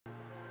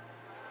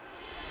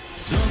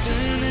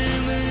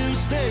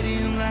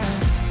stadium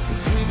lights, the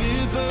three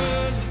beat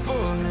buzz before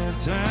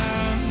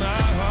halftime. My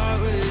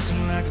heart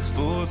racing like it's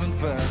 4th and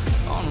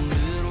 5 on a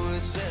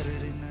Midwest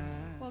Saturday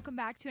night. Welcome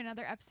back to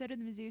another episode of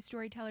the Mizzou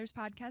Storytellers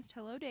podcast.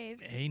 Hello, Dave.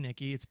 Hey,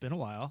 Nikki. It's been a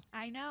while.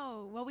 I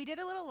know. Well, we did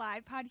a little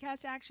live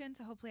podcast action,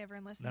 so hopefully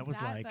everyone listened That to was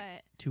that. like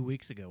But 2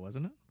 weeks ago,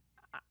 wasn't it?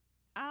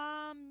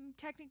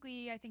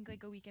 technically, I think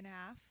like a week and a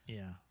half.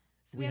 Yeah.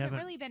 So we haven't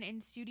really been in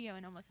studio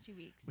in almost 2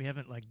 weeks. We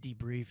haven't like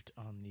debriefed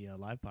on the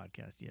live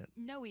podcast yet.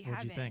 No, we What'd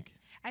haven't. you think?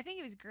 I think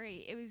it was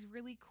great. It was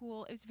really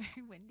cool. It was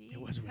very windy. It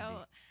was windy.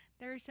 So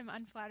there were some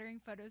unflattering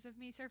photos of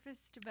me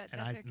surfaced, but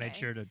And that's I okay. made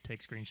sure to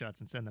take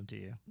screenshots and send them to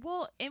you.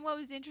 Well, and what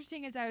was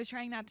interesting is I was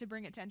trying not to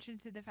bring attention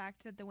to the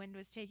fact that the wind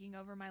was taking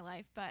over my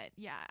life, but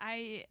yeah,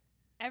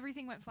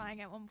 everything went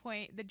flying at one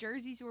point. The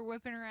jerseys were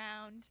whipping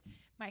around.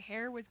 My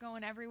hair was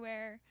going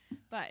everywhere.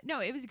 But no,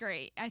 it was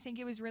great. I think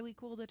it was really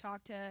cool to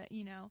talk to,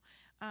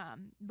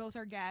 both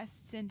our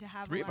guests and to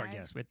have Three of our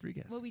guests. We had 3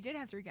 guests. Well, we did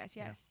have 3 guests,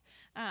 yes.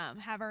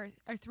 Have our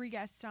 3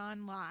 guests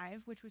on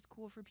live, which was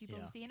cool for people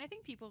to see. And I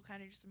think people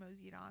kind of just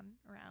moseyed on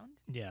around.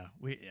 Yeah,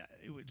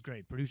 it was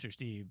great. Producer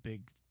Steve,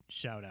 big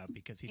shout out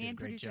because he did a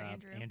great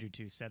job. Andrew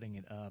too, setting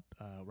it up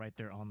right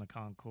there on the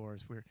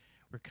concourse. We're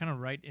kind of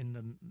right in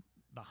the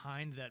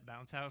behind that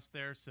bounce house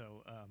there,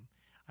 so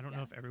I don't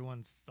know if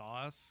everyone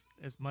saw us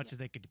as much as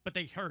they could, but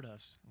they heard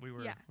us. We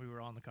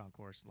were on the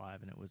concourse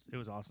live, and it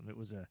was awesome. It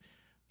was a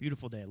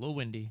beautiful day, a little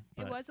windy.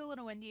 But it was a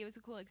little windy. It was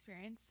a cool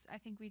experience. I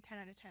think we 10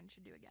 out of 10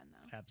 should do again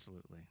though.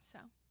 Absolutely. So,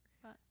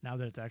 but now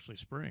that it's actually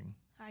spring,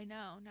 I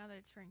know. Now that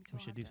it's spring, so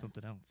we should do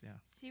something else. Yeah.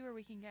 See where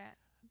we can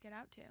get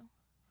out to.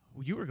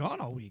 Well, you were gone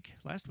all week.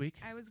 Last week.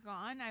 I was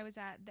gone. I was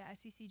at the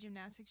SEC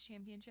Gymnastics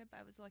Championship.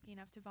 I was lucky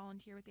enough to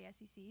volunteer with the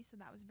SEC, so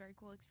that was a very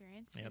cool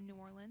experience in New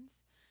Orleans.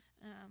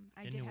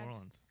 New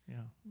Orleans,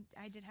 yeah.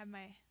 I did have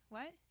my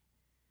what?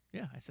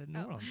 Yeah, I said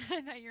New Orleans.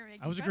 I thought you were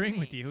making I was fun agreeing of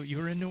me. with you. You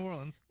were in New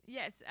Orleans.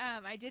 Yes,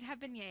 I did have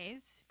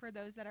beignets for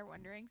those that are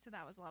wondering, so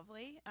that was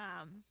lovely.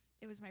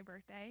 It was my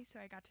birthday, so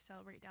I got to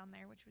celebrate down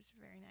there, which was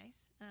very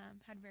nice.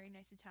 Had a very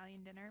nice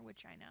Italian dinner,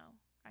 which I know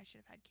I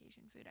should have had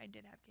Cajun food. I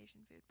did have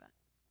Cajun food, but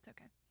it's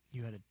okay.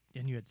 You had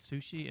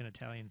sushi and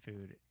Italian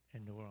food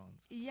in New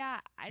Orleans. Yeah,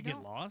 Did you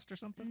get lost or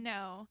something?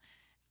 No.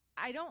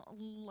 I don't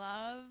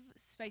love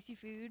spicy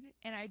food,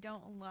 and I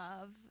don't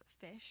love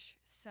fish,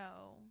 so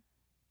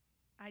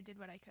I did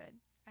what I could.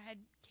 I had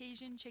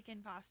Cajun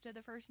chicken pasta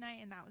the first night,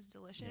 and that was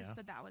delicious,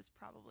 but that was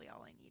probably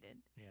all I needed.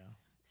 Yeah.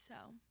 So.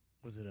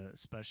 Was it a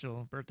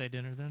special birthday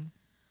dinner then?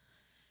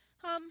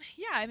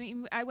 Yeah, I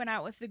mean, I went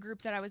out with the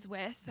group that I was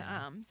with,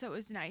 so it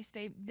was nice.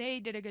 They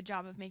did a good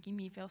job of making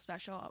me feel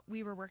special.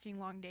 We were working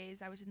long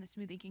days. I was in the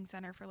Smoothie King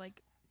Center for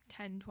like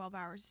 10, 12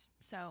 hours.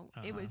 So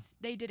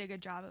they did a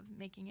good job of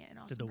making it an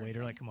awesome Did the waiter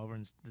birthday. come over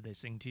and did they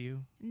sing to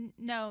you?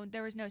 No,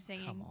 there was no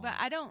singing. But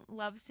I don't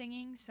love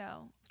singing,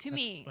 so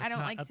I don't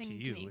like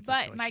singing to me. It's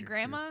But my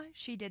grandma,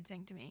 she did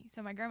sing to me.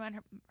 So my grandma and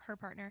her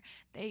partner,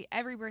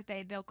 every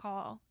birthday they'll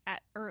call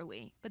at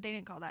early, but they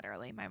didn't call that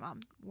early. My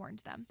mom warned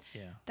them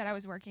that I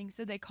was working,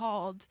 so they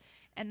called,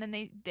 and then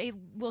they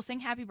will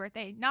sing happy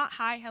birthday, not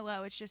hi,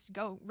 hello. It's just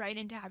go right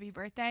into happy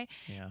birthday,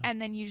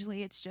 and then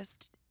usually it's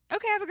just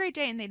okay, have a great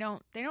day, and they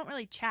don't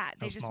really chat.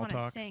 They just want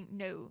to sing.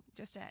 No,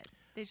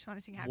 they just want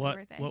to sing happy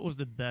birthday. What was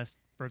the best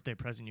birthday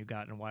present you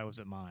got, and why was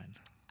it mine?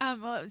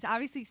 Well, it was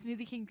obviously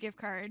Smoothie King gift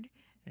card.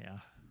 Yeah.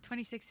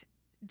 $26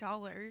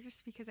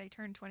 because I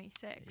turned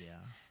 26. Yeah.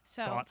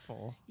 So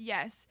thoughtful.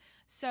 Yes.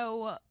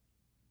 So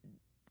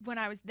when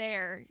I was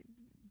there,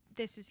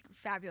 this is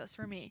fabulous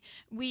for me.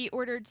 We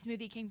ordered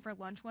Smoothie King for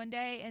lunch one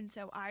day, and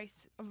so I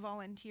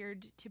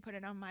volunteered to put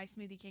it on my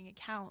Smoothie King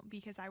account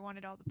because I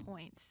wanted all the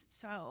points.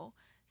 So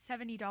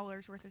 $70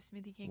 worth of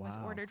Smoothie King was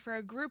ordered for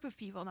a group of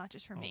people, not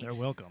just for me. They're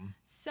welcome.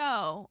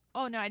 So,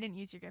 no, I didn't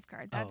use your gift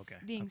card. That's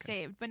being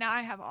saved. But now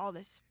I have all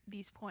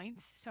these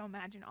points. So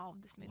imagine all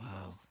of the smoothie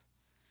bowls.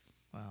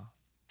 Wow.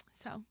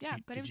 So yeah,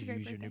 but it was a great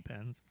birthday. Did you use your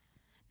new pens?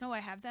 No, I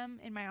have them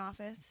in my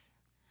office.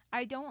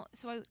 I don't.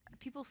 So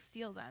people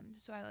steal them.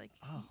 So I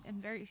am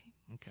very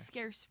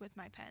scarce with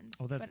my pens.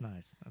 Oh, that's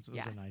nice. Those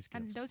are nice gifts.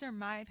 And those are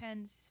my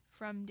pens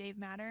from Dave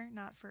Matter,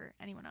 not for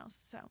anyone else.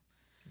 So,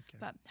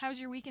 but how was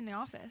your week in the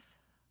office?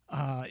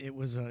 It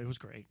was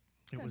great.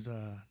 Good. It was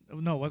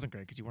no, it wasn't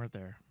great because you weren't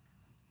there.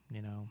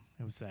 You know,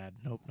 it was sad.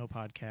 No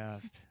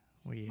podcast.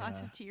 Lots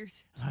of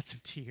tears. Lots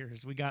of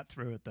tears. We got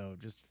through it though,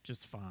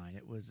 just fine.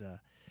 It was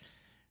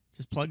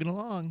just plugging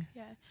along.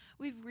 Yeah,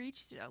 we've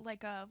reached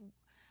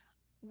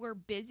we're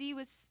busy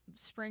with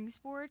spring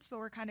sports, but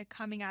we're kind of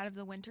coming out of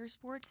the winter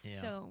sports.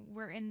 Yeah. So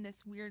we're in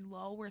this weird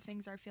lull where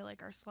things are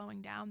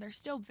slowing down. They're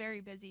still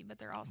very busy, but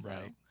they're also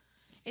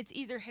it's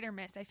either hit or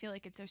miss. I feel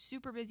like it's a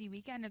super busy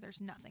weekend or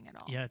there's nothing at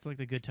all. Yeah, it's like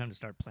the good time to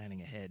start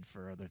planning ahead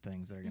for other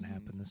things that are going to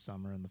happen this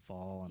summer and the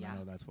fall. And I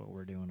know that's what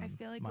we're doing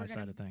on my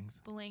side of things.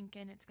 Blink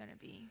and it's going to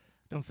be.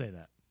 Don't say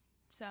that.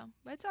 So,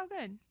 but it's all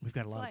good. We've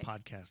got a lot of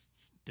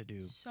podcasts to do.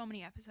 So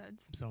many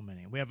episodes. So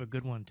many. We have a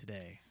good one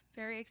today.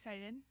 Very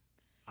excited.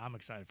 I'm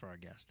excited for our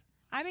guest.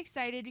 I'm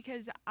excited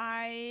because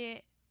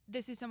I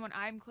this is someone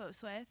I'm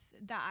close with,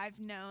 that I've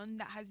known,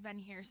 that has been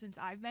here since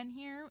I've been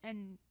here,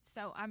 and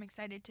so I'm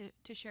excited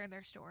to share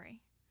their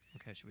story.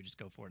 Okay, should we just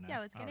go for it now? Yeah,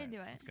 let's get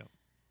into it. Let's go.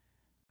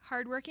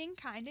 Hardworking,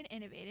 kind, and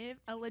innovative,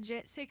 a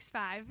legit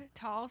 6'5",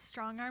 tall,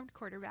 strong-armed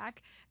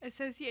quarterback,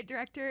 associate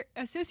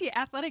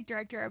athletic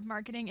director of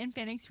marketing and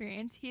fan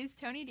experience. He is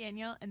Tony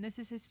Daniel, and this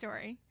is his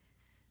story.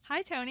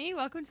 Hi, Tony.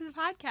 Welcome to the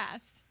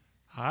podcast.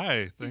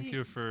 Hi. Thank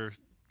you for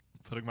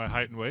putting my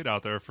height and weight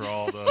out there for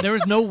all the... There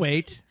was no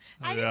weight.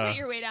 I didn't put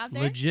your weight out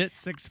there. Legit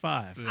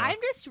 6'5". Yeah. I'm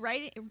just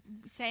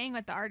saying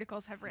what the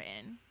articles have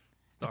written.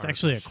 It's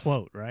actually a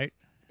quote, right?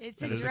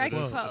 It's a direct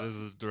quote. It is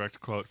a direct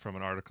quote from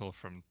an article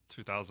from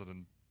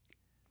 2009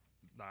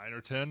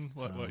 or 10.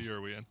 What year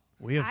are we in?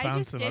 We have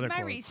found some other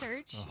quotes. I just did my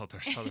research. Oh,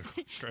 there's other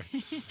quotes.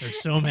 Great. There's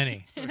so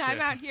many. And I'm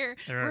out here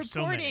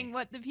reporting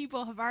what the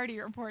people have already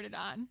reported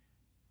on.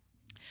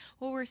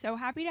 Well, we're so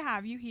happy to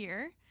have you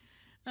here.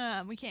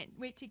 We can't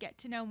wait to get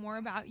to know more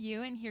about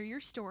you and hear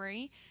your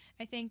story.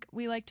 I think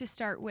we like to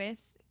start with,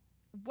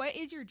 what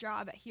is your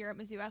job here at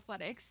Mizzou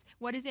Athletics?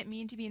 What does it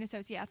mean to be an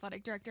Associate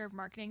Athletic Director of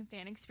Marketing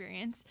Fan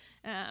Experience?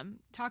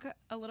 Talk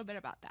a little bit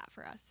about that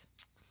for us.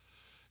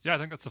 Yeah, I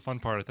think that's the fun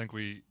part. I think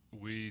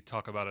we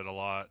talk about it a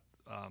lot,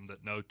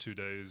 that no 2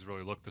 days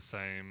really look the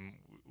same.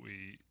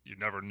 You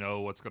never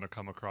know what's going to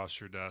come across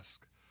your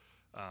desk.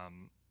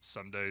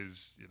 Some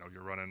days,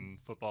 you're running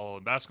football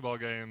and basketball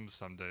games.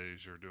 Some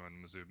days you're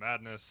doing Mizzou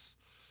Madness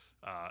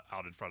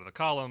out in front of the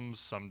columns.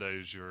 Some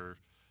days you're,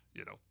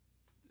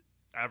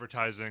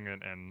 advertising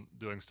and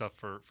doing stuff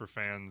for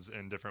fans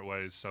in different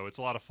ways. So it's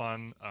a lot of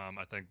fun.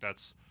 I think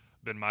that's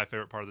been my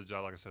favorite part of the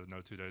job. Like I said,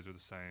 no 2 days are the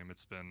same.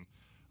 It's been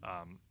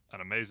an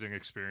amazing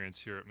experience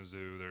here at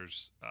Mizzou.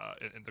 There's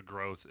in the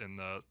growth in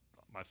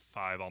my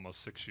 5,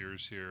 almost 6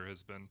 years here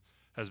has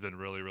been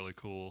really, really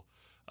cool.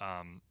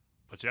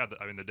 But yeah,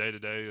 the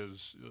day-to-day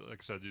is, like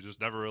I said, you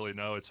just never really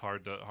know. It's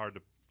hard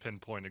to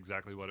pinpoint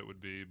exactly what it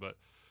would be. But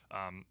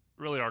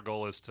really our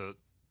goal is to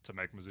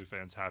make Mizzou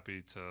fans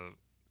happy, to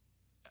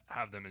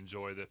have them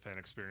enjoy the fan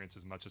experience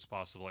as much as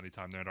possible.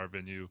 Anytime they're in our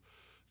venue,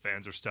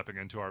 fans are stepping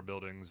into our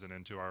buildings and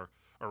into our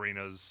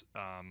arenas,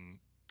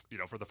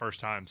 for the first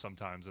time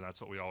sometimes. And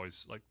that's what we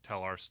always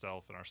tell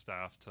ourselves and our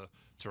staff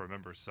to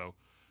remember. So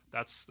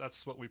that's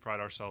what we pride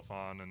ourselves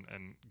on,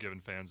 and giving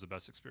fans the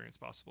best experience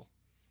possible.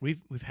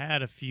 We've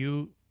had a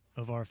few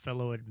of our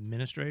fellow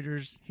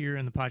administrators here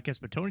in the podcast,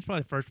 but Tony's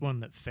probably the first one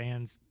that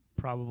fans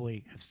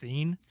probably have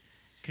seen,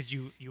 because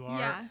you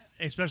are,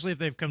 especially if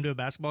they've come to a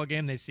basketball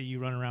game, they see you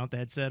running around with the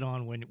headset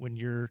on when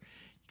you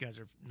guys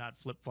are not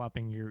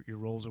flip-flopping your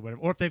roles or whatever.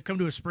 Or if they've come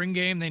to a spring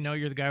game, they know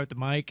you're the guy with the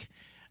mic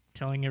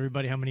telling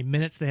everybody how many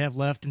minutes they have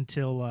left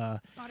until the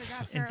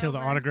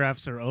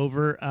autographs are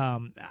over.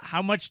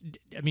 How much?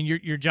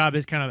 Your job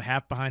is kind of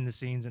half behind the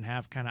scenes and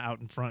half kind of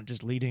out in front,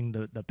 just leading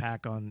the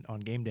pack on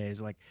game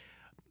days.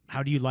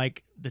 How do you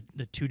like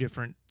the two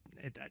different?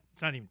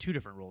 It's not even two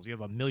different roles. You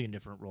have a million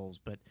different roles,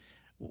 but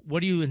what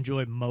do you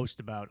enjoy most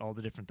about all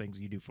the different things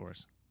you do for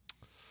us?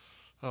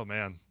 Oh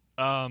man,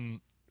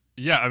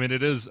 yeah.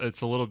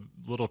 It's a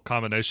little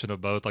combination of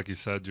both. Like you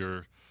said,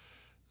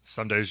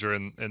 some days you're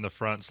in the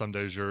front, some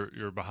days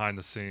you're behind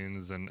the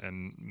scenes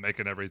and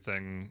making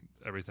everything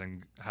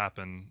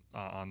happen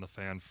on the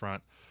fan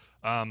front.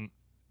 When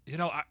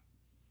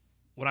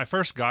I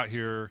first got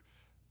here,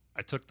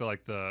 I took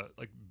the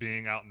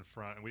being out in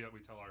front, and we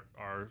tell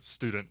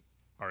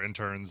our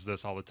interns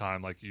this all the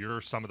time.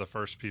 You're some of the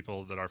first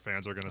people that our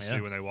fans are going to see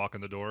when they walk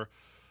in the door.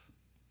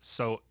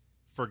 So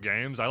for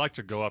games, I like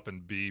to go up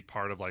and be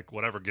part of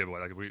whatever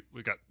giveaway.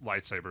 We got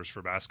lightsabers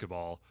for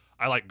basketball.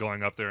 I like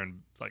going up there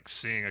and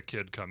seeing a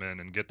kid come in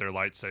and get their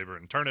lightsaber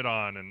and turn it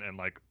on and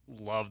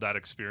love that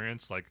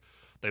experience.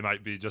 They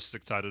might be just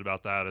excited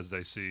about that as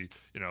they see,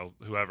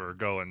 whoever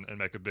go and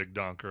make a big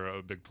dunk or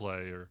a big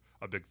play or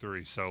a big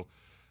three. So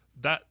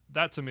that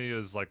to me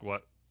is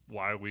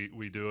why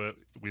we do it.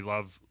 We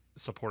love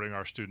supporting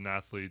our student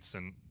athletes,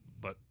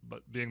 but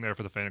being there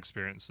for the fan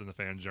experience and the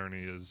fan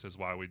journey is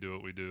why we do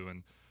what we do.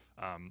 And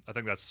I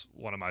think that's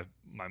one of my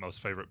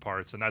most favorite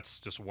parts, and that's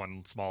just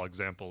one small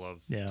example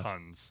of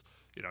tons.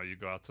 You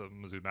go out to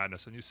Mizzou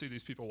Madness and you see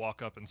these people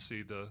walk up and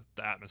see the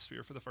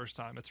atmosphere for the first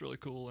time. It's really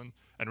cool and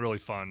really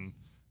fun,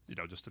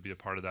 just to be a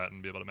part of that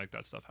and be able to make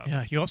that stuff happen.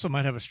 Yeah, you also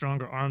might have a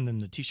stronger arm than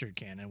the T-shirt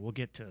can, and we'll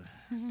get to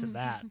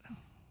that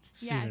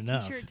soon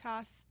enough. T-shirt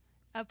toss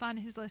up on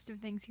his list of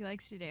things he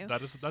likes to do.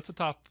 That's a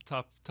top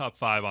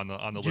 5 on the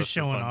list. Just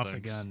showing of fun off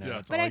things. the gun there.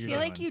 Yeah. But I feel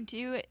like you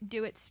do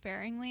it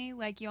sparingly.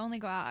 You only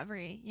go out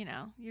every, you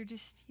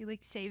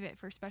save it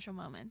for special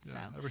moments.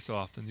 Yeah, so. Every so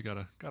often you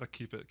gotta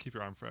keep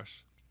your arm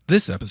fresh.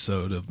 This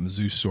episode of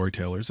Mizzou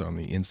Storytellers on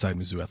the Inside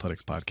Mizzou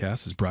Athletics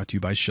podcast is brought to you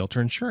by Shelter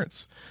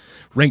Insurance.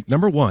 Ranked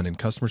number 1 in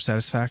customer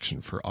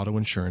satisfaction for auto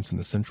insurance in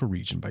the Central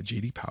Region by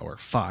J.D. Power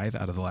 5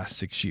 out of the last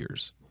 6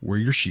 years. We're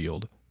your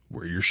shield.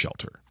 We're your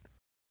shelter.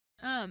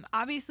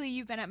 Obviously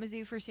you've been at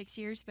Mizzou for 6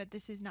 years, but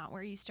this is not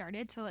where you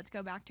started. So let's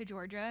go back to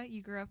Georgia.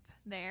 You grew up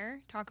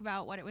there. Talk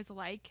about what it was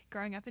like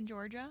growing up in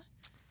Georgia.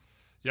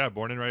 Yeah,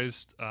 born and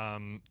raised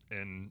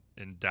in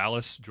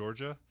Dallas,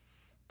 Georgia.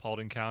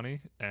 Paulding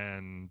County,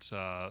 and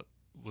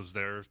was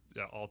there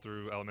all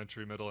through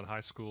elementary, middle, and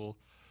high school.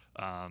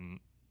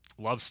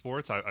 Love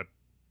sports. I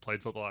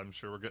played football. I'm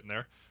sure we're getting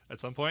there at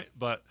some point,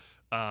 but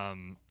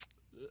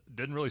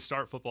didn't really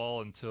start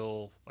football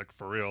until, like,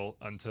 for real,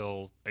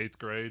 until 8th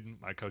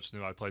grade. My coach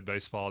knew I played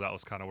baseball. That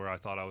was kind of where I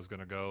thought I was going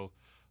to go.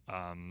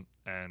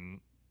 And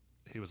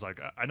he was like,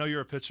 I know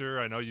you're a pitcher.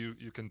 I know you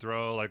can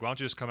throw. Like, why don't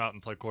you just come out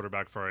and play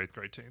quarterback for our 8th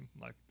grade team?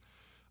 I'm like,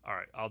 all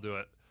right, I'll do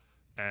it.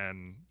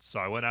 And so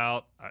I went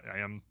out. I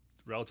am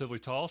relatively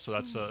tall, so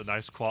that's a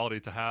nice quality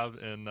to have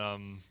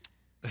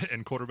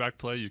in quarterback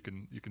play. You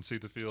can see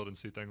the field and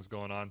see things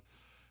going on.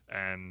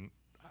 And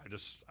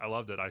I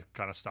loved it. I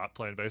kind of stopped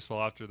playing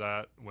baseball after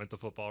that, went the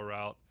football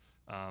route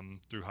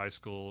through high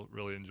school,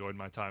 really enjoyed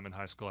my time in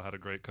high school. I had a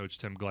great coach,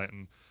 Tim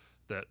Glanton,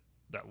 that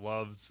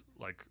loved,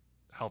 like,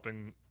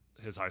 helping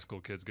his high school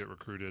kids get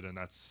recruited, and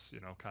that's,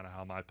 kind of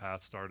how my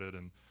path started.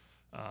 And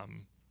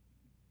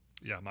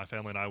my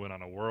family and I went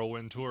on a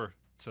whirlwind tour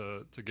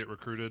to get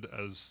recruited.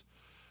 As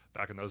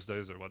back in those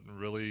days, there wasn't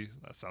really,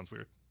 that sounds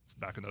weird,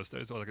 back in those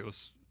days, like it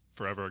was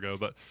forever ago,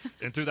 but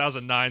in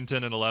 2009,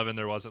 10, and 11,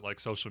 there wasn't, like,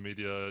 social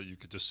media. You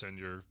could just send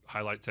your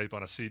highlight tape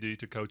on a CD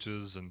to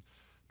coaches, and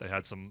they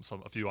had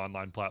a few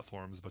online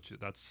platforms, but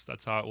that's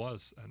how it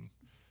was. And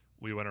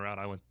we went around.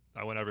 I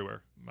went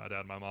everywhere. My dad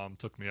and my mom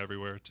took me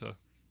everywhere to.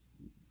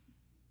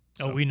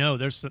 So. Oh, we know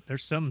there's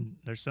some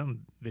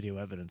video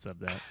evidence of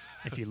that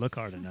if you look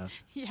hard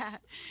enough. Yeah,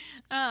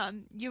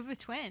 you have a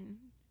twin.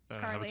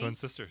 Carly. I have a twin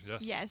sister.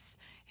 Yes. Yes,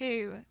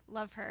 who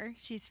love her.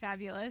 She's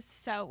fabulous.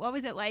 So, what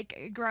was it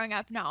like growing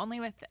up not only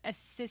with a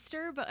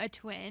sister but a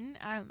twin?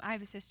 I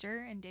have a sister,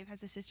 and Dave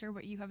has a sister,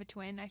 but you have a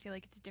twin. I feel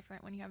like it's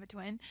different when you have a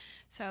twin.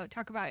 So,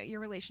 talk about your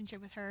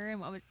relationship with her and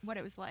what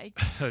it was like.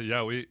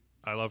 Yeah,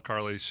 I love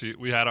Carly.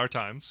 We had our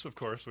times, of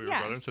course. We were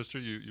brother and sister.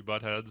 You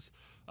butt heads,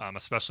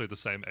 especially at the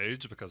same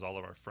age, because all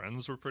of our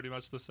friends were pretty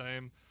much the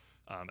same.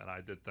 And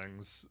I did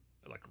things,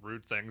 like,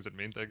 rude things and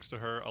mean things to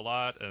her a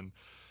lot. And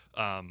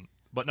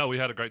but no, we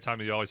had a great time.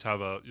 You always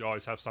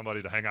have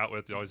somebody to hang out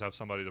with. You always have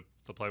somebody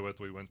to play with.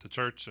 We went to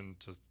church and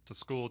to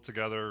school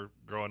together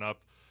growing up.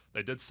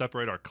 They did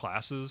separate our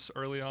classes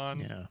early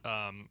on.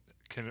 Yeah.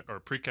 Or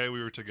pre-K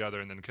we were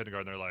together, and then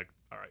kindergarten they're like,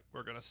 all right,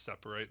 we're going to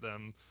separate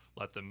them,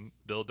 let them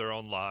build their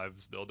own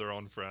lives, build their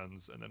own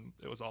friends, and then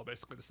it was all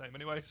basically the same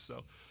anyway.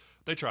 So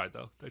they tried,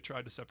 though. They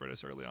tried to separate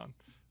us early on.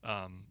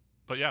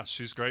 But yeah,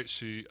 she's great.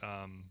 She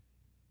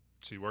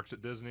works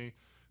at Disney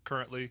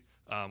currently,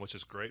 which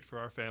is great for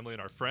our family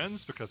and our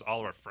friends, because all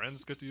of our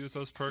friends get to use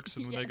those perks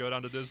when they go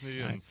down to Disney.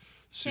 Nice.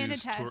 And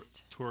she's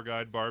tour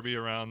guide Barbie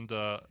around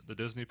the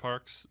Disney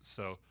parks.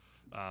 So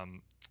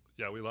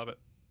we love it.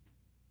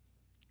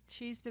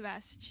 She's the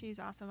best. She's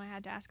awesome. I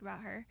had to ask about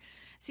her.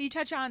 So you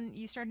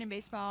started in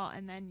baseball,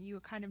 and then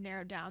you kind of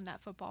narrowed down that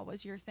football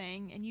was your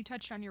thing, and you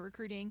touched on your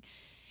recruiting.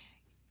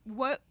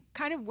 Where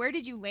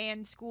did you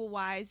land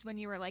school-wise when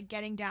you were, like,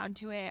 getting down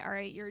to it? All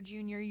right, you're a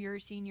junior, you're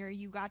a senior,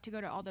 you got to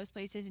go to all those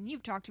places, and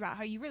you've talked about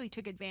how you really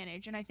took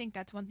advantage, and I think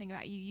that's one thing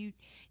about you. You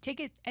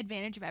take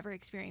advantage of every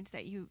experience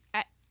that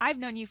I've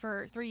known you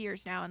for 3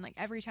 years now, and, like,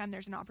 every time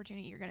there's an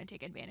opportunity, you're going to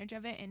take advantage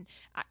of it. And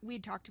we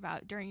had talked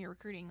about during your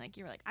recruiting, like,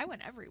 you were like, I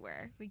went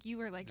everywhere. Like, you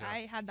were like, yeah.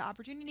 I had the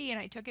opportunity and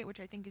I took it, which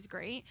I think is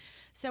great.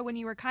 So when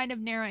you were kind of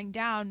narrowing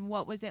down,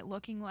 what was it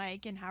looking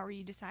like, and how were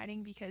you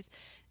deciding? Because,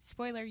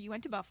 spoiler, you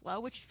went to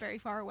Buffalo, which is very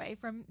far away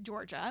from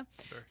Georgia.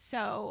 Sure.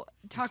 So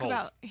talk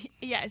about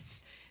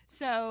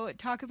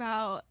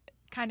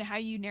kind of how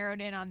you narrowed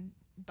in on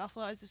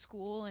Buffalo as a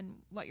school and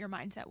what your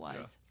mindset was.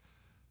 Yeah.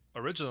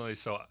 Originally,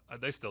 so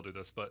they still do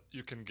this, but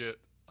you can get,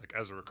 like,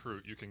 as a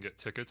recruit, you can get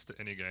tickets to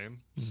any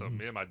game. Mm-hmm. So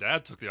me and my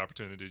dad took the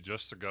opportunity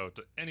just to go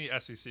to any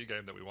SEC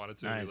game that we wanted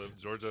to. Nice. We lived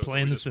in Georgia.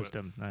 Playing the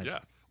system. Nice. Yeah,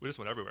 we just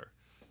went everywhere.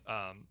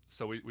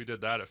 So we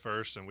did that at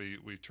first, and we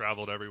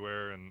traveled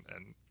everywhere and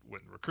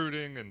went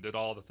recruiting and did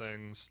all the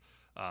things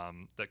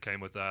that came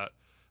with that.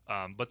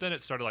 But then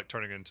it started, like,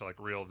 turning into, like,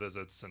 real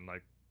visits and,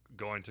 like,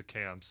 going to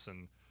camps.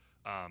 And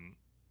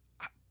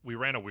we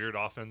ran a weird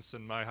offense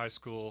in my high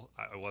school.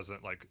 I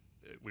wasn't, like,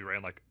 we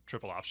ran, like,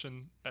 triple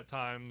option at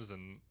times,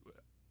 and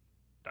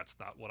that's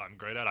not what I'm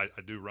great at. I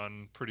do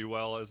run pretty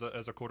well as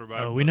a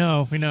quarterback. Oh, we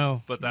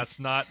know. But that's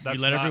not you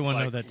let everyone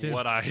know that too.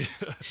 What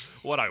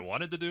I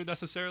wanted to do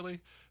necessarily.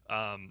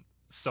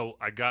 So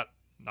I got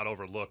not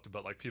overlooked,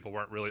 but, like, people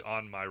weren't really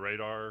on my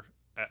radar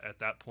at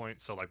that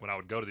point. So, like, when I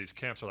would go to these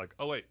camps, they're like,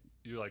 oh wait,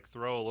 you, like,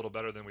 throw a little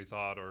better than we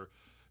thought, or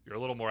you're a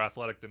little more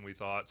athletic than we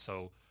thought.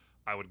 So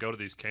I would go to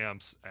these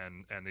camps,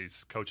 and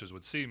these coaches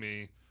would see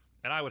me,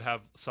 and I would have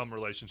some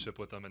relationship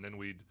with them, and then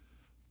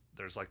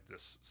there's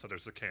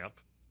the camp,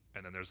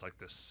 and then there's, like,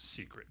 this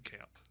secret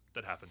camp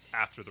that happens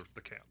after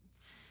the camp.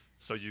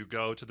 So you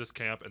go to this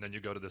camp, and then you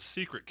go to this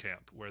secret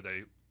camp where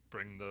they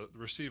bring the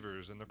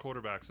receivers and the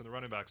quarterbacks and the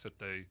running backs that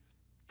they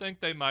think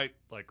they might,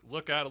 like,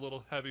 look at a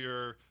little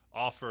heavier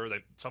offer.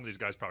 Some of these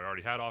guys probably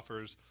already had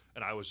offers,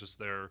 and I was just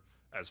there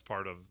as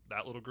part of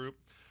that little group.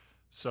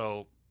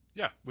 So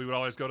yeah, we would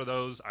always go to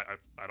those. I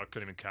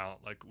couldn't even count.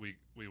 Like,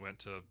 we went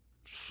to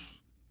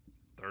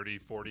 30,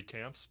 40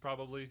 camps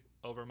probably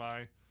over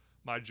my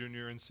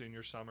junior and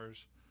senior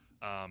summers.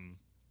 And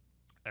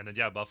then,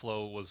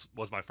 Buffalo was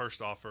my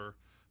first offer.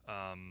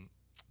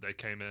 They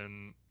came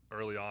in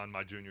early on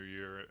my junior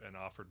year and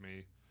offered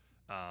me.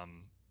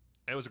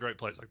 It was a great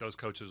place. Like, those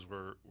coaches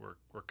were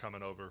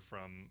coming over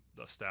from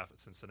the staff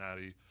at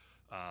Cincinnati.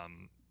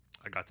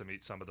 I got to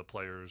meet some of the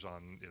players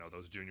on,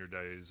 those junior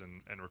days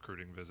and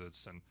recruiting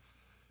visits. And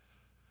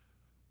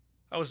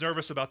I was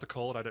nervous about the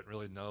cold. I didn't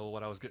really know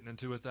what I was getting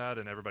into with that,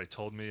 and everybody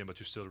told me, but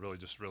you still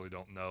really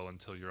don't know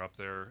until you're up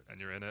there and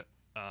you're in it.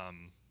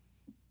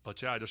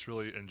 But I just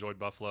really enjoyed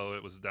Buffalo.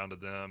 It was down to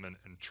them, and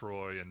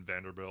Troy and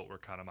Vanderbilt were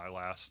kind of my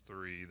last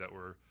three that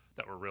were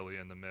really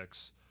in the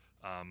mix.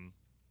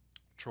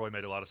 Troy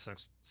made a lot of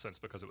sense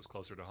because it was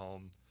closer to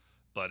home,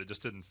 but it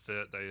just didn't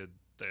fit. They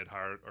had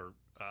hired or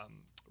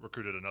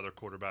recruited another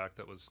quarterback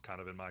that was kind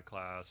of in my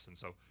class, and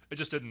so it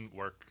just didn't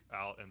work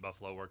out. And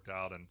Buffalo worked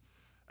out, and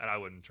I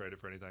wouldn't trade it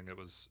for anything. It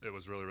was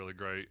really, really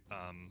great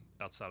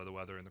outside of the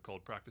weather and the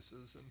cold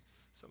practices and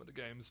some of the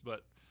games,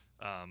 but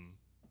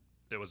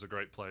it was a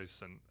great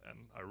place, and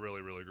I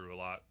really, really grew a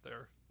lot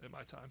there in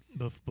my time.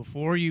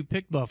 Before you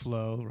picked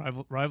Buffalo,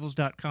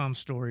 Rivals.com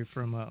story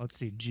from,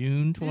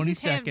 June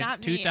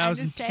 22nd,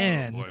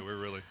 2010. Boy, we're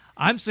really...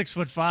 I'm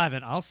 6'5",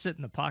 and I'll sit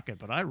in the pocket,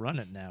 but I run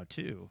it now,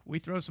 too. We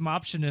throw some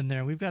option in there,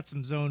 and we've got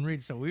some zone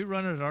reads, so we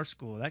run it at our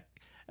school.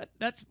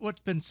 That's what's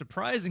been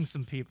surprising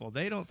some people.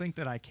 They don't think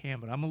that I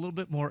can, but I'm a little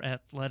bit more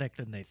athletic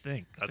than they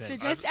think. So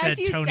just as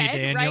you Tony said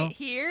Daniel. right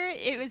here,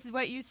 it was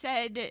what you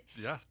said.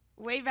 Yeah.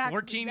 Way back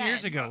 14 then.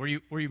 years ago.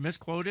 Were you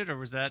misquoted, or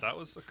was that? That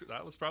was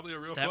probably a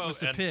real that quote. Was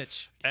the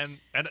pitch. And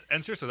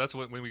seriously, that's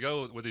when we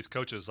go with these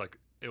coaches. Like,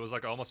 it was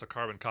like almost a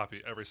carbon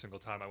copy every single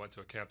time I went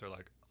to a camp. They're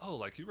like, "Oh,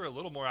 like, you were a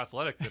little more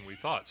athletic than we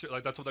thought." So,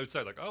 like, that's what they would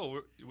say. Like,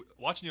 "Oh,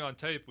 watching you on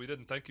tape, we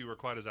didn't think you were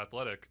quite as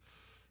athletic."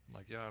 I'm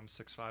like, "Yeah, I'm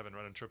 6'5" and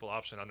running triple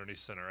option underneath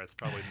center. It's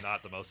probably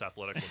not the most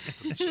athletic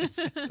looking positions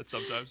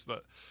sometimes,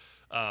 but."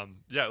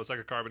 It was like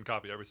a carbon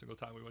copy every single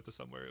time we went to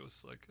somewhere. It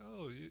was like,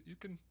 oh, you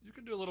can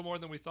do a little more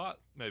than we thought,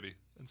 maybe,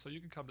 and so you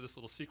can come to this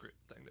little secret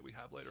thing that we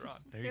have later on.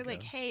 They're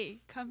like,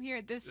 hey, come here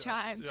at this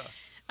time.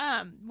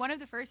 Yeah. One of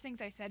the first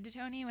things I said to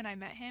Tony when I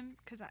met him,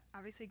 because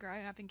obviously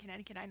growing up in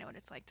Connecticut, I know what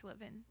it's like to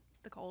live in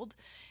the cold,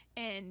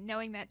 and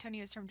knowing that Tony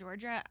was from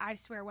Georgia, I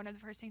swear one of the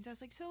first things I was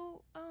like,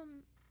 so,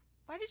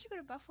 why did you go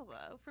to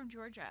Buffalo from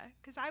Georgia?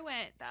 Because I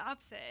went the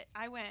opposite.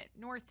 I went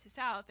north to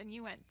south, and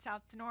you went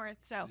south to north.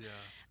 So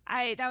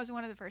that was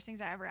one of the first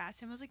things I ever asked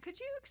him. I was like, could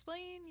you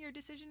explain your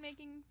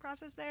decision-making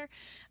process there?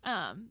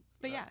 Not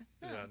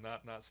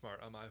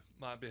smart on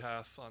my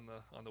behalf on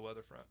the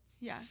weather front.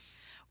 Yeah.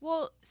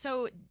 Well,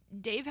 so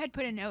Dave had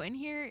put a note in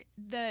here.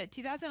 The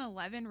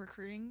 2011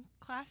 recruiting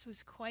class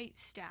was quite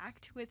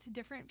stacked with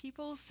different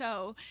people.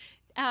 So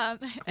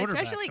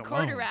especially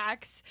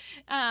quarterbacks.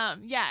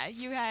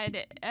 You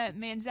had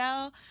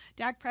Manziel,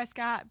 Dak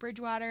Prescott,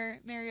 Bridgewater,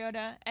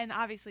 Mariota, and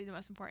obviously the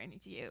most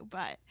important to you.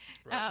 But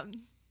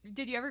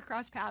did you ever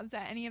cross paths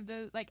at any of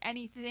those? Like,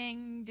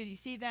 anything? Did you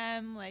see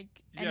them? Like,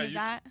 any of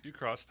that? You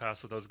cross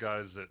paths with those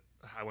guys that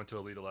I went to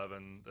the Elite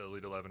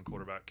 11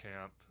 quarterback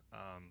camp.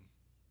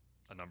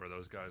 A number of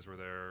those guys were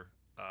there.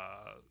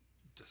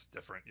 Just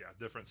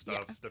different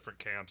stuff, different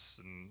camps,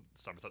 and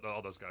some.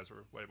 All those guys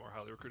were way more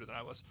highly recruited than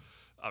I was,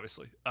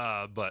 obviously.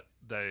 But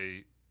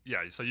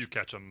so you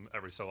catch them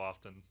every so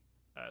often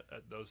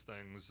at those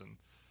things,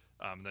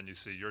 and then you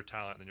see your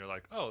talent, and you're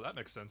like, oh, that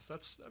makes sense.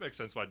 That makes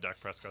sense why Dak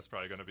Prescott's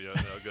probably going to be a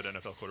good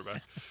NFL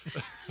quarterback.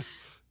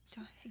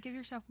 Give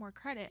yourself more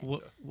credit.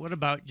 What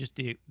about just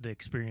the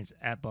experience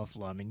at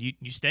Buffalo? I mean,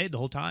 you stayed the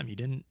whole time. You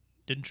didn't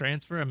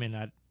transfer. I mean,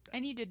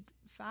 and you did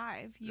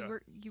 5.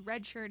 You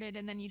redshirted,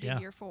 and then you did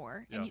year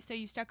 4, and so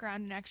you stuck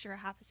around an extra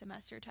half a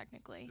semester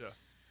technically. Yeah.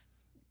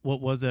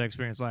 What was that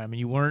experience like? I mean,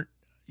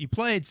 you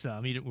played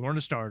some. You weren't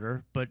a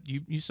starter, but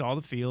you saw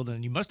the field,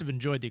 and you must have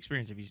enjoyed the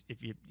experience.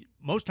 If you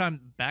most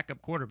time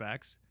backup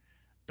quarterbacks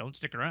don't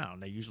stick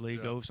around. They usually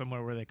go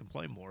somewhere where they can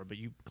play more. But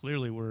you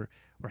clearly were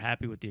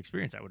happy with the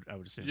experience. I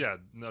would assume. Yeah,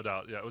 no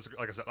doubt. Yeah, it was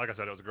like I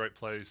said, it was a great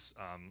place.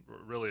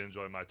 Really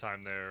enjoyed my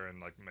time there, and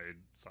made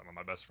some of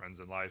my best friends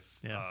in life.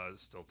 Yeah.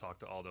 Still talk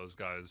to all those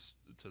guys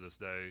to this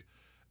day.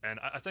 And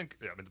I think,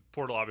 the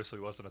portal obviously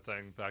wasn't a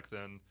thing back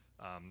then.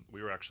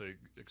 We were actually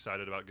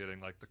excited about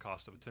getting the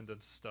cost of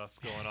attendance stuff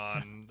going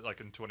on,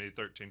 in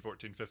 2013,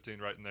 14, 15,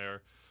 right in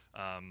there.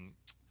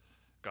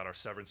 Got our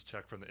severance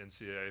check from the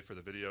NCAA for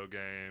the video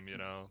game,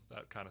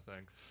 that kind of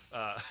thing.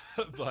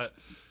 But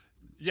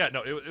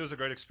it was a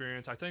great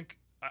experience. I think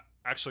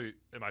actually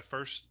in my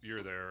first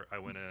year there, I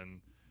went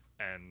in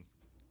and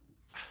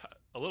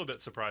a little bit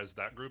surprised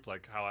that group,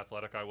 how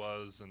athletic I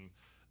was. And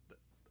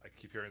I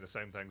keep hearing the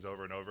same things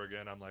over and over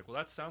again. I'm like, well,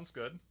 that sounds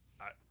good.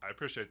 I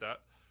appreciate that.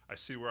 I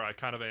see where I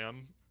kind of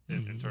am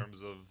in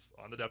terms of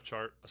on the depth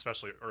chart,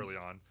 especially early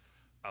on.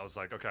 I was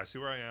like, okay, I see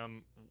where I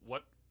am.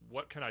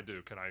 What can I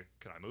do? Can I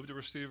move to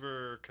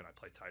receiver? Can I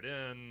play tight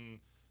end?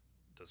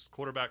 Does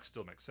quarterback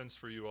still make sense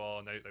for you all?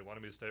 And they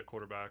wanted me to stay at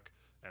quarterback,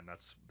 and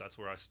that's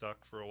where I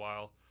stuck for a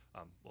while,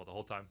 the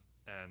whole time.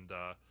 And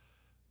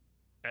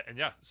and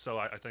yeah, so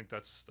I think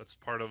that's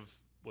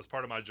was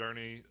part of my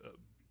journey.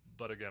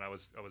 But again, I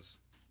was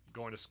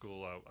going to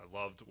school. I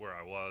loved where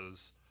I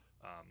was.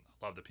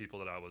 I loved the people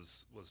that I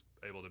was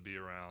able to be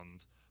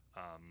around.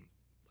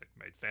 Like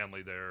made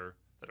family there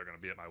that are going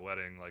to be at my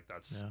wedding. Like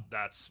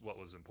that's what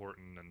was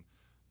important. And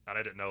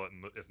I didn't know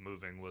if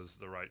moving was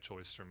the right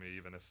choice for me,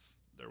 even if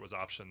there was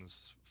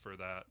options for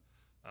that.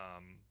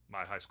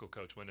 My high school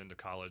coach went into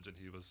college and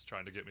he was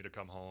trying to get me to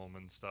come home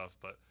and stuff,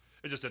 but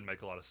it just didn't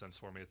make a lot of sense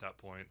for me at that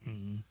point.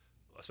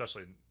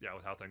 Especially,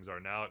 with how things are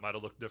now, it might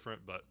have looked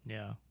different, but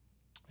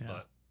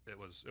but it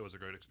was a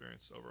great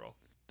experience overall.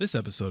 This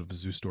episode of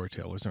Mizzou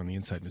Storytellers on the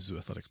Inside Mizzou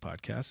Athletics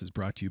podcast is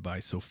brought to you by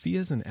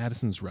Sophia's and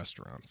Addison's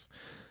Restaurants.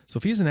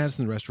 Sophia's and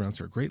Addison's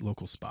Restaurants are great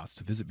local spots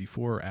to visit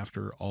before or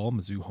after all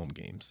Mizzou home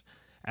games.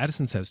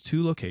 Addison's has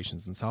 2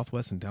 locations in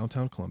Southwest and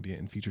downtown Columbia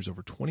and features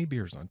over 20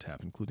 beers on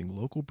tap, including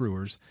local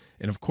brewers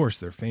and, of course,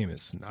 their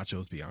famous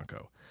Nachos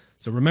Bianco.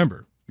 So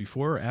remember,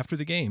 before or after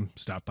the game,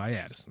 stop by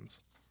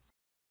Addison's.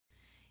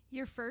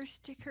 Your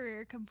first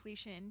career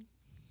completion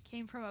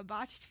came from a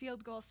botched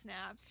field goal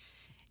snap.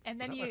 And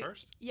then my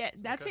first? Yeah,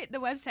 that's what the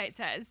website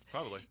says.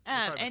 Probably.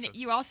 And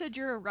you also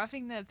drew a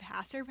roughing the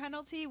passer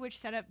penalty, which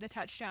set up the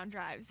touchdown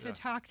drive. So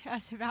talk to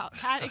us about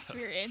that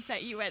experience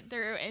that you went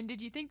through. And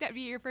did you think that'd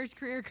be your first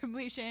career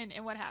completion?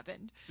 And what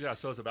happened? Yeah,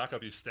 so as a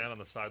backup, you stand on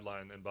the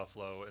sideline in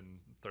Buffalo in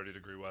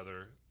 30-degree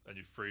weather, and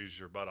you freeze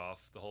your butt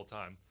off the whole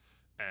time.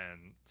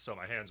 And so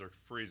my hands are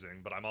freezing,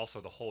 but I'm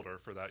also the holder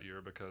for that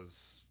year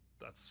because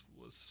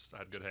I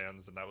had good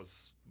hands, and that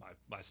was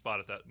my spot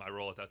my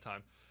role at that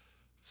time.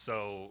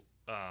 So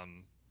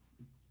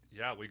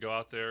we go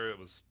out there. It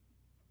was,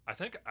 I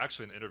think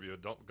actually in the interview,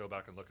 don't go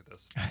back and look at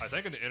this. I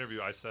think in the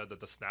interview I said that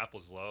the snap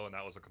was low, and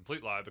that was a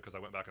complete lie because I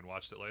went back and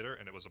watched it later,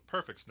 and it was a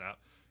perfect snap,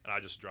 and I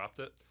just dropped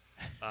it.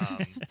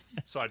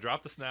 So I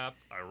dropped the snap.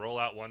 I roll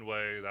out one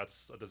way.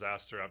 That's a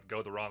disaster. I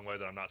go the wrong way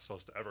that I'm not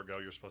supposed to ever go.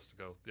 You're supposed to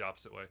go the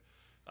opposite way.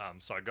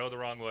 So I go the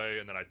wrong way,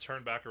 and then I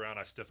turn back around.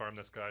 I stiff arm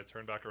this guy,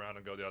 turn back around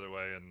and go the other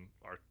way, and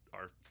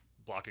our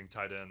blocking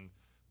tight end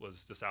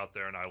was just out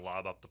there, and I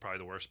lob up probably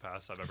the worst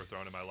pass I've ever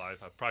thrown in my life.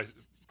 I probably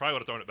would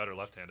have thrown it better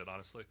left-handed,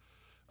 honestly.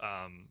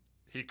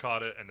 He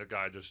caught it, and the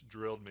guy just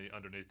drilled me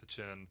underneath the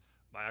chin.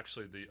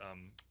 The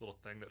little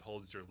thing that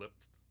holds your lip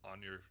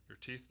on your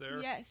teeth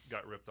there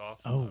got ripped off.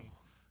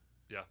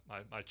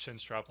 My chin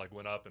strap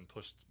went up and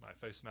pushed my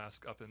face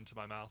mask up into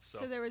my mouth.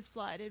 So there was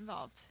blood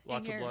involved.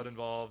 Lots of blood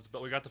involved,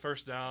 but we got the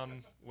first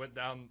down, went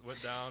down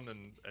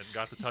and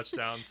got the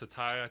touchdown to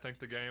tie, I think,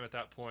 the game at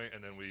that point.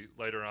 And then we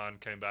later on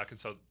came back. And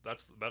so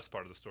that's the best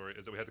part of the story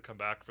is that we had to come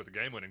back for the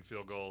game-winning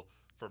field goal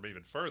from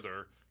even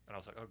further. And I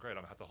was like, oh, great, I'm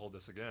going to have to hold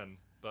this again.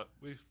 But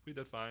we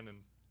did fine and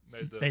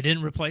made the – They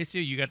didn't replace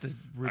you? You got to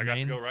remain? I got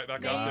to go right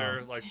back out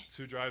there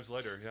 2 drives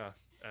later,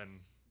 and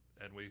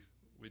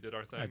we did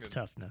our thing. That's and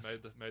toughness.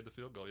 Made the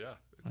field goal, yeah,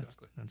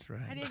 exactly. That's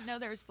right. I didn't know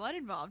there was blood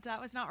involved.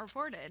 That was not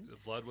reported. The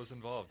blood was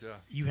involved, yeah.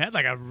 You had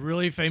a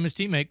really famous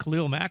teammate,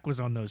 Khalil Mack, was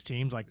on those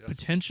teams,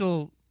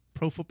 potential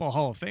Pro Football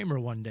Hall of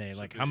Famer one day.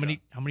 How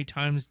many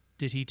times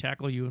did he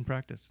tackle you in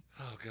practice?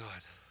 Oh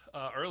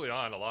God, early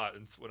on a lot.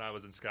 When I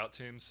was in scout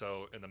teams,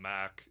 so in the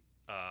MAC,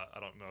 I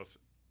don't know if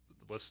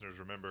the listeners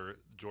remember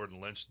Jordan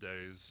Lynch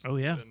days. Oh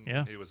yeah,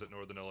 yeah. He was at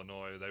Northern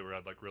Illinois. They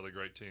had really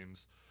great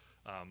teams.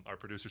 Our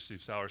producer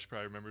Steve Sowers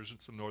probably remembers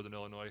some Northern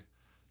Illinois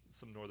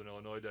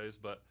days.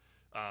 But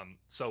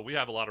so we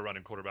have a lot of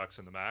running quarterbacks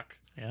in the MAC.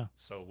 Yeah.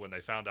 So when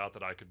they found out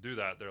that I could do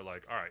that, they're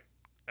like, all right,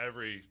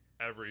 every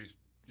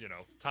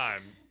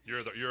time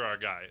you're our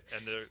guy,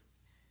 and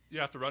you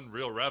have to run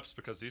real reps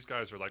because these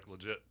guys are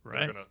legit.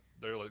 Right.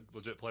 They're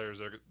legit players.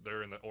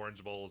 They're in the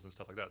Orange Bowls and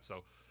stuff like that.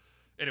 So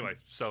anyway,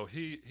 so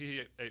he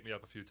ate me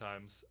up a few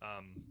times.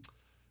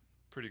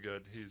 Pretty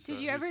good. Did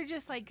you ever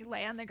just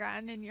lay on the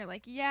ground and you're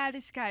like, yeah,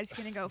 this guy's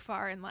gonna go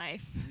far in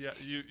life? Yeah,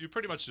 you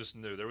pretty much just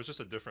knew. There was just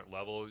a different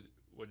level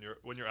when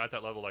you're at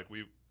that level.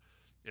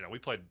 We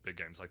played big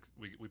games.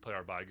 We play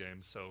our bye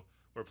games. So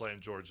we're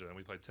playing Georgia and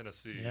we play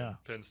Tennessee, and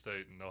Penn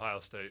State, and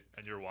Ohio State,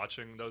 and you're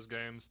watching those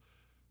games.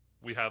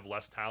 We have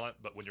less talent,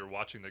 but when you're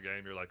watching the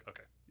game, you're like,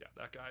 okay, yeah,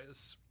 that guy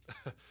is.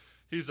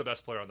 He's the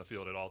best player on the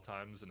field at all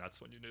times, and that's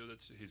when you knew that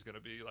he's going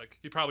to be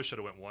he probably should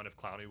have went 1 if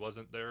Clowney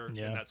wasn't there in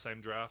that same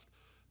draft.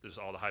 There's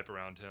all the hype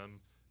around him.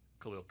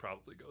 Khalil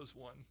probably goes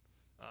 1,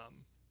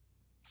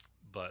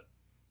 but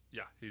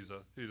yeah, he's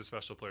a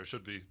special player.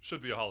 Should be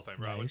a Hall of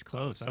Famer. Yeah, he's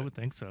close. I would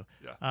think so.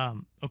 Yeah.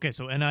 Okay,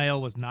 so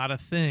NIL was not a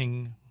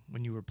thing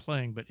when you were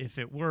playing, but if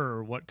it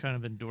were, what kind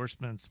of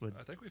endorsements would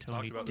I think we've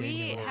Tony talked about this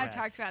We before. have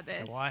talked about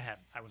this. Well,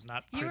 I was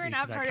not privy You were to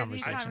not that part of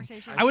these conversation.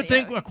 conversations. I would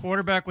think a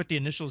quarterback with the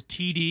initials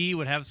TD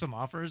would have some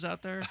offers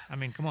out there. I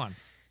mean, come on.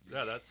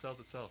 Yeah, that sells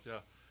itself. Yeah,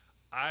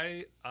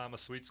 I'm a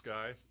sweets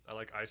guy. I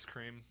like ice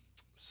cream,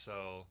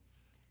 so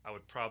I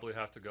would probably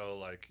have to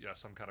go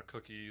some kind of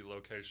cookie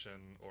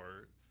location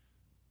or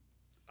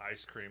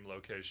ice cream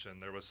location.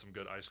 There was some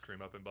good ice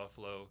cream up in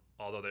Buffalo,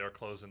 although they are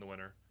closed in the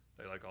winter.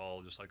 They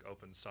all just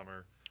open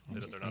summer.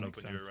 They're not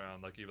open year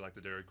round. Even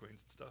the Dairy Queens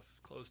and stuff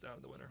closed down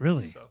in the winter.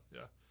 Really? So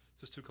yeah,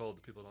 it's just too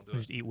cold. People don't do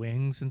Just eat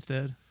wings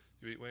instead.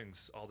 You eat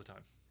wings all the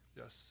time.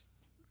 Yes.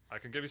 I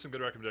can give you some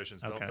good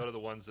recommendations. Okay. Don't go to the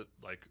ones that,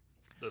 like,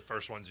 the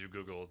first ones you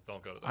Google.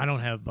 Don't go to those. I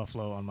don't have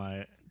Buffalo on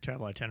my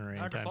travel itinerary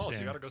Niagara anytime Falls. soon.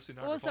 You got to go see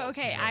Niagara Well, Falls. so,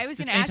 okay, Yeah. I was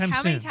going Just to ask, anytime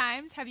how many soon.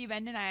 times have you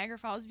been to Niagara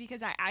Falls?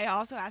 Because I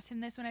also asked him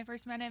this when I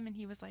first met him, and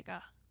he was like,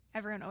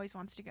 everyone always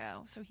wants to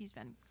go. So he's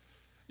been.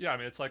 Yeah, I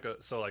mean, it's like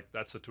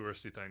that's a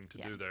touristy thing to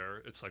Yeah. do there.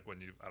 It's like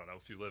when you, I don't know,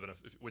 if you live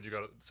when you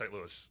go to St.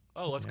 Louis,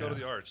 let's go to Yeah.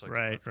 the Arch. Like,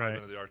 Right, I've probably right.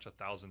 been to the Arch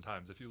 1,000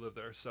 times if you live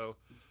there. So,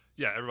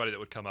 yeah, everybody that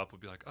would come up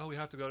would be like, oh, we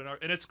have to go to an Arch.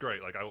 And it's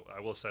great. Like,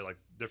 I will say, like,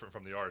 different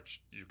from the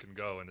Arch, you can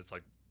go and it's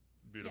like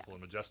beautiful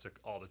and majestic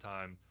all the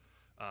time.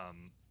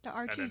 The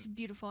Arch and is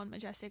beautiful and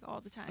majestic all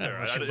the time. Yeah, Yeah,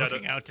 unless I- you're I-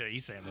 looking out to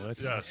East St. Louis.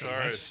 Yeah,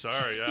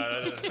 sorry. Yeah,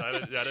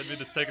 I didn't mean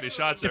to take any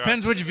shots there.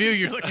 Depends which view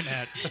you're looking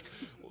at.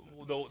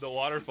 The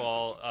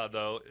waterfall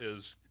though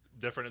is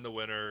different in the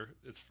winter.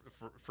 It's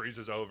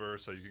freezes over,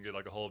 so you can get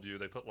like a whole view.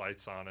 They put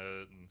lights on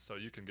it, and so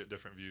you can get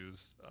different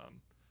views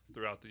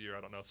throughout the year.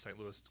 I don't know if St.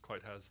 Louis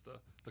quite has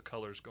the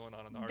colors going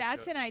on in the Arch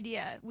That's yet. an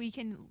idea. We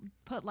can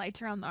put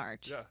lights around the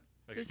Arch. Yeah,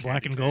 make it Just-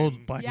 Black candy and gold,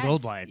 cane black Yes, and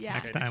gold lights yeah.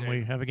 next Candy time cane.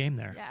 we have a game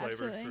there. Yeah, flavor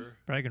absolutely.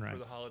 Bragging for the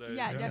rights. holidays.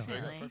 Yeah, there you go.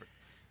 definitely. Perfect.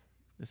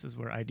 This is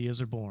where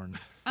ideas are born.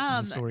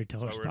 On the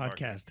Storytellers That's why we're in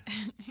marketing.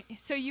 podcast.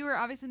 So you were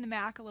obviously in the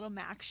MAC, a little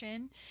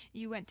MACtion.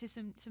 You went to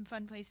some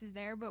fun places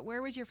there, but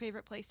where was your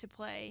favorite place to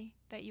play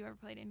that you ever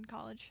played in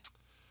college?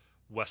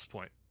 West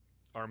Point,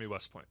 Army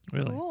West Point.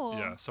 Really? Cool.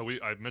 Yeah, so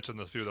I mentioned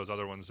a few of those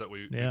other ones that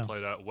we Yeah.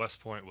 played at. West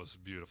Point was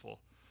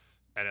beautiful,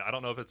 and I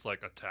don't know if it's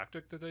like a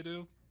tactic that they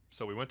do.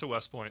 So we went to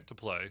West Point to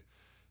play,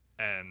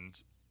 and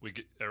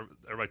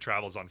everybody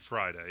travels on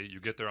Friday.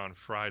 You get there on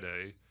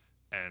Friday,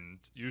 and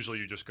usually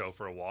you just go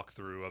for a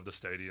walkthrough of the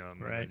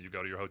stadium, Right. and then you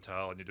go to your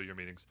hotel and you do your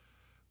meetings.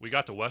 We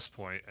got to West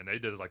Point, and they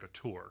did like a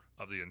tour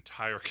of the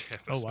entire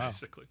campus, Oh, wow.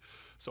 basically.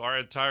 So our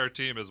entire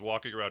team is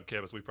walking around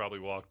campus. We probably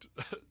walked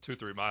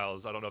 2-3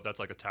 miles. I don't know if that's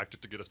like a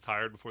tactic to get us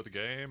tired before the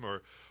game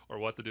or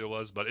what the deal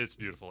was, but it's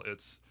beautiful.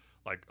 It's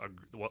like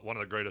one of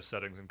the greatest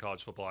settings in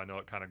college football. I know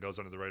it kind of goes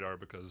under the radar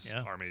because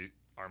Yeah. Army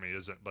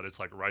isn't, but it's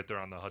like right there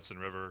on the Hudson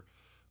River.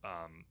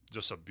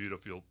 Just a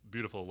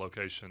beautiful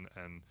location,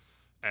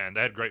 and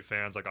they had great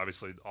fans. Like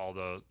obviously all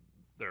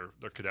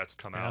their cadets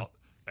come Yeah. out,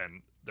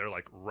 and they're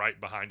like right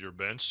behind your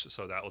bench.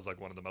 So that was like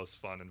one of the most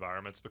fun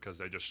environments because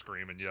they just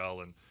scream and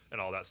yell and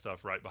all that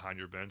stuff right behind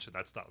your bench. And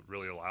that's not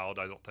really allowed,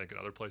 I don't think, in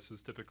other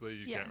places. Typically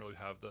you can't really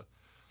have the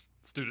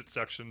student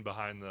section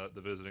behind the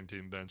visiting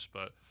team bench.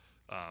 But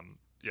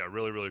yeah,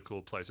 really, really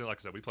cool place. And like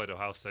I said, we played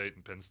Ohio State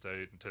and Penn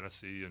State and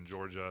Tennessee and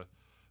Georgia.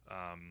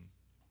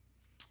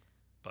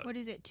 But What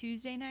is it,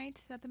 Tuesday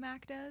nights that the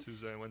MAC does?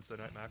 Tuesday and Wednesday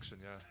night action,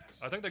 yeah.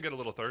 I think they get a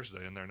little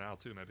Thursday in there now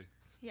too, maybe.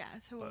 Yeah,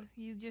 so But-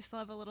 you just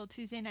love a little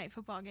Tuesday night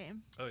football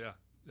game. Oh yeah,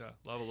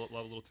 love a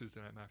little Tuesday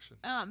night action.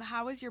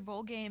 How was your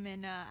bowl game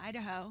in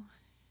Idaho?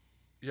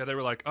 Yeah, they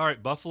were like, all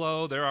right,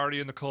 Buffalo, they're already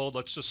in the cold.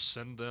 Let's just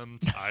send them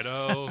to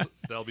Idaho.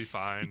 They'll be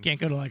fine. You can't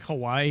go to like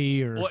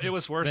Hawaii or Well, it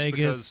was worse Vegas.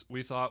 because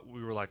we thought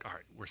we were like, all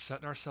right, we're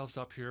setting ourselves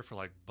up here for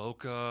like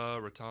Boca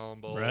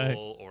Raton Bowl Right.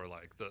 or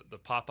like the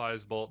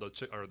Popeyes Bowl, the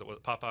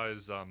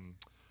Popeyes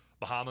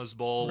Bahamas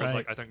Bowl was Right.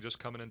 like I think just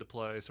coming into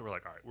play. So we're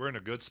like, all right, we're in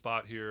a good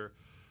spot here.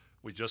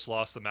 We just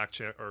lost the MAC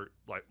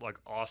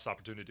lost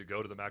opportunity to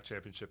go to the MAC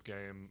championship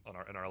game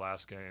in our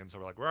last game. So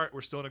we're like, all right,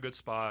 we're still in a good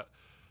spot.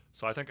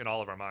 So I think in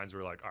all of our minds we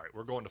were like, all right,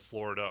 we're going to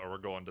Florida or we're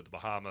going to the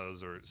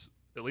Bahamas or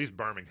at least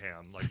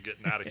Birmingham, like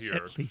getting out of here.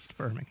 At least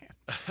Birmingham.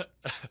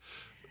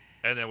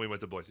 And then we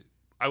went to Boise.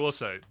 I will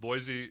say,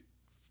 Boise,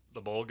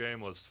 the bowl game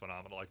was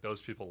phenomenal. Like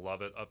those people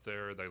love it up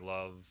there. They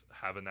love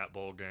having that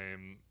bowl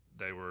game.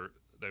 They were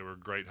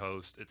great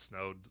hosts. It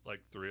snowed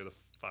like 3 of the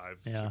 5,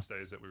 Yeah. 6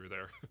 days that we were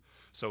there,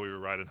 so we were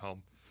riding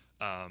home.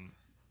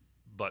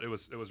 But it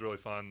was really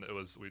fun. It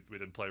was we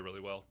didn't play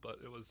really well, but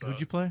it was. Who'd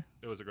you play?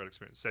 It was a great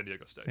experience. San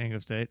Diego State. San Diego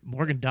State.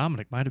 Morgan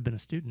Dominic might have been a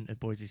student at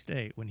Boise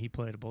State when he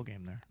played a bowl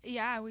game there.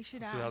 Yeah, we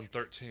should ask.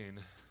 2013.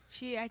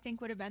 She, I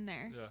think, would have been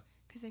there Yeah.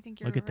 because I think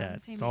you're Look at around that.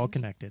 the same It's all age.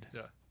 connected.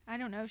 Yeah. I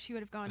don't know if she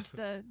would have gone to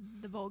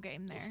the bowl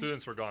game Well, there.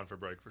 students were gone for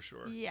break for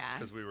sure. Yeah.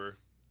 Because we were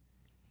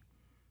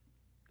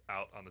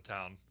out on the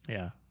town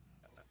Yeah.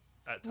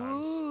 at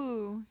times.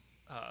 Ooh.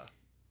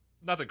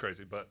 Nothing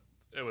crazy, but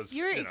it was.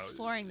 You're you know,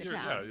 exploring the you're-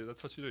 town. Yeah,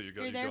 that's what you do. You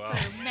go. You're you there go for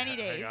out, many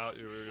days. Hang out.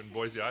 You were in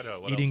Boise, Idaho.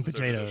 What Eating else is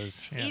there to do?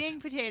 potatoes. Yes.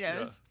 Eating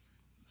potatoes.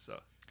 Yeah. So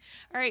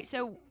All right,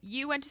 so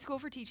you went to school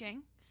for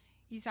teaching.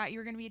 You thought you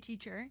were going to be a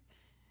teacher.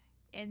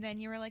 And then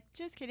you were like,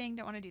 just kidding,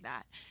 don't want to do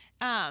that.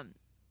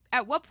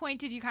 At what point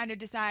did you kind of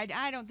decide,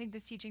 I don't think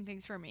this teaching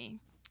thing's for me?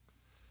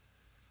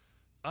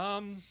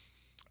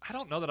 I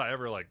don't know that I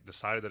ever like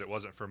decided that it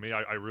wasn't for me.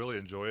 I really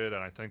enjoy it,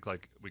 and I think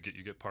like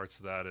you get parts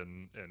of that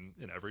in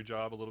every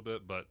job a little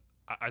bit. But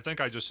I think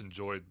I just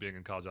enjoyed being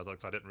in college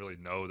athletics. I didn't really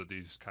know that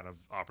these kind of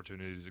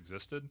opportunities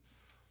existed.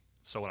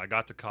 So when I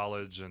got to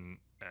college and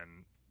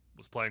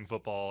was playing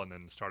football, and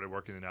then started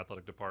working in the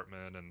athletic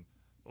department, and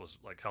was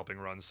like helping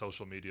run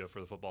social media for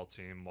the football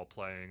team while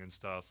playing and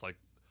stuff, like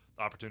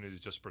the opportunities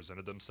just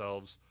presented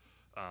themselves.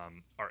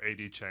 Our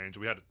AD changed.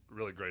 We had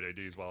really great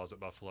ADs while I was at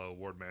Buffalo.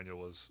 Ward Manuel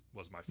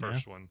was my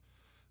first one.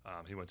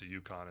 He went to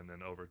UConn and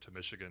then over to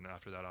Michigan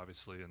after that,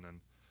 obviously, and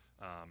then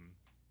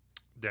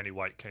Danny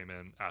White came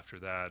in after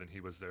that, and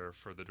he was there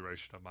for the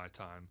duration of my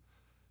time.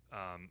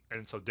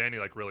 And so Danny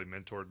like really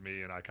mentored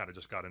me, and I kind of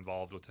just got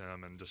involved with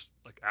him and just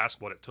like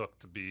asked what it took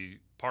to be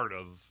part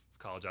of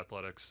college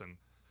athletics, and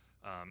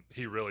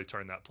he really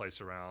turned that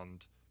place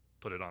around,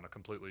 put it on a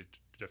completely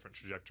different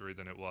trajectory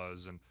than it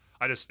was, and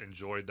I just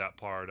enjoyed that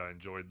part. I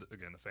enjoyed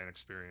again the fan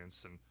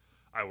experience, and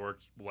I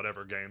worked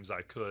whatever games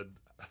I could.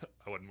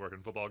 I wasn't working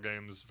football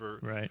games for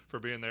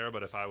being there,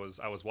 but if I was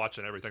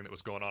watching everything that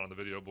was going on the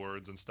video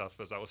boards and stuff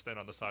as I was standing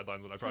on the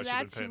sidelines when I probably should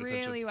have been paying attention.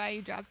 That's really why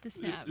you dropped the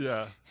snap.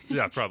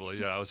 Yeah, probably.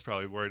 Yeah, I was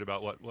probably worried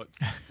about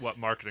what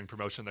marketing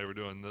promotion they were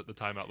doing the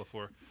timeout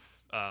before.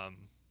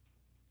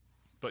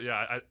 But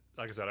yeah,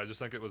 like I said, I just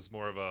think it was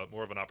more of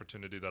an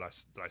opportunity that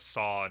I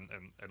saw and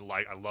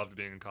like. I loved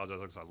being in college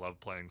athletics. I loved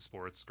playing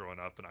sports growing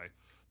up, and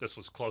this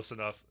was close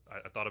enough.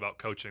 I thought about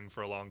coaching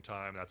for a long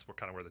time. That's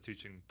where the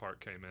teaching part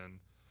came in.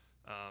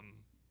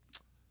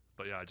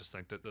 But yeah, I just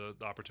think that the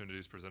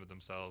opportunities presented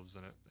themselves,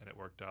 and it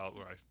worked out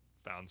where I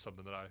found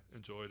something that I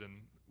enjoyed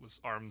and was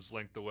arm's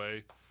length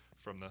away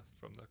from the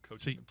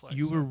coaching and playing.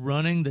 You were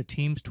running the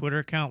team's Twitter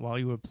account while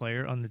you were a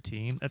player on the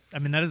team.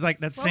 That is like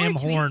that's What Sam were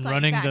tweets Horn like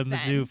running back the then?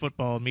 Mizzou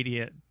football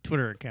media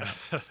Twitter account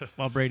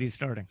while Brady's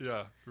starting.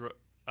 Yeah.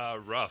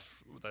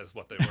 Rough. That's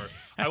what they were.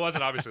 I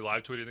wasn't obviously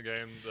live tweeting the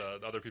game.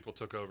 The other people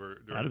took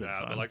over during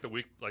that. But like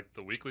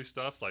the weekly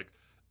stuff, like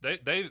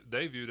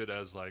they viewed it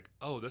as like,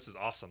 oh, this is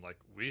awesome. Like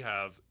we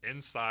have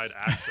inside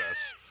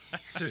access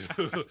to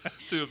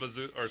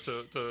Mizzou or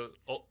to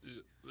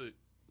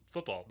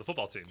football, the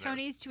football team.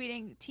 Tony's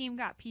tweeting, "Team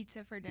got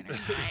pizza for dinner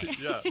tonight."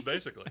 Yeah,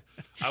 basically.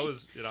 I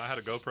was, I had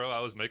a GoPro. I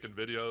was making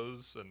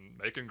videos and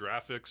making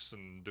graphics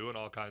and doing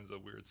all kinds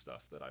of weird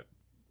stuff that I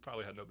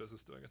probably had no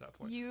business doing at that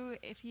point.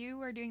 If you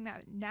were doing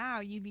that now,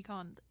 you'd be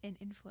called an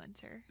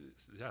influencer.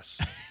 Yes,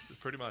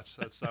 pretty much.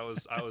 I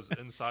was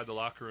inside the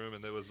locker room,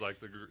 and it was like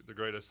the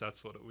greatest.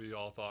 That's what we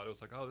all thought. It was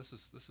like, oh, this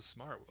is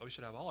smart. We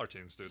should have all our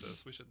teams do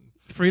this. We should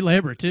free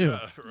labor too.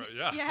 Yeah, right,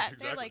 yeah. Yeah, exactly.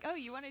 they're like, oh,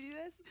 you want to do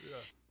this? Yeah.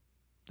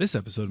 This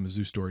episode of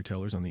Mizzou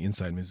Storytellers on the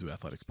Inside Mizzou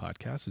Athletics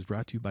podcast is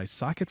brought to you by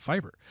Socket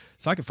Fiber.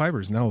 Socket Fiber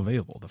is now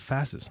available, the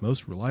fastest,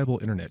 most reliable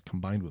internet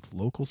combined with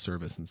local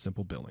service and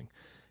simple billing.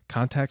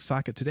 Contact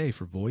Socket today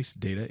for voice,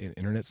 data, and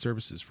internet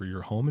services for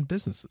your home and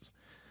businesses.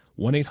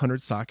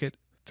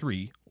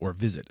 1-800-SOCKET-3 or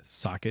visit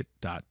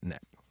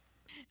socket.net.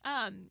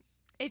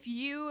 If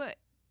you,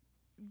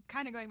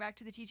 kind of going back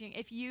to the teaching,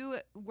 if you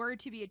were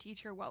to be a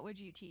teacher, what would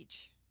you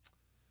teach?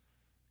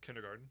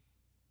 Kindergarten.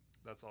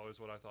 That's always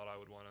what I thought I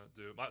would want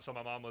to do. So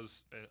my mom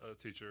was a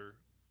teacher,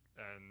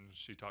 and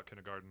she taught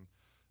kindergarten.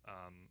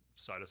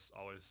 So I just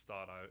always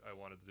thought I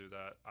wanted to do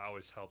that. I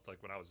always helped,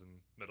 like when I was in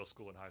middle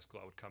school and high school,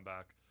 I would come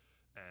back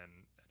and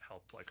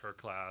help like her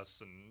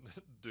class and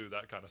do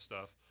that kind of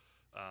stuff.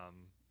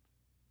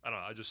 I don't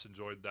know. I just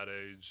enjoyed that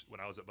age. When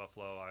I was at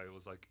Buffalo, I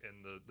was like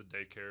in the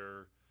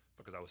daycare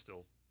because I was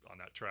still on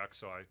that track.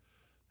 So I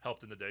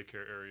helped in the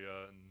daycare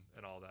area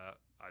and all that.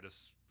 I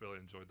just really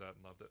enjoyed that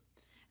and loved it.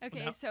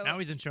 Okay, Well, so now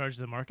he's in charge of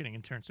the marketing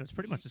intern, so it's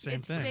pretty much the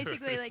same thing. It's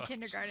basically like much.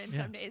 kindergarten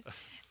Yeah. some days.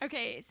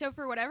 Okay, so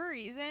for whatever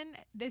reason,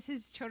 this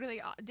is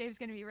totally Dave's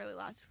going to be really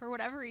lost. For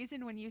whatever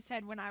reason, when you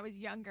said when I was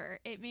younger,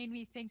 it made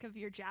me think of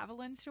your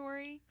javelin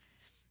story.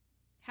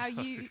 How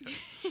you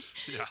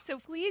Yeah. So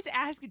please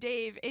ask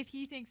Dave if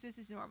he thinks this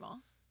is normal.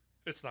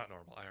 It's not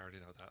normal. I already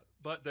know that.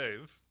 But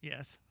Dave,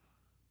 Yes.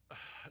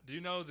 do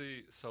you know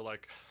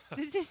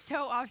This is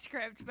so off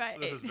script, but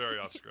this is very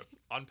off script.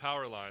 On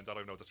power lines, I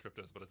don't even know what the script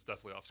is, but it's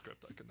definitely off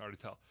script. I can already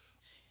tell.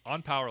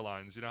 On power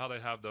lines, you know how they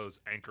have those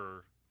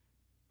anchor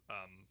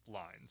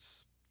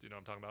lines? Do you know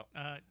what I'm talking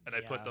about? And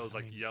they put those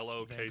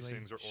yellow vaguely.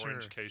 casings or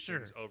orange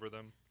casings over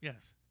them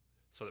Yes.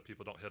 so that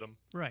people don't hit them.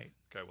 Right.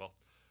 Okay, well,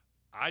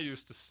 I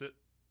used to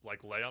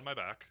lay on my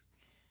back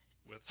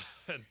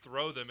and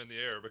throw them in the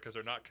air because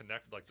they're not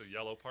connected, like the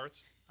yellow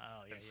parts, Oh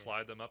yeah. and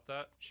slide them up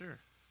that. Sure.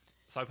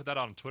 So I put that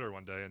on Twitter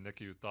one day, and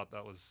Nikki thought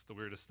that was the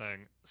weirdest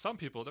thing. Some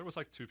people, there was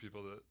like 2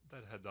 people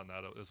that had done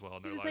that as well in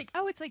he their was life. like,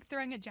 "Oh, it's like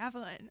throwing a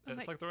javelin." I'm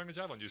It's like throwing a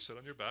javelin. You sit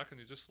on your back and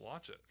you just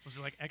launch it. Was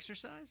it like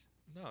exercise?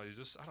 No, you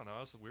just, I don't know. I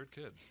was a weird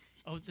kid.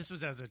 Oh, this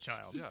was as a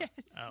child. Yeah. Yes.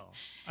 Oh,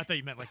 I thought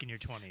you meant like in your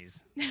 20s.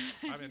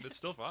 I mean, it's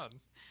still fun.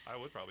 I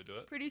would probably do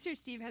it. Producer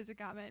Steve has a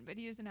comment, but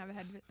he doesn't have a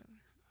head. It's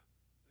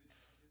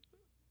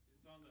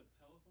on the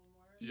telephone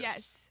wire?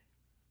 Yes.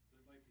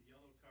 Like the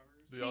yellow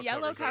covers? The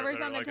yellow covers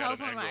on the like at an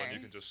telephone angle, wire. and you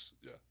can just,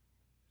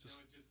 Just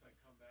like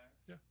come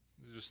back?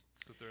 you just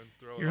sit there and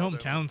throw Your it all day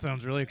long. hometown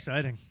sounds really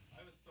exciting. I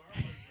have a Star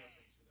Wars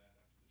reference for that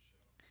after the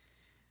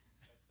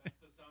show. That's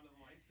the sound of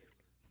the lightsaber.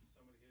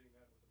 Somebody hitting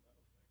that with a metal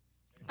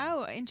thing.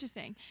 Oh,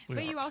 interesting. We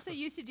But are- you also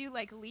used to do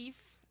like leaf.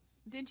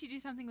 Didn't you do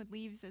something with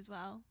leaves as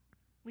well?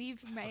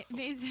 Leaf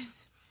mazes.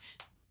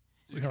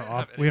 You We are can't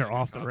off- have we are anything in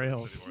off the confidence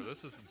rails. anymore.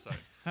 This is insane.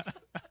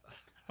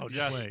 Oh, just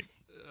Yes. wait.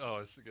 Oh,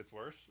 it gets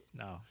worse.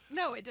 No.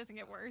 No, it doesn't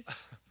get worse.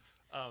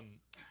 Um,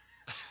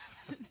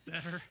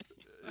 Better.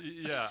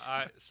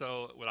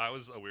 So when I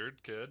was a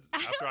weird kid,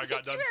 after I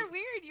got done, you were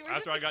weird. You were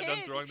after just I got a done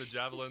kid. throwing the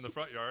javelin in the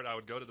front yard, I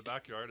would go to the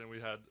backyard, and we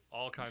had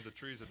all kinds of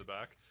trees in the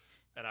back,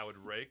 and I would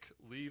rake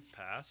leave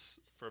paths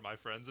for my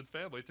friends and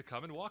family to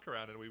come and walk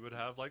around, and we would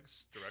have like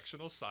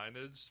directional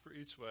signage for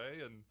each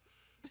way. And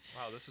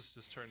wow, this has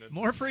just turned into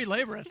more free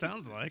labor. It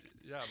sounds like.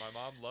 Yeah, my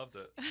mom loved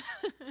it.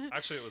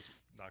 Actually, it was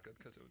not good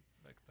because it would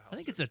make the house. I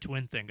think it's a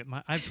twin thing.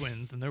 I have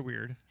twins, and they're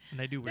weird, and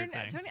they do weird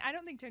things. I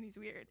don't think Tony's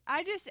weird.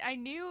 I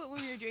knew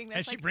when we were doing this.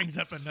 As she brings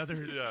up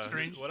another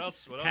strange what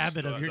else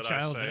habit of your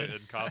childhood. I say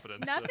in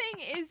confidence? Nothing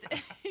is.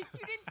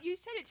 You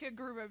said it to a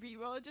group of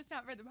people, just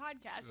not for the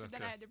podcast. But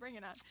then I had to bring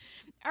it up.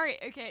 All right.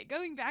 Okay.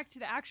 Going back to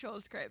the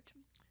actual script,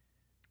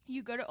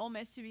 you go to Ole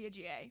Miss to be a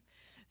GA.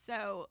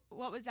 So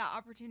what was that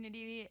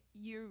opportunity?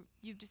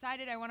 You've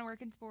decided I want to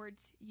work in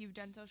sports. You've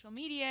done social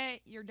media.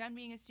 You're done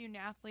being a student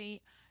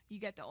athlete. You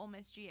get the Ole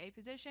Miss GA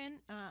position.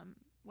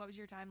 What was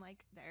your time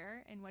like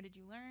there, and what did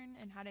you learn,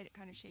 and how did it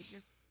kind of shape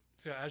your?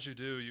 Yeah, as you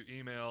do, you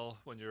email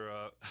when you're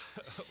an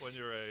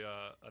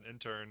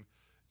intern.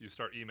 You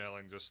start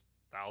emailing just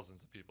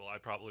thousands of people. I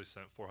probably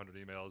sent 400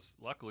 emails.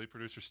 Luckily,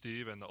 producer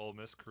Steve and the Ole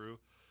Miss crew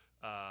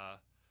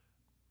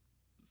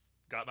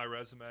got my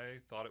resume,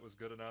 thought it was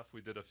good enough.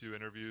 We did a few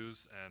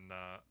interviews, and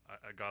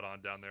I got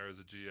on down there as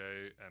a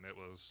GA, and it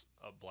was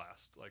a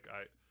blast. Like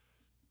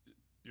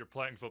you're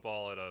playing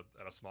football at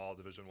a small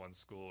Division I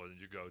school, and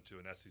you go to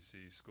an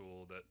SEC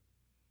school that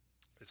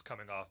is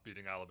coming off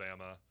beating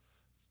Alabama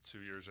 2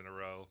 years in a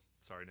row.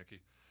 Sorry, Nikki.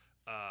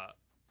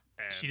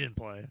 And she didn't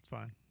play. It's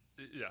fine.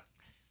 Yeah,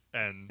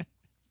 and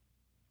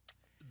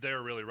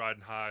they're really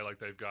riding high. Like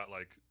they've got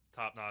like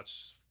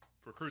top-notch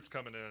recruits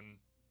coming in.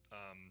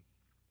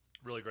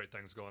 Really great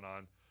things going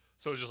on.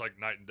 So it was just like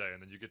night and day.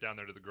 And then you get down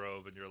there to the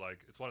Grove, and you're like,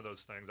 it's one of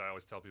those things. I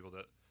always tell people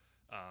that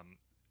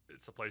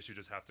it's a place you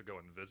just have to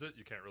go and visit.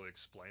 You can't really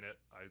explain it.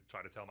 I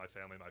try to tell my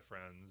family, my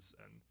friends,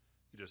 and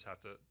you just have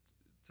to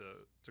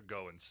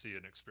go and see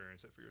and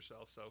experience it for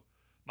yourself. So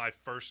my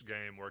first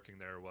game working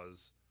there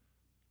was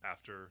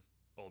after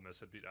Ole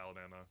Miss had beat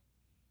Alabama,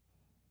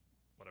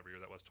 whatever year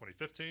that was,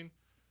 2015,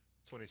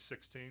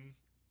 2016.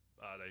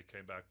 They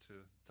came back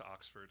to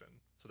Oxford, and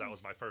so that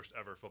was my first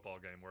ever football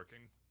game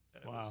working.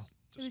 And wow.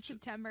 It was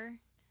September.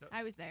 Yep.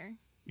 I was there.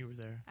 You were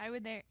there.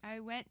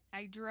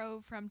 I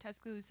drove from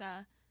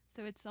Tuscaloosa,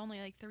 so it's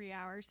only like 3.5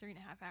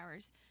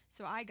 hours.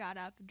 So I got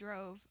up,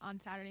 drove on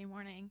Saturday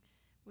morning,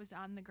 was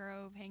on the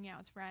Grove, hanging out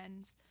with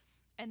friends,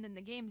 and then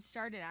the game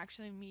started.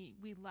 Actually,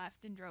 we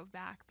left and drove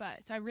back,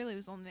 but so I really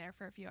was only there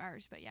for a few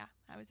hours. But yeah,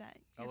 I was at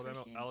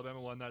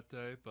Alabama won that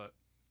day, but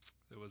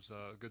it was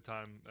a good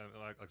time.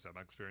 And like I said,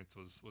 my experience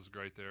was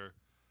great there.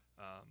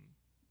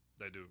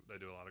 They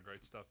do a lot of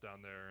great stuff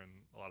down there, and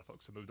a lot of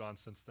folks have moved on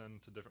since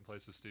then to different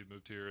places. Steve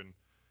moved here, and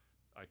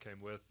I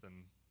came with,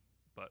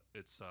 but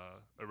it's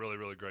a really,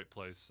 really great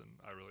place, and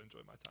I really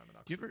enjoyed my time in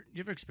Oxford.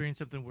 You ever experience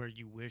something where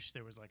you wish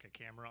there was like a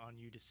camera on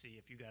you to see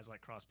if you guys like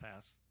cross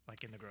paths,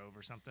 like in the Grove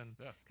or something?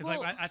 Yeah. Because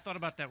like I thought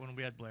about that when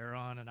we had Blair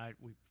on, and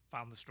we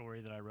found the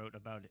story that I wrote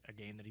about a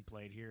game that he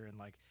played here, and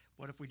like,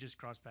 what if we just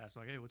cross paths?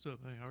 Like, hey, what's up?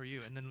 Hey, how are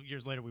you? And then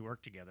years later we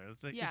worked together.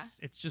 It's like, yeah.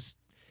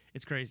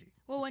 It's crazy.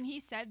 Well, when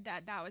he said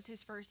that was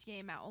his first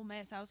game at Ole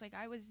Miss, I was like,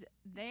 I was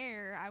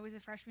there. I was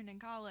a freshman in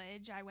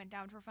college. I went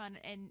down for fun,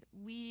 and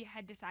we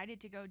had decided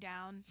to go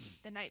down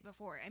the night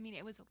before. I mean,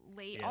 it was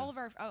late. Yeah.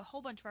 A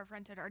whole bunch of our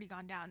friends had already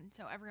gone down,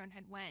 so everyone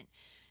had went.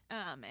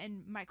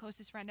 And my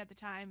closest friend at the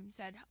time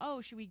said,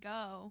 "Oh, should we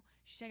go?"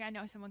 She's like, "I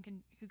know someone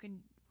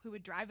who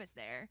would drive us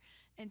there."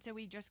 And so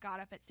we just got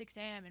up at 6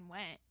 a.m. and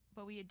went.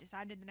 But we had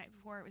decided the night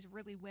before. It was a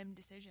really whim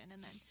decision.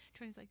 And then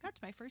Tony's like,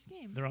 that's my first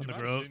game. They're on the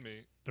Grove.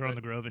 They're on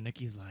the Grove, and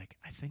Nikki's like,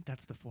 I think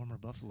that's the former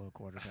Buffalo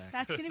quarterback.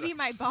 That's going to be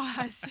my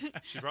boss.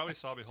 She probably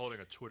saw me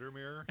holding a Twitter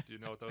mirror. Do you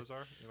know what those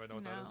are? Anybody know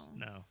what that is?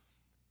 No.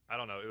 I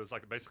don't know. It was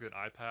like basically an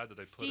iPad that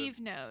they Steve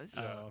knows.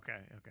 Oh, okay.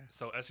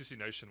 So SEC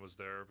Nation was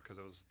there because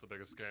it was the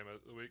biggest game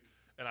of the week.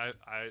 And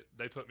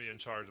they put me in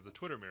charge of the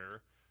Twitter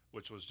mirror,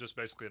 which was just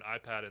basically an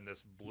iPad in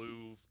this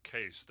blue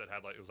case that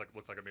had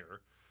looked like a mirror.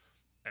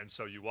 And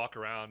so you walk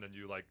around and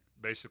you like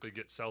basically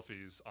get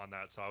selfies on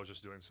that. So I was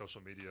just doing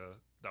social media.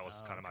 That was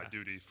kind of my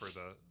duty for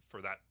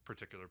that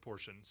particular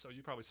portion. So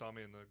you probably saw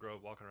me in the Grove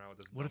walking around with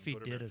this. What if he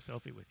did a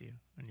selfie with you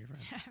and your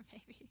friends? Yeah,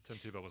 maybe. Tim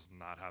Tebow was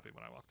not happy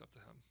when I walked up to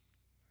him.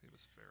 He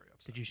was very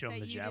upset. Did you show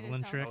him the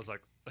javelin trick? I was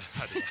like,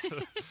 I did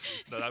not.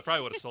 No, I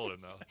probably would have sold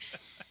him though.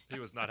 He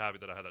was not happy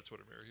that I had that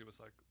Twitter mirror. He was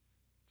like,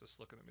 just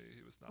looking at me.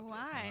 He was not.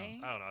 Why?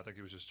 I don't know. I think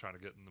he was just trying to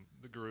get in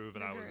the groove,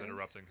 and I was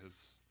interrupting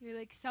his. You're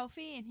like,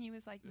 selfie, and he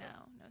was like, no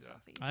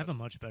selfies. I have a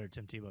much better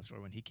Tim Tebow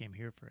story when he came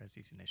here for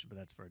SEC Nation, but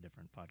that's for a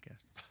different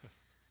podcast.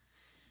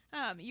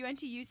 You went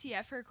to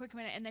UCF for a quick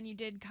minute, and then you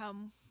did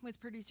come with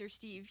producer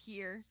Steve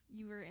here.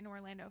 You were in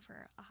Orlando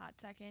for a hot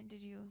second.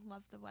 Did you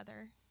love the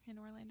weather in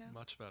Orlando?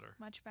 Much better.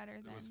 Much better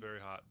than. It was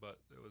very hot, but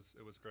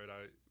it was great.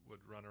 I would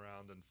run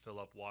around and fill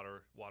up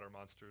water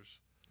monsters.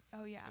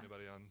 Oh yeah.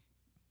 Anybody on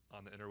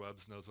the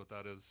interwebs knows what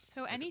that is.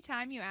 So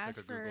anytime you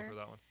ask for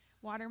that one.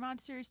 Water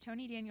monsters,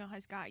 Tony Daniel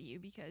has got you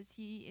because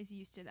he is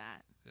used to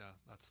that. Yeah,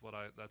 that's what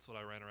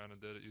I ran around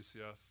and did at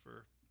UCF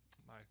for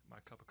my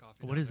cup of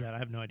coffee. What is that? I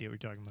have no idea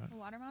what you're talking about. A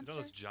water monster? You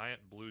know those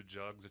giant blue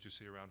jugs that you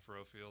see around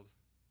Furrow Field?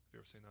 Have you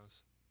ever seen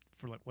those?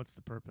 For like, what's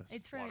the purpose?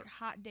 It's for Water.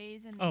 hot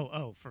days and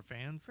for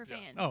fans. for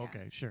fans. Oh, yeah.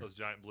 okay, sure. Those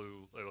giant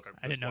blue. They look like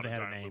I didn't know they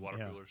had a giant name. blue water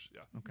Yeah. coolers.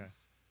 Yeah. Okay.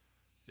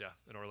 Yeah,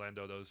 in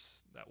Orlando,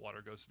 that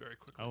water goes very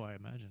quickly. Oh, I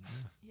imagine.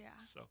 Yeah.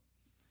 Yeah. So.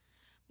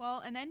 Well,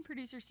 and then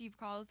producer Steve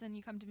calls and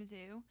you come to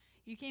Mizzou.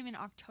 You came in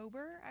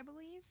October, I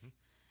believe.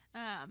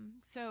 Mm-hmm.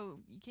 So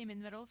you came in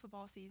the middle of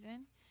football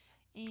season.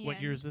 And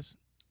What year is this?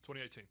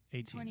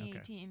 2018.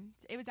 2018.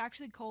 Okay. It was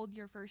actually cold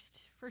your first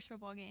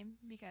football game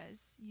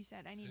because you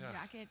said I need a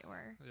jacket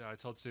or. Yeah, I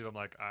told Steve, I'm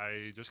like,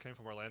 I just came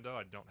from Orlando.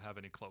 I don't have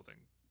any clothing,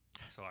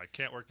 so I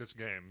can't work this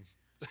game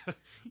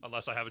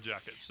unless I have a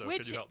jacket. So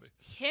can you help me?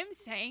 Him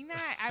saying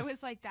that, I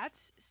was like,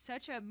 that's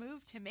such a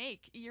move to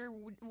make. You're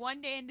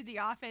one day into the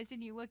office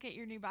and you look at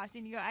your new boss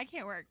and you go, I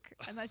can't work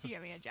unless you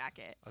get me a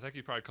jacket. I think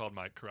he probably called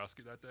Mike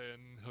Karowski that day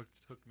and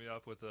hooked me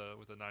up with a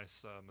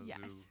nice Mizzou. Yes,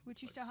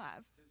 which you still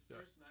have. His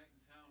first night in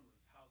town was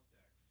house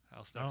decks.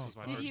 House decks was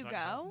my Did first you night.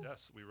 go?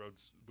 Yes, we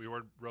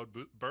rode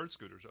bird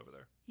scooters over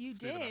there. You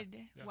Steve and I.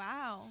 did. Yeah.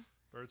 Wow.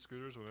 Bird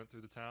scooters. We went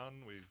through the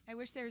town. I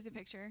wish there was a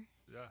picture.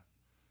 Yeah,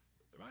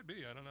 it might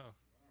be. I don't know.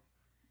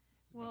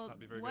 Well, must not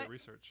be very good at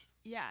research.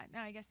 Yeah,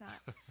 no, I guess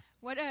not.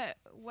 What a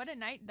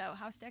night though.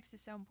 House decks is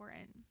so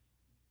important.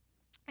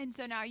 And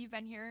so now you've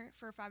been here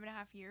for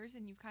 5.5 years,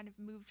 and you've kind of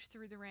moved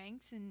through the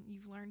ranks, and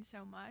you've learned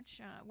so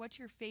much. What's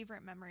your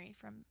favorite memory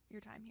from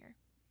your time here?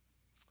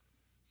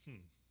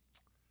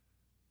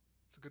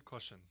 It's a good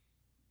question.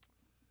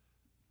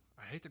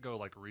 I hate to go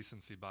like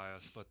recency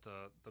bias, but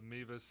the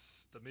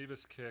Mevis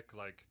kick,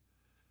 like,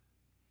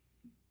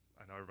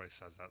 I know everybody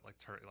says that like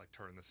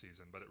turn the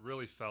season, but it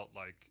really felt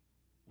like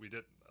we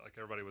didn't, like,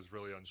 everybody was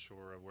really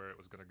unsure of where it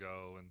was going to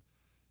go, and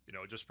it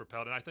just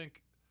propelled. And I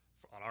think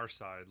on our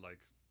side,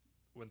 like,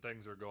 when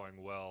things are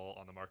going well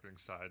on the marketing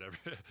side,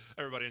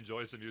 everybody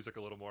enjoys the music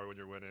a little more when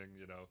you're winning.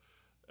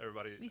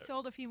 We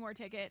sold a few more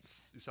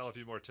tickets. You sell a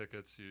few more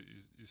tickets.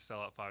 You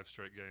sell out 5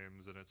 straight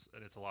games, and it's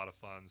a lot of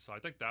fun. So I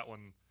think that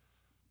one,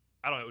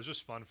 I don't know, it was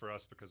just fun for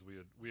us because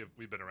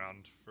we've been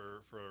around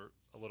for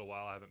a little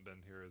while. I haven't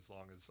been here as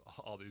long as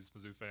all these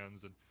Mizzou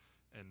fans and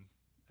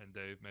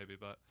Dave maybe,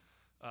 but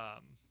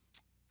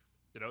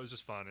it was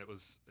just fun. It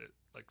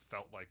like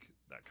felt like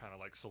that kind of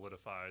like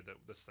solidified that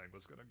this thing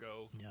was going to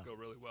go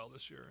really well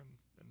this year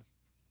and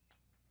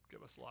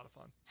give us a lot of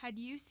fun. Had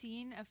you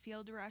seen a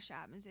field rush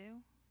at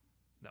Mizzou?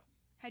 No.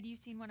 Had you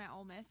seen one at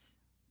Ole Miss?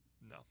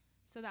 No.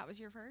 So that was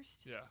your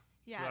first? Yeah.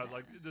 Yeah. So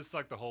like just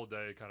like the whole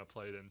day kind of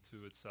played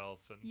into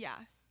itself, and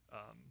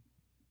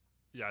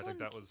I think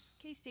that was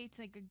K-State's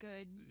like a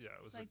good. Yeah,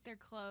 it was like they're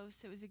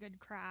close. It was a good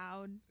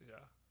crowd.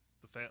 Yeah.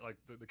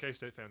 The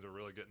K-State fans are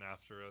really getting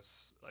after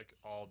us like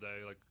all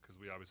day, like, because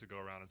we obviously go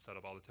around and set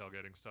up all the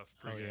tailgating stuff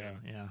pregame.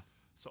 Oh yeah.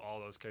 So all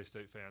those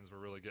K-State fans were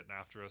really getting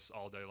after us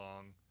all day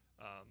long.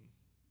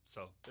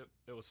 So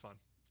it was fun.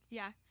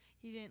 Yeah,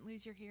 you didn't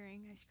lose your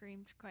hearing. I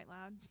screamed quite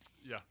loud.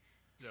 Yeah.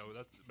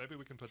 Well, maybe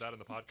we can put that in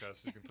the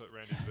podcast. You can put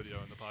Randy's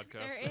video in the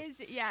podcast.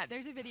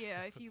 There's a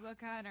video. If you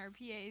look on our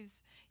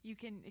PAs,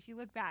 if you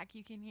look back,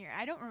 you can hear.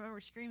 I don't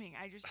remember screaming.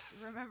 I just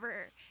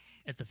remember.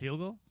 At the field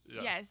goal?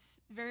 Yeah. Yes,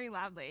 very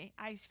loudly.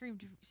 I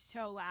screamed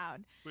so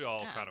loud. We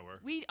all kind of were.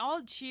 We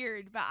all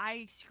cheered, but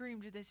I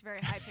screamed this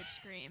very high-pitched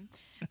scream.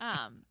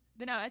 But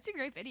no, that's a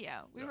great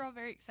video. We were all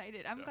very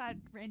excited. I'm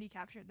glad Randy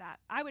captured that.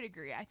 I would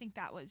agree. I think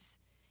that was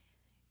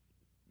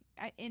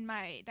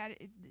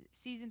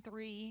season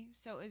 3,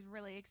 so it was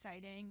really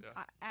exciting.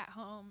 At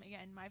home,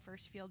 again, my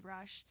first field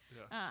rush.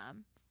 Yeah.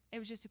 It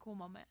was just a cool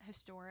moment,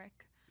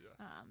 historic.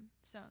 Yeah.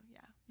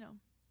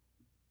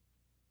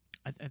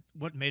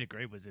 What made it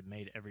great was it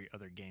made every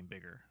other game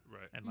bigger.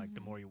 Right. And like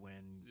the more you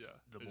win,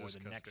 the it more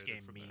just the next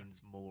game cascaded from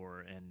means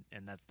more. And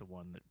that's the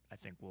one that I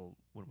think when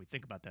we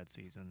think about that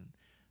season,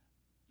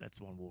 that's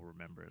the one we'll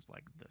remember as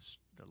like the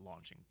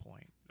launching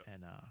point. Yep.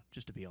 And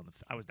just to be I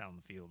was down on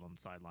the field on the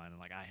sideline, and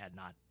like I had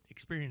not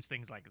experienced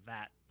things like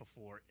that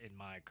before in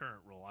my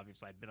current role.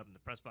 Obviously, I'd been up in the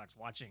press box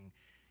watching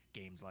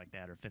games like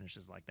that or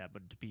finishes like that,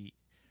 but to be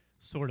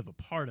sort of a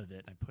part of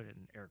it, and I put it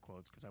in air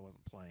quotes because I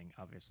wasn't playing,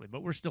 obviously,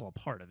 but we're still a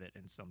part of it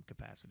in some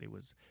capacity,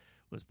 was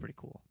pretty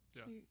cool.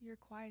 Yeah. You're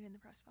quiet in the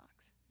press box.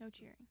 No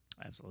cheering.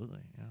 Absolutely,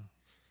 yeah.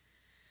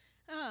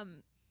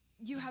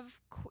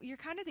 You're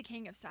kind of the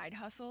king of side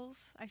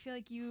hustles. I feel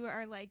like you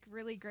are like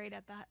really great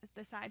at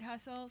the side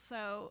hustle.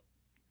 So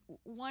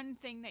one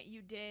thing that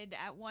you did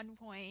at one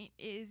point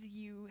is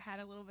you had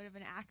a little bit of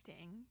an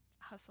acting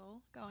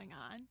hustle going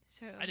on.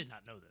 So I did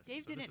not know this.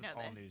 Dave didn't know this.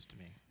 This is all news to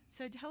me.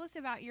 So tell us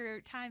about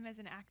your time as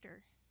an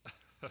actor.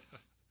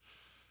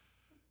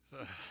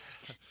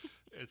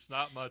 It's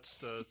not much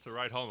to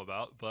write home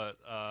about, but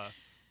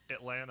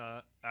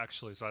Atlanta,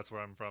 actually, so that's where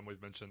I'm from.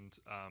 We've mentioned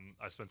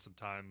I spent some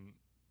time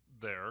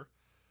there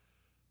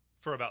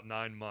for about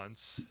 9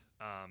 months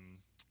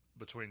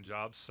between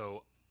jobs.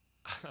 So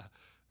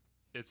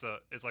it's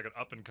like an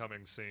up and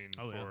coming scene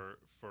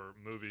for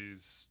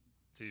movies,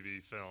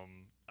 TV,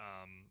 film.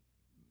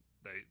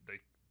 They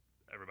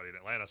everybody in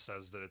Atlanta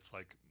says that it's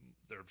like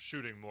they're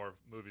shooting more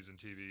movies and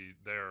TV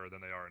there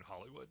than they are in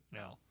Hollywood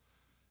now.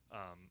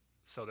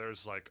 So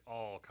there's like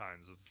all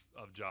kinds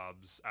of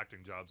jobs,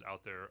 acting jobs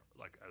out there,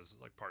 like as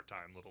like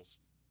part-time little,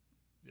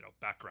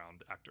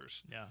 background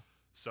actors. Yeah.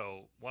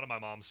 So one of my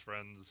mom's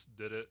friends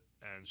did it,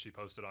 and she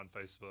posted on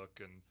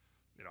Facebook, and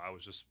I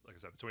was just, like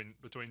I said,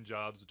 between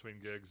jobs, between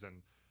gigs,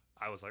 and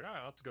I was like, all right,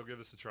 I'll have to go give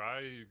this a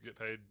try. You get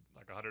paid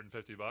like $150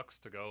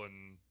 to go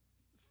and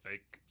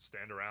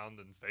stand around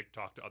and fake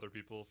talk to other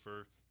people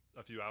for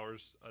a few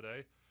hours a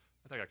day.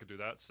 I think I could do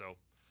that. So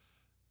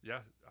yeah,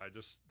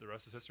 the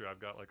rest is history. I've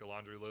got like a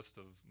laundry list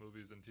of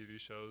movies and TV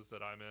shows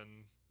that I'm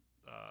in.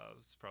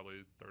 It's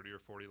probably 30 or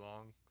 40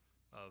 long.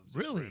 Of just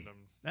really? Random,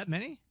 that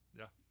many?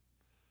 Yeah.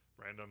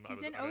 Random.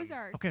 He's in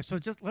Ozark. Okay, so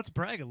just let's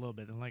brag a little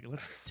bit and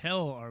let's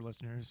tell our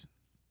listeners,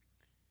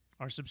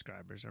 our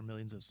subscribers, our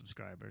millions of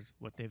subscribers,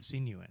 what they've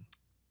seen you in.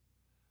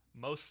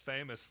 Most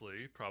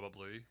famously,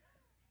 probably,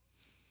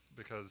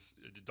 because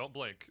you don't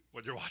blink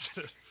when you're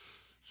watching it.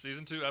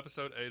 Season 2,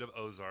 episode 8 of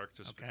Ozark,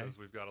 just because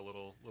we've got a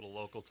little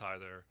local tie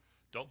there.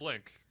 Don't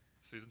blink.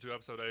 Season 2,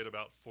 episode 8,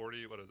 about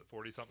 40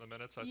 something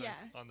minutes, I think,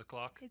 on the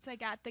clock. It's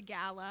like at the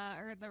gala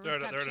or the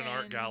reception. They're at an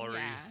art gallery.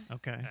 Yeah.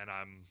 Okay. And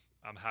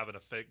I'm having a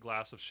fake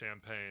glass of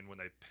champagne when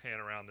they pan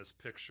around this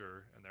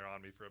picture, and they're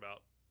on me for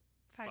about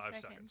 5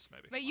 seconds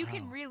maybe. But you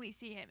can really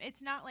see him.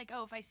 It's not like,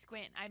 if I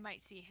squint, I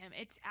might see him.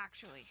 It's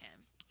actually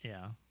him.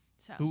 Yeah.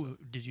 So who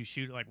did you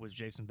shoot? Like, was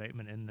Jason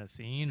Bateman in the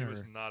scene? He or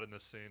was not in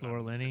the scene.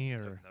 Laura Linney,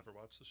 or I've never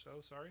watched the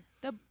show. Sorry.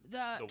 The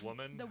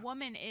woman. The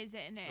woman is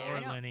in it.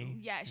 Laura Linney.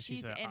 Yeah, and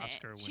she's in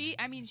Oscar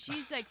it.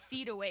 She's like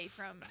feet away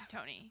from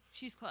Tony.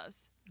 She's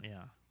close.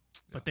 Yeah.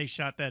 But they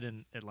shot that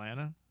in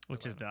Atlanta,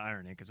 which is the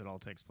irony, because it all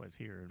takes place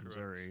here in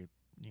Missouri.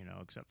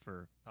 Except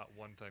for not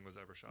one thing was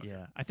ever shot. Yeah,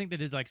 here. I think they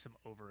did like some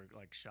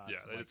shots. Yeah,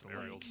 they did some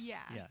aerials. Yeah.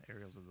 Yeah,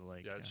 aerials of the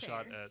lake. Yeah, it's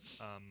shot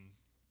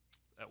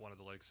at one of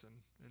the lakes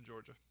in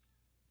Georgia.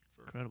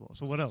 Incredible.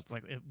 So what else?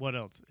 What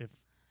else? If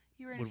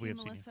you were in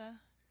Melissa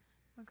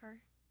McCarthy.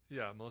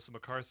 Yeah, Melissa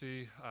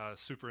McCarthy,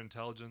 Super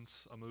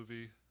Intelligence, a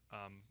movie.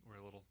 We're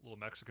a little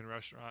Mexican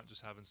restaurant,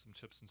 just having some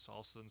chips and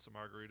salsa and some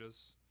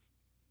margaritas.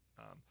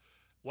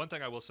 One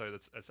thing I will say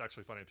that's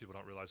actually funny and people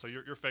don't realize. So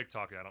you're fake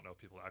talking. I don't know if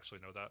people actually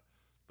know that,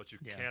 but you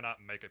cannot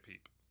make a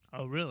peep.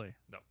 Oh, really?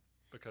 No,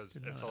 because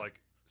it's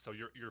so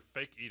you're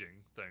fake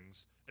eating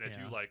things, and if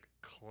you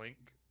clink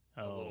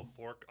a little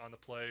fork on the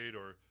plate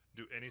or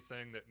do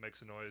anything that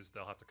makes a noise,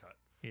 they'll have to cut.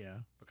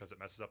 Yeah. Because it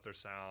messes up their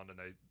sound,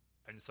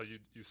 and so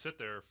you sit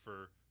there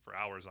for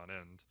hours on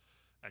end,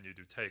 and you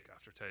do take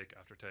after take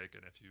after take,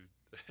 and if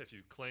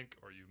you clink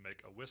or you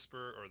make a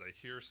whisper or they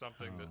hear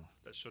something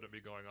that shouldn't be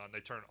going on, they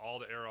turn all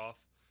the air off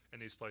in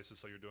these places.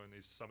 So you're doing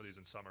some of these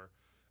in summer,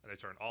 and they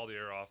turn all the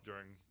air off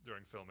during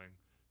filming.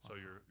 So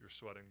you're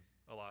sweating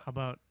a lot. How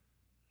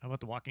about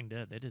The Walking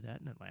Dead? They did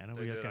that in Atlanta.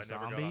 They did. I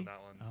never got on that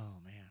one. Oh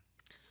man.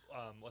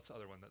 What's the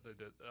other one that they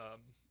did?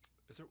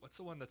 What's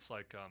the one that's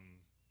like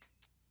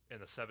in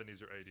the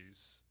 70s or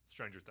 80s?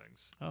 Stranger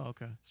Things. Oh,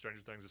 okay.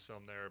 Stranger Things is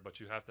filmed there, but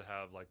you have to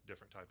have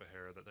different type of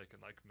hair that they can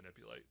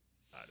manipulate.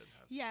 I didn't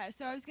have. Yeah,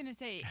 so I was gonna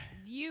say,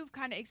 you've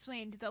kind of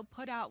explained they'll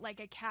put out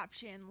a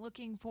caption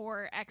looking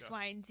for X,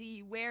 Y, and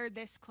Z. Wear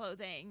this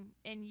clothing,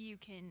 and you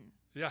can.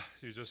 Yeah,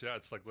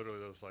 it's literally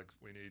those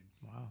we need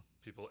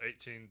people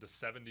 18 to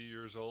 70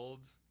 years old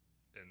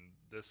in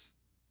this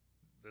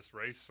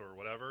race or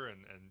whatever,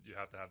 and you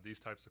have to have these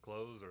types of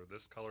clothes or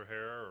this color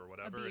hair or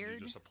whatever, and you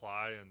just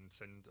apply and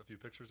send a few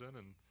pictures in,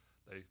 and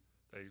they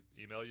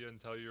email you and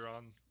tell you you're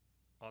on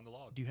the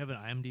log. Do you have an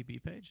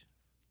IMDb page?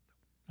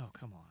 Oh,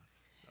 come on.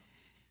 No.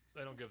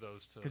 They don't give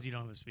those to because you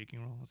don't have a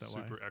speaking role. Is that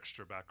super why?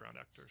 extra background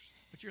actors.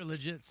 But you're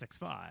legit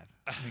 6'5".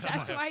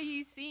 That's why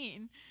he's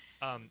seen.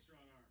 Strong arm.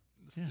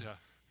 Yeah.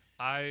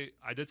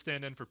 I did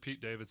stand in for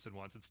Pete Davidson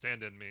once, and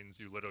stand in means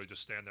you literally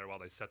just stand there while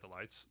they set the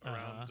lights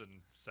around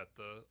and set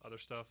the other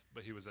stuff.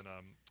 But he was in a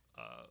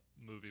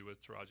movie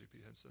with Taraji P.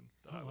 Henson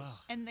that I was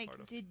And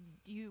part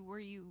of. were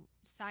you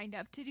signed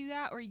up to do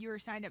that, or you were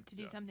signed up to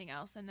do something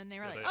else, and then they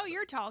were oh,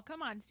 you're tall,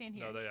 come on, stand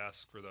here. No, they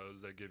ask for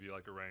those. They give you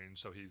a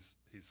range. So he's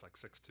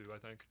 6'2", I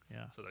think.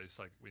 Yeah. So they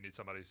we need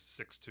somebody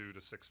 6'2" to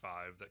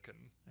 6'5" that can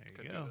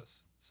do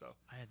this. So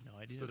I had no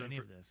idea any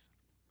of this.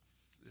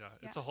 Yeah,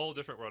 it's a whole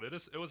different world.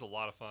 It was a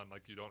lot of fun.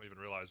 You don't even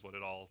realize what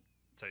it all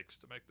takes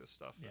to make this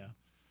stuff. Yeah. And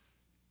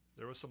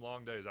there was some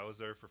long days. I was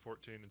there for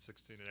 14 and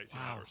 16 and 18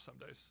 hours some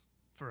days.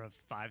 For a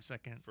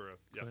 5-second for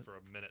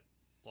a minute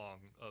long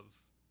of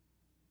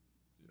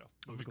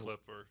movie clip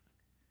or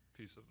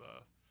piece of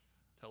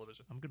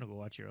television. I'm gonna go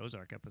watch your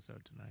Ozark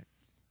episode tonight.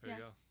 There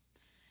you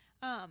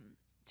go.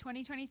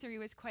 2023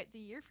 was quite the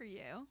year for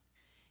you.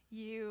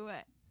 You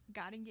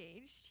got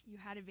engaged. You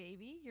had a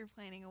baby. You're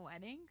planning a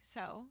wedding.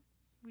 So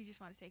we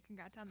just want to say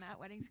congrats on that.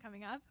 Wedding's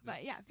coming up.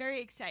 But yeah,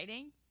 very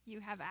exciting. You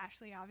have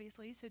Ashley,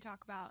 obviously. So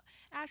talk about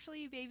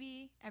Ashley,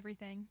 baby,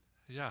 everything.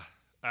 Yeah.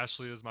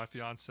 Ashley is my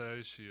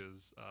fiance. She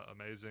is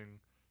amazing.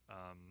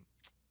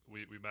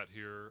 We met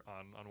here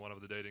on one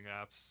of the dating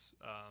apps,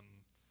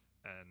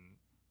 and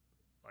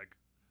like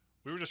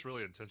we were just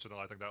really intentional.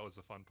 I think that was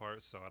the fun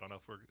part. So I don't know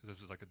if this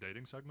is like a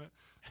dating segment,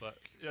 but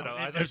you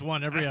know, there's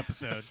one every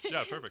episode.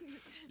 Yeah, perfect.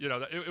 You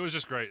know, it was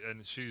just great,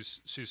 and she's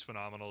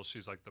phenomenal.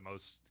 She's like the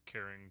most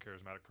caring,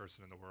 charismatic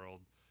person in the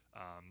world.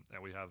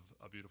 And we have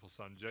a beautiful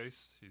son,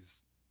 Jace. He's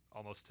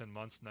almost 10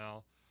 months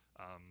now,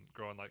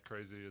 growing like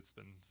crazy. It's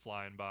been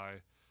flying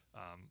by.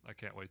 I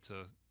can't wait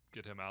to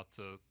get him out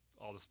to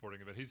all the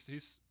sporting events.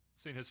 He's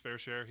seen his fair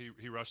share.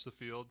 He rushed the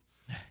field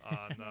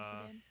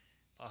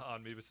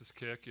on Mevis's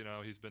kick. You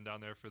know, he's been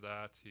down there for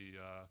that.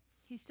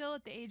 He's still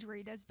at the age where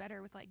he does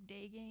better with like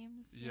day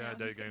games. Yeah,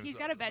 day games. He's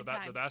got a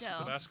bedtime the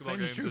still. basketball Same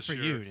games is true this for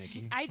year. you,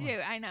 Nikki. I do.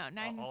 I know.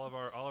 All of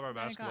our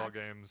basketball o'clock.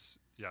 games.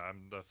 Yeah,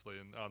 I'm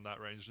definitely on that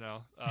range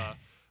now.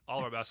 All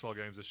of our basketball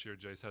games this year,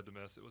 Jace had to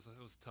miss. It was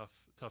a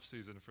tough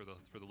season for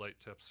the late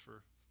tips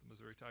for the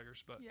Missouri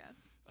Tigers. But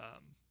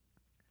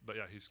but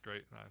yeah, he's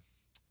great, and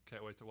I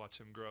can't wait to watch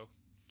him grow.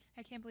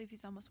 I can't believe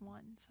he's almost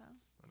 1. So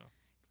I know,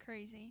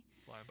 crazy.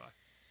 flying by.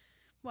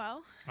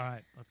 Well, all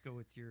right, let's go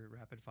with your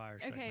rapid fire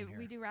segment okay, here.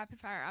 we do rapid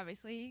fire.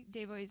 Obviously,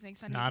 Dave always makes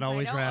fun It's of me not 'cause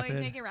always I don't rapid. always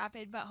make it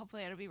rapid, but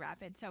hopefully it'll be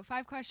rapid. So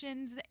 5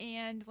 questions,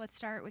 and let's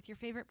start with your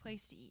favorite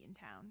place to eat in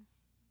town.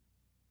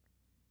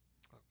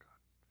 Oh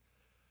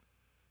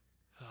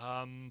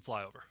God.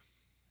 Flyover.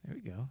 There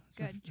we go.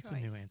 Good That's a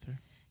new choice. answer.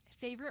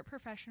 Favorite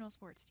professional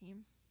sports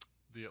team.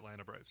 The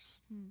Atlanta Braves.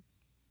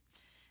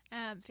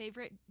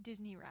 Favorite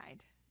Disney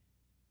ride.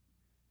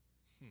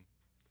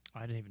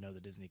 I didn't even know the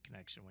Disney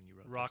connection when you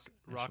wrote Rock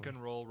this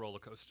and roll roller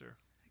coaster.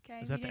 Okay.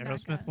 Is that we the did not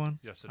Aerosmith go. one?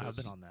 Yes, it I've is.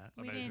 been on that.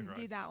 We Amazing didn't ride.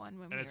 do that one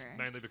when And we it's were.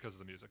 mainly because of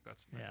the music.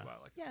 That's mainly Yeah. why I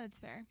like it. Yeah, that's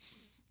fair.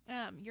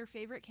 Your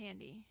favorite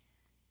candy.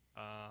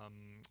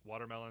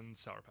 Watermelon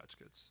Sour Patch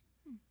Kids.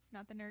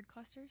 Not the nerd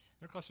clusters.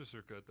 Their clusters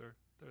are good. They're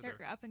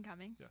They're up and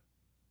coming. Yeah.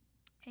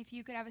 If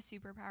you could have a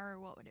superpower,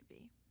 what would it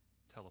be?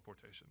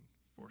 teleportation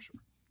for sure.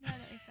 Yeah,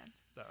 that makes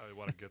sense. I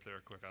want to get there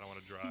quick. I don't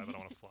want to drive. I don't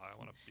want to fly. I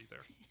want to be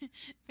there.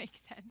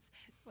 Makes sense.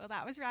 Well,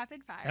 that was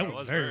rapid fire. That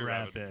was very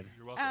rapid.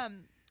 You're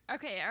welcome.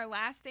 Okay, our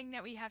last thing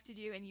that we have to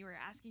do, and you were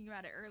asking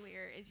about it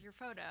earlier, is your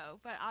photo.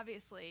 But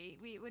obviously,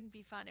 it wouldn't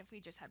be fun if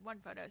we just had one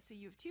photo. So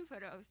you have 2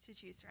 photos to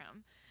choose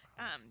from.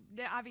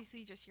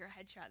 Obviously, just your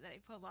headshot that I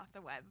pulled off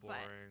the web. Boring.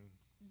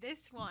 But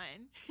this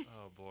one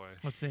Oh boy.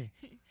 Let's see.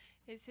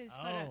 is his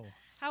photo. Oh,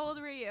 How old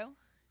were you?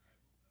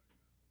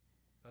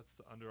 That's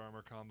the Under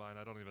Armour Combine.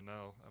 I don't even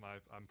know.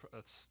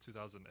 That's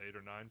 2008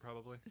 or 9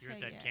 probably. you're So,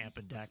 at that yeah. camp,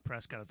 and Dak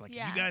Prescott was like,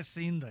 Yeah. "You guys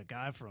seen the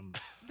guy from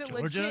The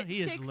Georgia? legit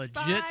He is 6'5".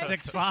 legit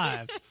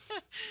 6'5".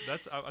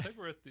 That's. I think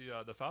we're at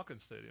the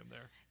Falcons Stadium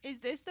there.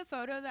 Is this the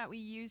photo that we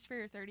used for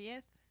your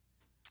 30th?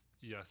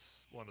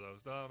 Yes, one of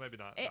those. No, maybe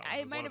not.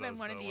 It might have been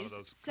one of though, these.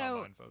 One of those So-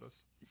 combine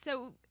photos.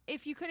 So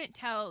if you couldn't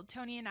tell,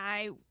 Tony and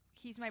I,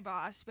 he's my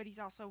boss, but he's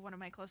also one of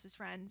my closest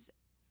friends.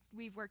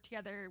 We've worked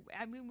together.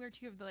 I mean, we're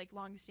 2 of the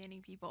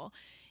long-standing people,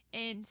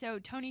 and so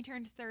Tony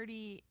turned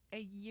 30 a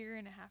year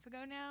and a half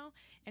ago now,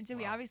 and so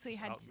we Wow, obviously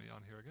just had. outing me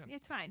on here again.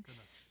 It's fine.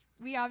 Goodness.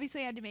 We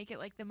obviously had to make it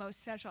like the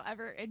most special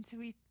ever, and so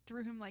we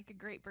threw him like a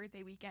great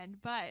birthday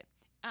weekend. But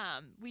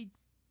we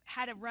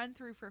had a run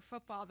through for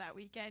football that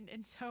weekend,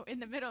 and so in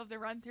the middle of the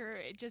run through,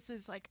 it just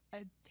was like a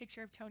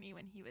picture of Tony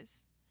when he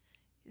was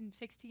in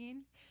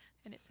 16,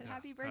 and it said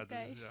 "Happy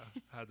Birthday."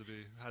 Had to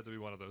be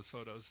one of those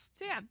photos.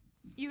 So yeah,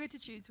 you get to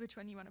choose which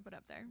one you want to put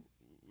up there.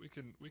 We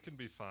can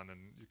be fun, and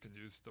you can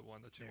use the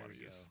one that you There want to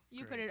we use. go.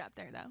 You put Great. it up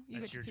there though. You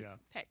That's get to your job.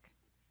 pick.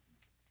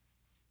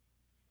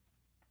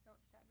 Don't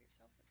stab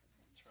yourself with the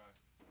pen. Try.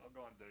 I'll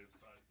go on Dave's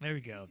side There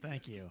we go.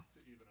 Thank you. to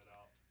even it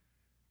out.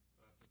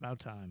 It's about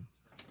time.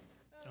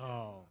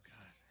 Oh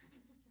God,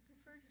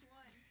 First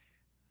one.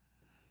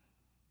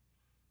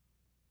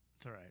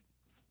 it's all right.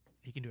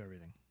 He can do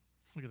everything.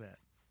 Look at that.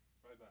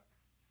 Right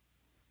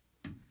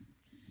back.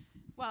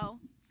 Well,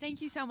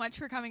 thank you so much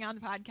for coming on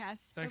the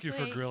podcast. Thank you for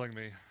Hopefully grilling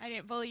me. I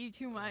didn't bully you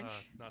too much.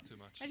 Not too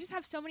much. I just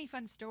have so many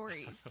fun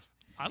stories.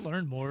 I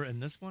learned more in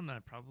this one than I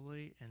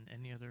probably in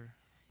any other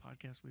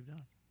podcast we've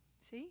done.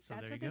 See, So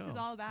that's there what you this go. is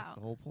all That's about.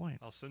 the whole point.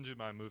 I'll send you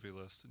my movie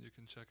list, and you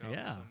can check out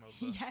Yeah. some of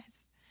the. Yes,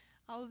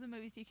 all of the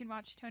movies you can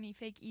watch Tony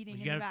fake eating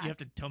You in the back. have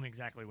to tell me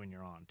exactly when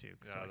you're on too.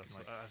 Yeah, so I that's, can,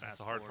 like, that's fast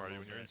the hard forward part. a When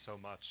little you're in bit. so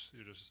much,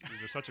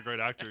 you're such a great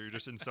actor. You're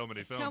just in so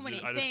many So films. many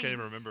I just can't even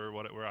things. remember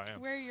where I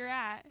am. Where you're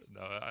at.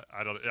 No,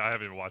 I don't. I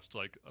haven't even watched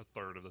like a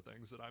third of the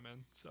things that I'm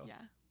in. So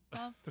Yeah.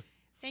 Well,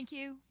 thank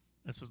you.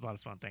 This was a lot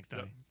of fun. Thanks, Yep.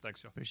 Tony.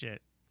 Thanks, y'all. Appreciate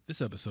it. This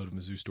episode of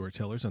Mizzou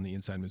Storytellers on the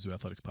Inside Mizzou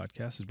Athletics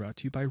podcast is brought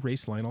to you by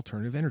Raceline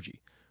Alternative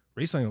Energy.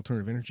 Raceline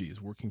Alternative Energy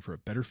is working for a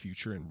better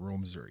future in rural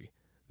Missouri.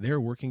 They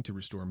are working to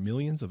restore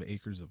millions of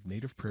acres of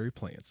native prairie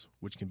plants,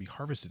 which can be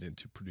harvested in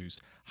to produce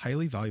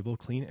highly valuable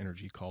clean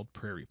energy called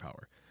prairie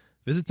power.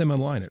 Visit them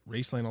online at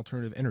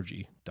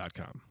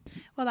racelinealternativeenergy.com.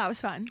 Well, that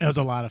was fun. That was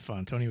a lot of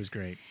fun. Tony was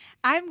great.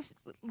 I'm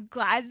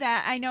glad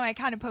that I know I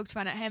kind of poked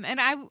fun at him, and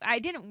I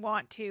didn't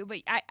want to, but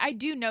I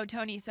do know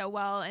Tony so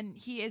well, and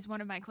he is one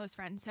of my close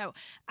friends. So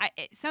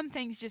some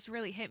things just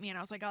really hit me, and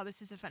I was like, oh,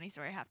 this is a funny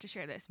story. I have to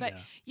share this. But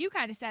Yeah. you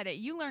kind of said it.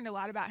 You learned a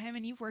lot about him,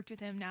 and you've worked with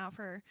him now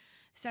for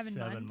 7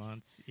 months. 7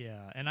 months.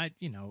 Yeah. And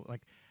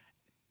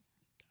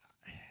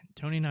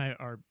Tony and I,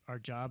 our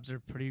jobs are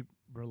pretty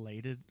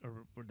related,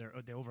 or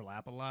they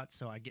overlap a lot.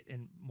 So I get,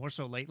 and more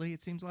so lately,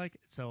 it seems like.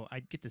 So I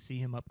get to see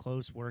him up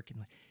close work, and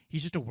like,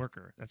 he's just a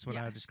worker. That's what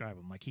I would describe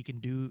him. Like, he can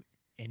do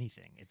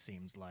anything, it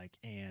seems like,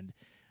 and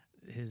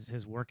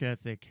his work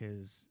ethic,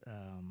 his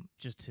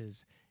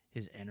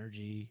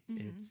energy,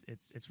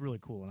 it's really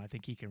cool, and I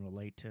think he can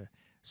relate to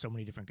so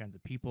many different kinds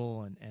of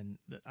people, and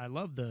I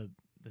love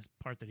this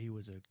part that he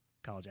was a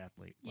college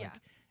athlete. Like,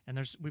 and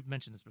we've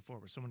mentioned this before,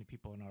 where so many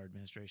people in our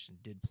administration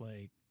did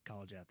play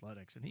college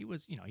athletics, and he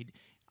was,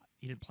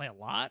 he didn't play a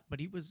lot, but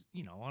he was,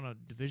 on a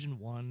Division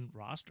I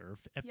roster,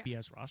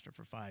 FBS roster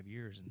for 5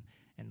 years,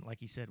 and like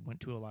he said, went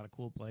to a lot of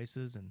cool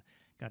places and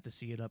got to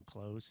see it up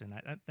close, and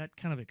that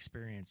kind of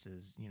experience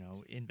is,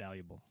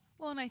 invaluable.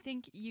 Well, and I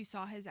think you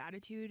saw his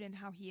attitude and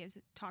how he has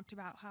talked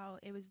about how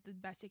it was the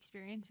best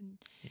experience. And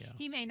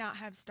he may not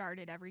have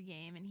started every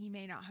game, and he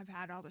may not have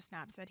had all the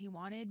snaps that he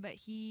wanted, but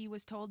he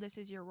was told this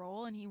is your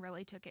role, and he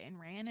really took it and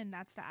ran. And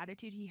that's the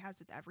attitude he has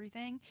with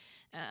everything.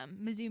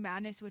 Mizzou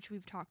Madness, which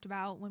we've talked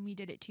about when we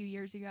did it 2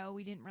 years ago,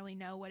 we didn't really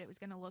know what it was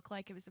going to look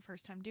like. It was the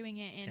first time doing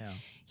it. And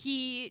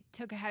he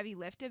took a heavy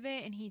lift of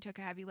it, and he took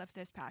a heavy lift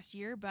this past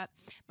year. But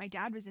my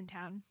dad was in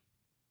town,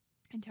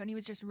 and Tony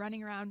was just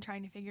running around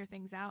trying to figure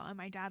things out. And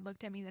my dad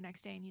looked at me the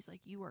next day and he's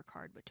like, "You work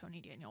hard, but Tony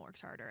Daniel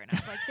works harder." And I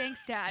was like,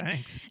 "Thanks, Dad."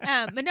 Thanks.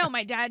 But no,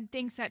 my dad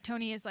thinks that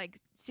Tony is like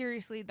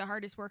seriously the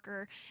hardest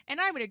worker. And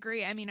I would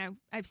agree. I mean,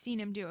 I've seen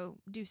him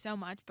do so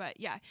much, but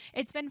yeah,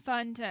 it's been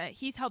fun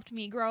he's helped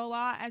me grow a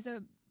lot as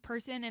a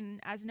person and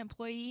as an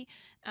employee.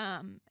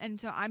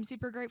 And so I'm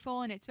super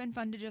grateful, and it's been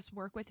fun to just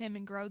work with him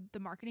and grow the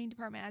marketing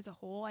department as a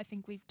whole. I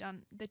think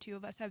the two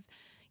of us have,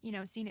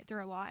 seen it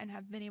through a lot and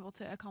have been able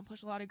to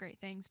accomplish a lot of great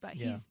things, but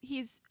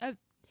he's a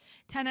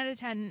 10 out of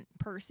 10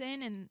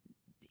 person, and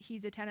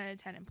he's a 10 out of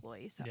 10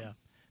 employee. So yeah.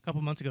 A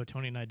couple months ago,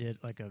 Tony and I did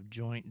like a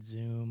joint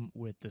Zoom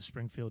with the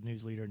Springfield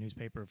News Leader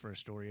newspaper for a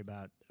story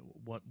about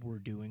what we're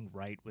doing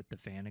right with the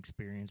fan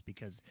experience,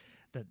 because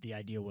the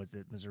idea was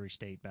that Missouri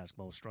State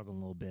basketball was struggling a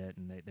little bit,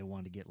 and they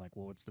wanted to get like,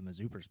 well, what's the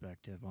Mizzou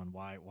perspective on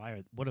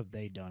what have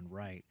they done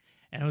right?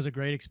 And it was a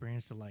great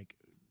experience to, like,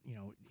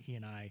 he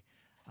and I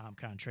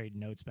kind of trade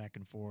notes back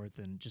and forth,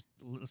 and just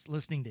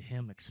listening to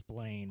him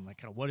explain like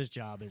kind of what his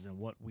job is and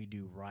what we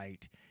do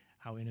right,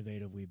 how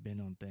innovative we've been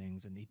on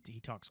things. And he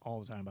talks all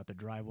the time about the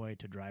driveway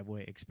to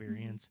driveway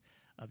experience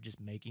of just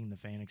making the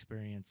fan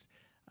experience,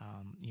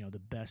 the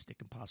best it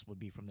can possibly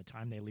be from the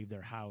time they leave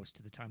their house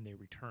to the time they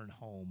return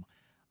home.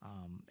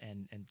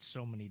 And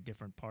so many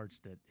different parts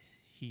that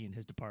he and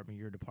his department,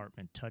 your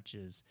department,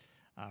 touches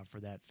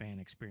for that fan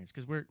experience.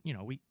 Because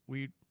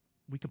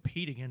we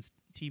compete against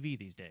TV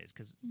these days,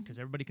 because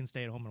everybody can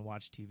stay at home and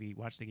watch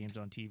the games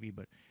on TV,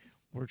 but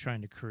we're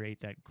trying to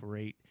create that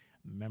great,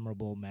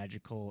 memorable,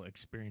 magical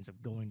experience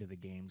of going to the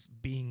games,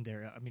 being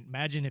there. I mean,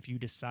 imagine if you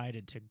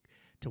decided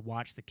to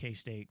watch the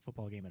K-State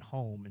football game at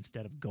home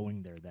instead of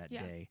going there that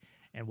day,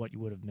 and what you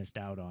would have missed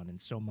out on. And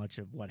so much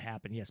of what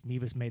happened, yes,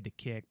 Mevis made the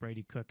kick,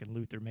 Brady Cook and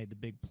Luther made the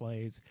big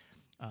plays,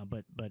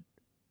 but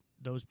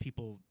those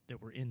people that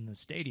were in the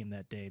stadium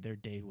that day, their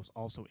day was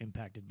also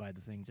impacted by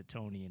the things that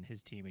Tony and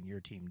his team and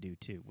your team do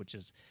too, which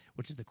is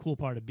the cool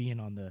part of being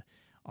on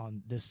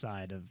this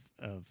side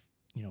of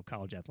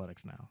college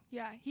athletics now.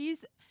 Yeah,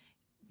 he's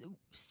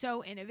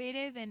so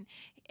innovative, and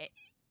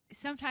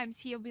sometimes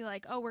he'll be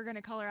like, "Oh, we're going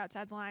to color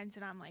outside the lines,"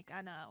 and I'm like,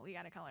 "I know, we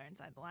got to color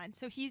inside the lines."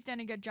 So he's done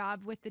a good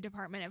job with the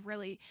department of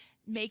really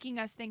making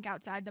us think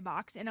outside the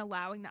box and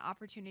allowing the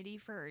opportunity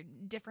for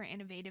different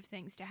innovative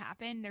things to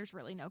happen. There's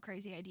really no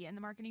crazy idea in the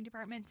marketing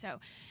department,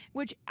 so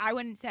which I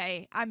wouldn't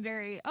say I'm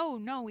very, "Oh,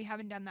 no, we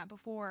haven't done that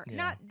before." Yeah.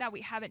 Not that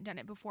we haven't done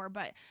it before,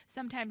 but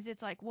sometimes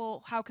it's like,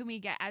 well, how can we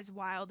get as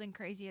wild and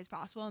crazy as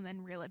possible and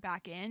then reel it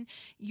back in?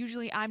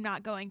 Usually I'm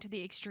not going to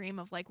the extreme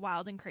of like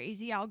wild and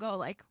crazy. I'll go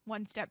like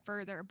one step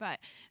further, but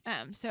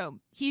so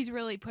he's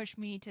really pushed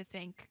me to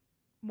think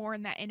more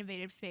in that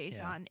innovative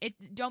space on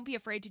it. Don't be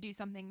afraid to do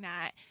something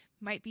that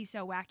might be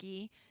so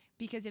wacky,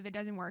 because if it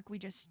doesn't work, we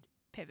just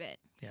pivot.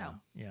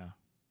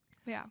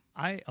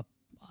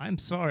 I'm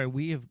sorry,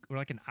 we're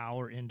like an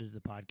hour into the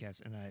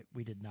podcast, and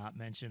we did not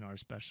mention our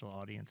special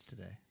audience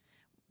today.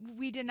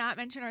 We did not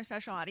mention our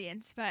special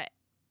audience, but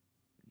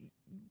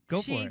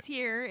she's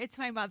here. It's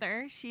my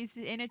mother. She's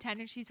in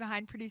attendance. She's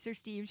behind producer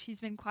Steve. She's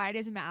been quiet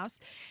as a mouse.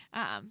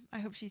 I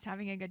hope she's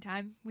having a good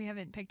time. We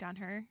haven't picked on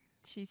her.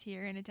 She's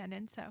here in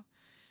attendance. So,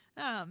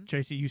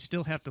 Tracy, you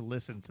still have to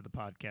listen to the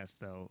podcast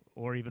though,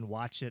 or even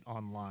watch it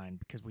online,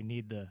 because we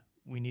need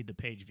the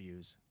page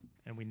views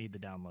and we need the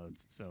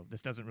downloads. So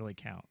this doesn't really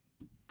count.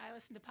 I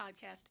listen to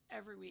podcasts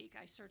every week.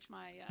 I search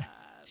my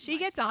she my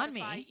gets Spotify on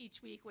me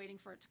each week, waiting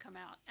for it to come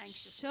out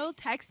anxiously. She'll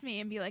text me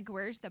and be like,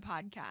 "Where's the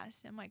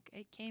podcast?" I'm like,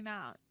 "It came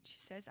out." She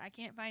says, "I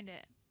can't find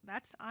it."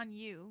 That's on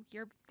you.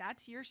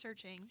 That's your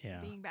searching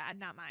being bad,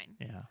 not mine.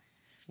 Yeah.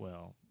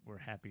 Well, we're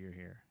happy you're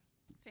here.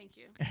 Thank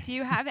you. Do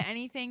you have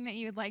anything that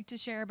you would like to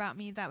share about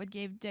me that would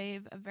give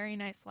Dave a very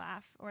nice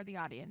laugh, or the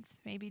audience?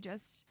 Maybe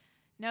just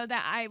know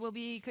that I will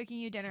be cooking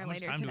you dinner later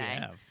today. How much time do we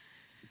have?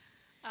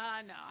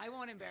 No, I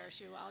won't embarrass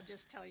you. I'll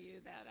just tell you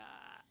that,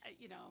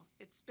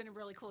 it's been a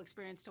really cool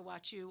experience to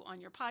watch you on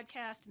your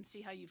podcast and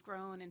see how you've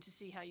grown and to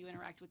see how you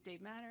interact with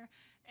Dave Manor.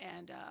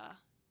 And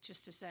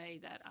just to say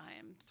that I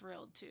am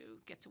thrilled to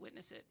get to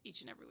witness it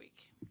each and every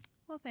week.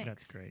 Well, thanks.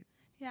 That's great.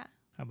 Yeah.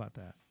 How about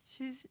that?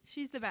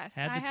 She's the best.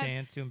 Had the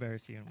chance to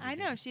embarrass you. I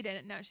know she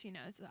didn't. No, she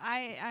knows.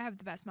 I have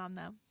the best mom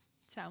though,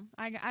 so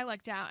I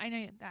lucked out. I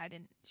know that I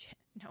didn't.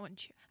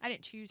 I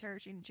didn't choose her.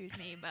 She didn't choose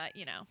me, but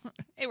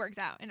it works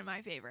out in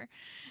my favor.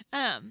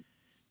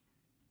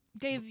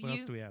 Dave, what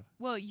else do we have?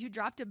 Well, you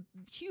dropped a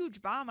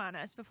huge bomb on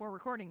us before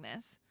recording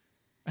this.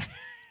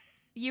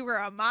 You were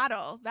a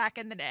model back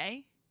in the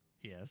day.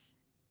 Yes.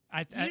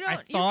 I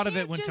thought of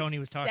it when Tony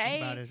was talking say,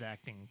 about his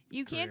acting.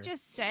 You career. can't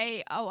just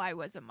say, "Oh, I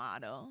was a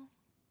model."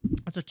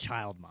 It's a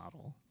child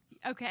model.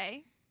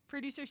 Okay.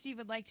 Producer Steve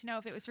would like to know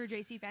if it was for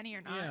JCPenney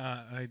or not.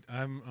 Yeah,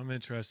 I'm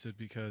interested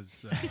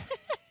because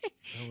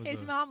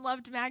his mom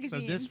loved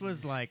magazines. So this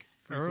was like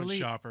early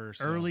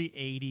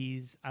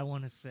 80s. I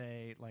want to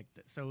say like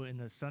so in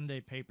the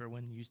Sunday paper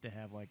when you used to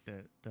have like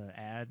the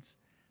ads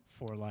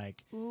for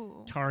like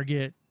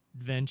Target,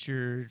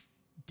 Venture,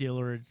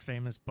 Dillard's,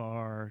 Famous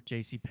Bar,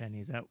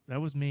 JCPenney's. That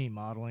was me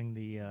modeling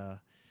the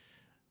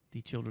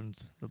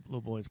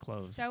little boys'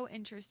 clothes. So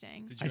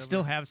interesting. I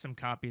still have some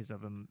copies of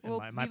them. Well,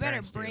 my you better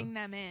parents bring do.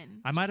 them in.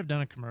 I might have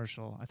done a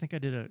commercial. I think I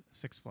did a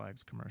Six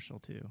Flags commercial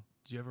too.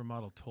 Did you ever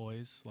model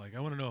toys? Like,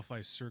 I want to know if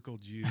I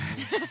circled you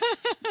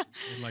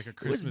in like a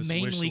Christmas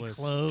wish list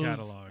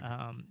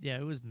catalog. Yeah,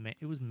 it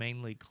was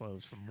mainly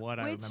clothes from what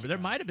I remember. There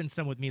might have been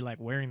some with me like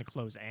wearing the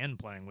clothes and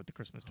playing with the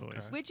Christmas toys.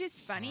 Okay. Which is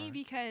funny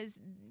because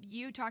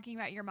you talking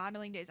about your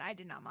modeling days, I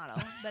did not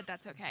model, but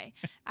that's okay.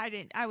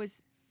 I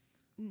was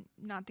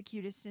not the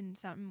cutest in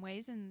some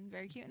ways and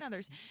very cute in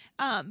others.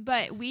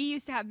 But we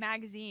used to have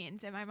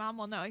magazines, and my mom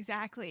will know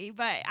exactly.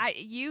 But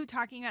you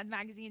talking about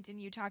magazines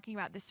and you talking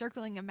about the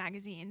circling of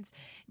magazines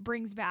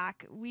brings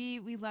back. We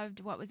loved,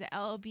 what was it?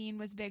 L.L. Bean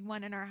was a big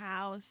one in our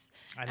house.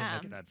 I didn't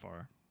make it that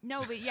far.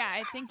 No, but yeah,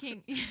 I'm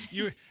thinking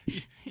you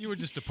were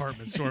just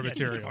department store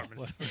material.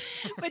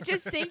 But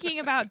just thinking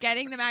about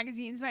getting the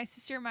magazines, my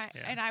sister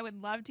and I would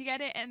love to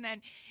get it, and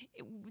then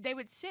they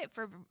would sit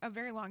for a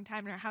very long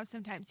time in our house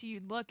sometimes. So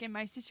you'd look, and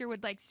my sister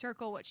would like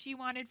circle what she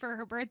wanted for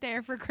her birthday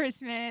or for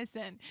Christmas,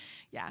 and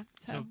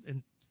So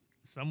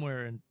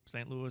somewhere in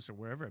St. Louis or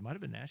wherever, it might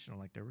have been national.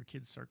 Like there were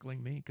kids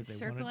circling me because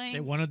they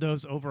wanted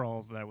those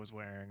overalls that I was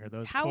wearing or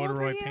those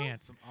corduroy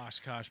pants. Some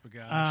Oshkosh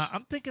bagage.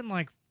 I'm thinking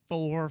like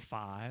 4 or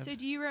 5. So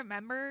do you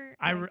remember?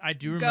 I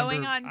do remember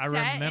going on set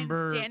and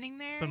standing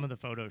there. Some of the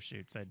photo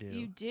shoots I do.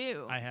 You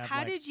do. I have.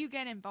 How did you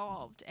get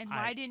involved, and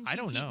why didn't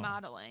you keep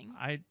modeling?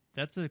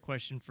 That's a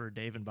question for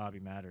Dave and Bobby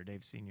Matter,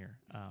 Dave Senior.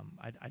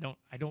 I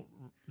don't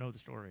know the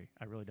story.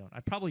 I really don't. I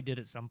probably did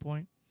at some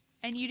point.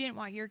 And you didn't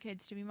want your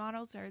kids to be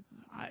models, or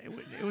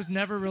it was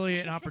never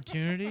really an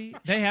opportunity.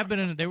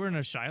 They were in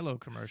a Shiloh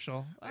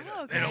commercial.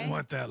 Oh, okay. They don't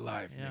want that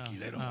life, Nikki.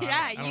 They don't.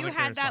 You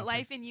had that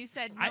life, and you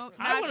said no.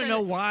 I want to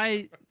know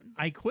why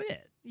I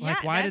quit.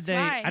 Like, why did they?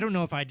 Why. I don't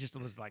know if I just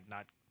was like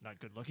not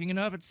good looking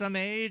enough at some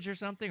age or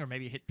something, or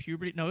maybe hit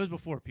puberty. No, it was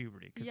before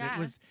puberty because it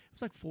was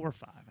like 4 or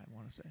 5. I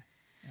want to say.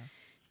 Yeah.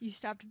 You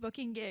stopped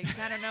booking gigs.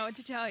 I don't know what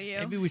to tell you.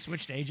 Maybe we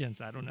switched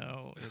agents. I don't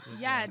know.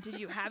 Did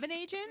you have an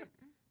agent?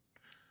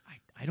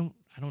 I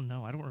don't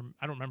know. I don't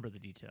remember the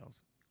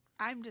details.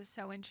 I'm just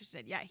so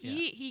interested. Yeah,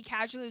 he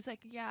casually was like,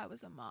 "Yeah, I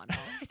was a model."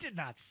 I did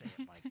not say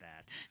it like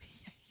that.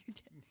 Yeah, you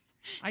did.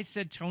 I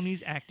said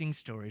Tony's acting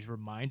stories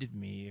reminded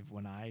me of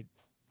when I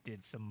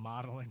did some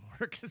modeling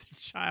work as a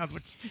child,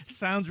 which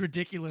sounds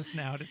ridiculous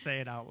now to say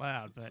it out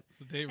loud. But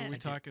so Dave, are we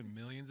talking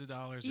millions of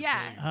dollars?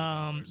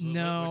 Yeah.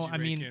 No, I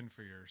mean, in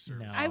for your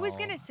service? I was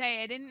gonna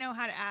say I didn't know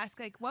how to ask.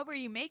 Like, what were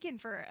you making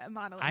for a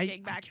modeling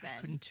gig back then?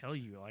 I couldn't tell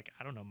you. Like,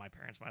 I don't know. My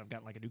parents might have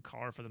gotten like a new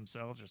car for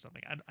themselves or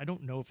something. I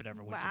don't know if it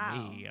ever went to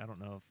me. I don't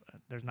know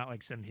if there's not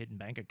like some hidden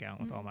bank account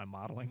with all my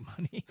modeling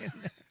money in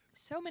there.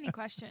 So many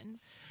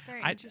questions.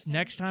 Very interesting.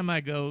 Next time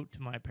I go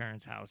to my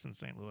parents' house in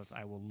St. Louis,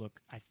 I will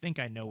look. I think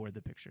I know where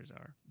the pictures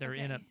are. They're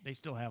they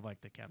still have like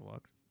the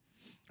catalogs.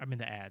 I mean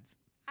the ads.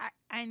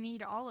 I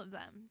need all of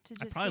them to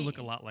just. I probably look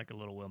a lot like a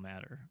little Will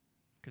Matter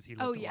because he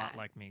looked a lot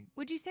like me.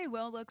 Would you say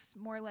Will looks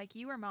more like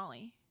you or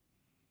Molly?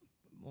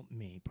 Well,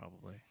 me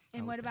probably.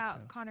 And what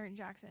about Connor and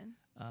Jackson?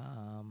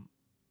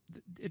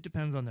 It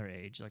depends on their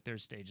age. Like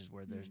there's stages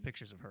where there's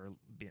pictures of her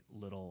being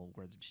little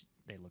where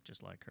they look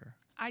just like her.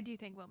 I do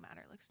think Will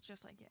Matter looks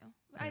just like you.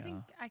 Yeah. I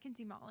think I can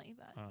see Molly,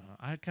 but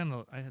I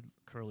had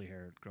curly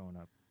hair growing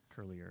up,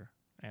 curlier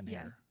and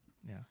hair.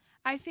 Yeah.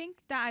 I think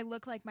that I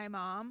look like my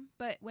mom,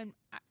 but when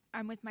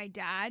I'm with my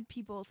dad,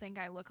 people think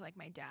I look like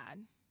my dad.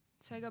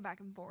 So I go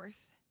back and forth.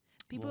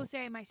 People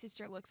say my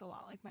sister looks a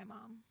lot like my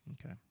mom.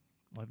 Okay.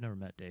 Well, I've never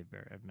met Dave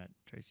Barry. I've met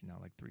Tracy now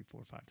like 3,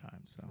 4, 5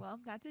 times. So. Well,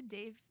 that's a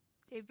Dave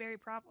Barry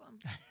problem.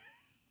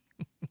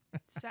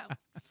 So.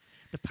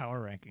 The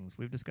power rankings.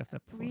 We've discussed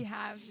that before. We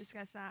have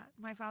discussed that.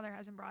 My father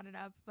hasn't brought it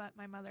up, but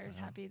my mother is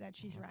happy that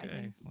she's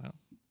rising. Well,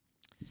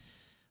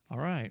 all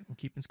right. We're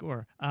keeping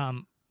score.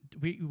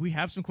 We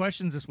have some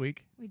questions this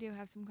week. We do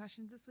have some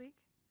questions this week.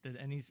 Did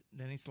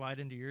any slide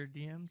into your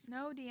DMs?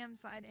 No DM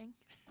sliding.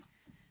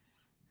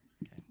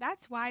 Okay.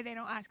 That's why they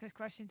don't ask us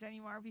questions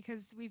anymore,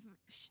 because we've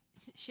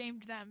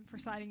shamed them for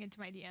sliding into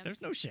my DMs.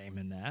 There's no shame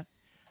in that.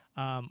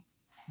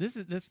 This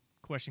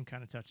question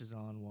kind of touches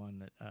on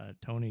one that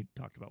Tony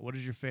talked about. What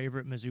is your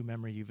favorite Mizzou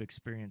memory you've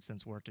experienced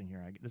since working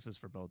here? This is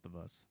for both of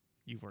us.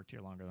 You've worked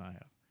here longer than I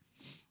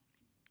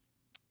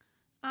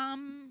have.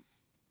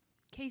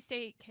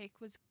 K-State cake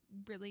was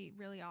really,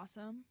 really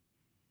awesome.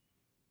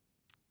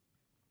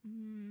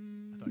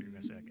 I thought you were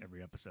going to say like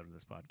every episode of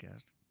this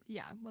podcast.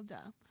 Yeah, well,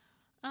 duh.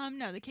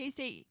 No, the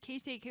K-State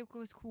cake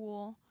was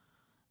cool.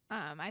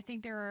 I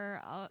think there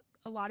were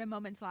a lot of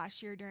moments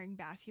last year during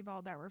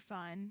basketball that were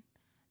fun.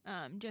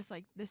 Just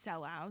like the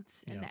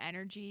sellouts and the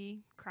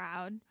energy,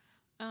 crowd.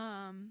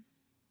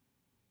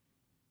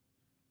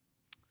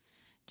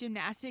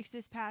 Gymnastics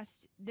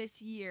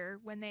this year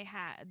when they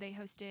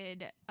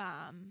hosted,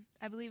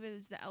 I believe it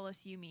was the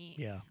LSU meet.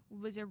 Yeah,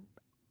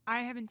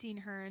 I haven't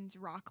seen Hearns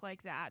rock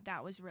like that.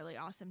 That was really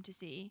awesome to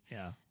see.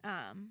 Yeah.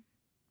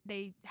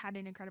 They had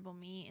an incredible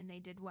meet and they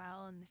did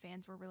well and the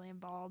fans were really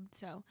involved.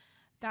 So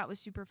that was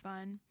super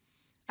fun.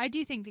 I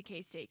do think the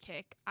K-State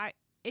kick,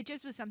 it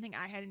just was something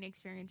I hadn't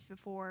experienced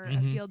before,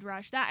 a field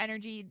rush. That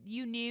energy,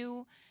 you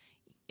knew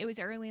it was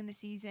early in the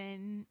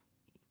season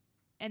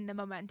and the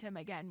momentum,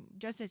 again,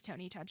 just as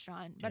Tony touched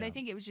on. But I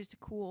think it was just a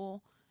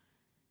cool,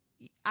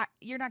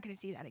 you're not going to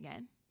see that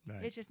again.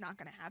 Right. It's just not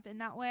going to happen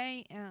that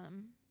way.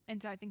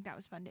 And so I think that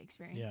was fun to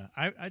experience.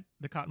 Yeah,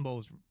 the Cotton Bowl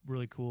was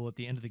really cool. At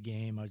the end of the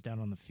game, I was down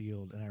on the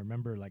field, and I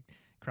remember, like,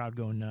 crowd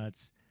going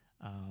nuts.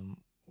 I'm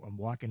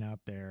walking out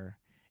there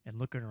and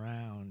looking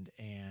around,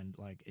 and,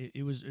 like,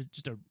 it was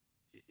just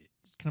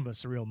it's kind of a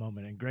surreal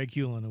moment. And Greg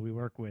Hewlin, who we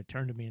work with,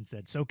 turned to me and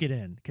said, soak it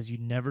in, because you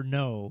never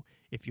know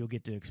if you'll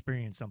get to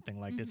experience something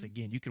like this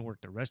again. You can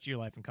work the rest of your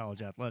life in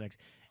college athletics,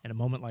 and a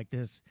moment like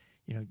this,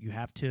 you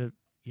have to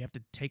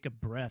take a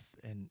breath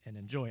and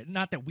enjoy it.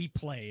 Not that we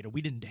played or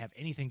we didn't have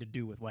anything to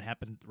do with what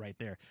happened right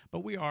there,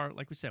 but we are,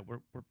 like we said, we're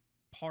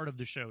part of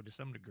the show to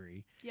some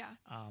degree. Yeah.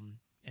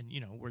 And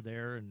we're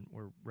there and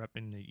we're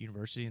repping the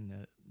university and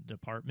the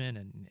department.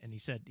 And he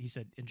said,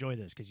 enjoy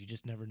this, because you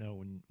just never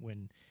know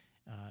when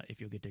if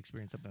you'll get to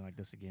experience something like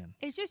this again.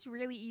 It's just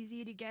really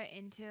easy to get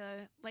into,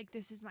 like,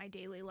 this is my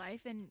daily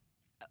life. And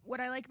what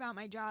I like about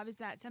my job is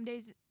that some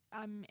days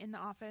I'm in the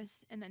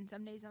office, and then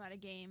some days I'm at a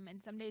game,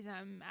 and some days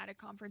I'm at a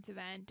conference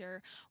event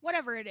or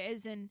whatever it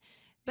is.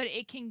 But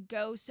it can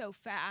go so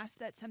fast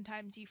that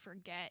sometimes you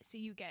forget. So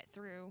you get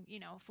through,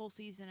 a full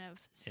season of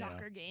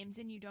soccer games,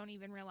 and you don't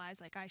even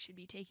realize, like, I should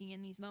be taking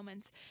in these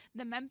moments.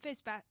 The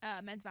Memphis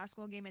men's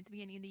basketball game at the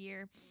beginning of the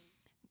year,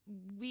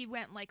 we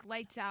went like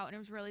lights out, and it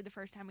was really the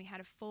first time we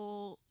had a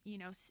full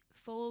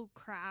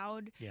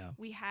crowd. Yeah.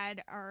 We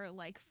had our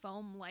like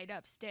foam light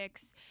up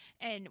sticks,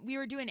 and we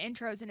were doing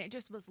intros, and it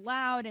just was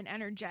loud and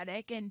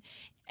energetic. And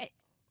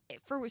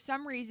for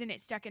some reason,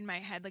 it stuck in my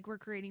head. Like, we're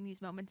creating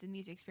these moments and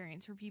these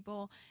experiences for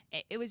people.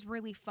 It was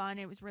really fun.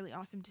 It was really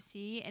awesome to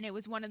see. And it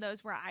was one of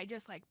those where I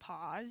just like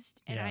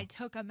paused and I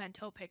took a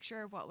mental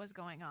picture of what was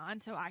going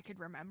on so I could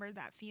remember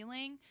that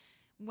feeling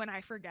when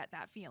I forget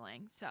that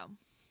feeling. So.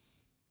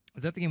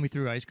 Is that the game we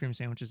threw ice cream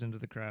sandwiches into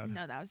the crowd?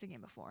 No, that was the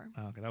game before.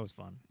 Oh, okay, that was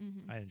fun.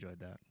 Mm-hmm. I enjoyed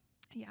that.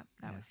 Yeah,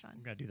 that was fun.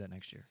 We got to do that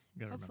next year.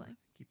 Gotta Hopefully. Remember.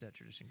 Keep that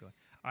tradition going.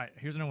 All right,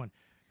 here's another one.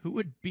 Who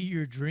would be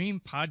your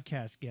dream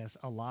podcast guest,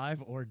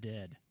 alive or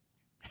dead?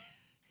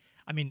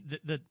 I mean,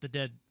 the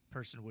dead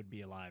person would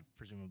be alive,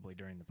 presumably,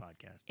 during the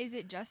podcast. Is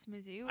it just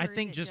Mizzou? I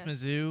think just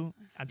Mizzou.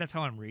 That's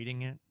how I'm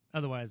reading it.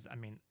 Otherwise, I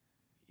mean,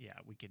 yeah,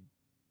 we could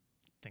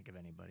think of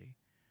anybody.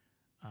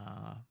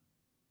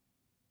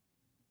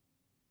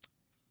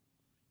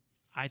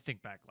 I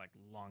think back like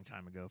a long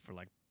time ago for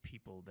like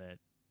people that,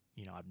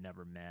 I've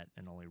never met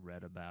and only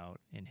read about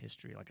in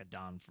history, like a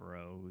Don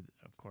Farrow, who,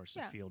 of course,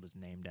 the field is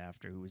named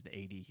after, who was the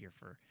AD here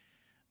for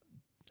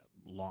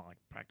long, like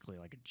practically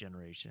like a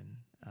generation.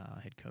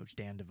 Head coach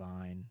Dan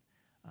Devine,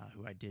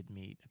 who I did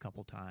meet a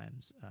couple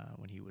times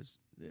when he was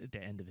at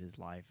the end of his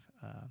life.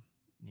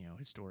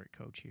 Historic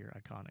coach here,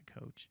 iconic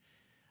coach.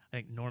 I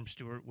think Norm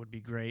Stewart would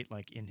be great,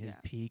 like in his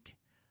peak.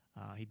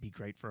 He'd be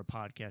great for a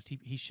podcast.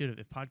 He should have,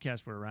 if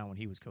podcasts were around when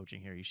he was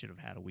coaching here, he should have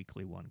had a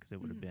weekly one, because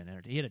it would have been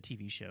entertaining. He had a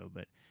TV show,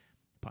 but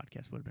the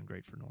podcast would have been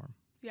great for Norm.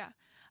 Yeah.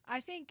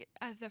 I think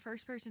the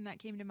first person that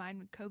came to mind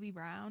was Kobe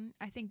Brown.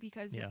 I think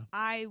because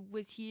I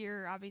was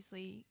here,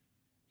 obviously,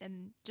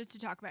 and just to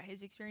talk about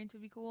his experience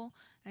would be cool.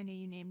 I know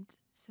you named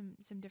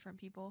some different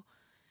people.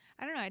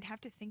 I don't know. I'd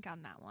have to think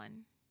on that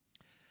one.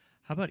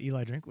 How about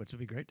Eli Drinkwitz? It would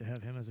be great to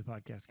have him as a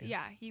podcast guest.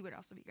 Yeah, he would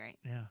also be great.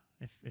 Yeah.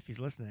 If he's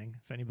listening,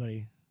 if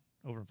anybody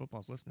over in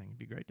football's listening, it'd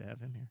be great to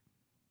have him here.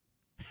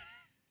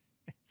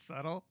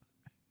 Subtle?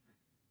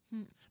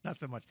 Not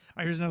so much. All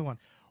right, here's another one.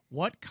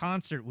 What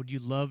concert would you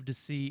love to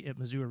see at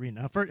Mizzou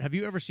Arena? Now, have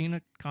you ever seen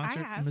a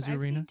concert at Mizzou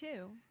Arena? I've seen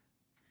two.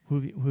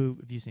 Who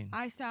have you seen?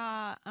 I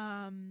saw,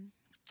 oh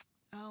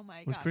my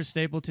gosh. Was Chris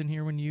Stapleton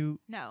here when you?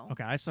 No.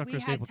 Okay, I saw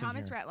Chris Stapleton here. We had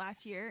Thomas Rhett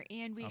last year,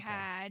 and we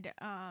had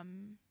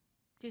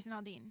Jason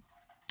Aldean.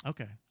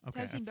 Okay.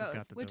 So I've seen both,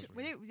 which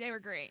they were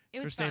great. It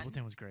was Chris fun.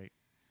 Stapleton was great.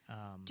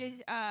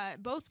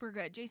 Both were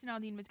good. Jason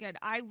Aldean was good.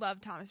 I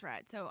love Thomas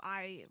Rhett, so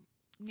I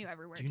knew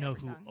every word. Do you know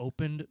who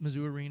opened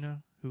Mizzou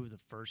Arena? Who the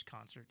first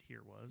concert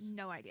here was?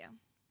 No idea.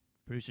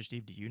 Producer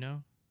Steve, do you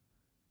know?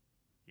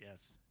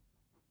 Yes.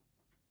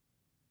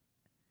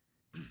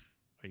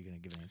 Are you gonna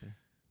give an answer?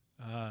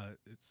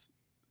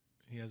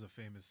 He has a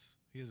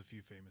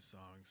few famous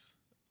songs.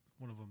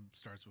 One of them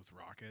starts with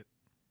Rocket.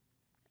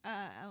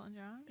 Elton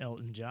John.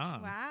 Elton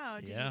John. Wow.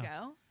 Did you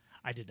go?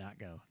 I did not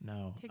go.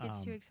 No.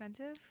 Tickets too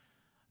expensive?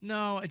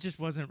 No, it just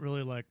wasn't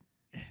really like,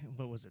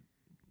 what was it,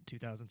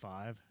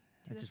 2005?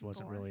 It just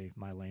wasn't really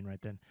my lane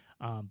right then.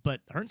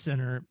 But Hearn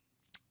Center,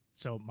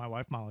 so my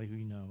wife Molly, who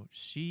you know,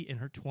 she in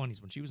her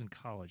 20s, when she was in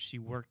college, she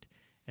worked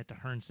at the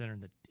Hearn Center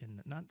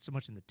not so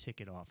much in the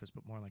ticket office,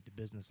 but more like the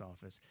business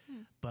office.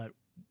 But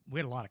we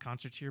had a lot of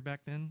concerts here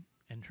back then,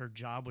 and her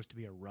job was to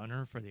be a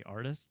runner for the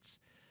artists.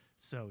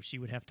 So she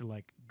would have to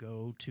like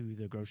go to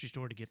the grocery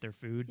store to get their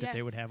food that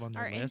they would have on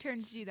their list. Our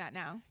interns do that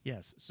now.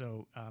 Yes.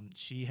 So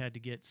she had to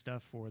get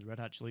stuff for the Red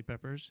Hot Chili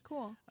Peppers.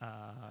 Cool.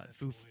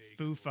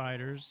 Foo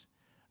Fighters.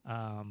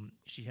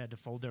 She had to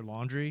fold their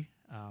laundry.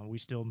 We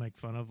still make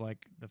fun of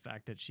like the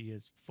fact that she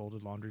has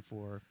folded laundry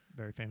for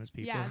very famous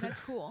people. Yeah, that's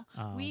cool.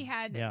 We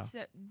had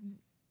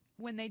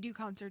when they do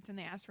concerts and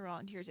they ask for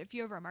volunteers. A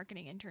few of our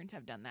marketing interns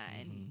have done that,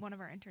 and one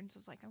of our interns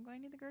was like, "I'm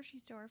going to the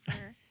grocery store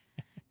for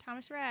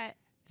Thomas Rhett."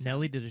 So.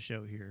 Nelly did a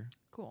show here.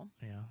 Cool.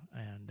 Yeah,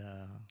 and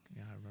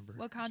I remember.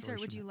 What concert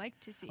would you like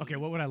to see? Okay,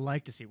 what would I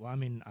like to see? Well, I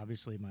mean,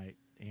 obviously my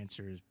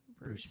answer is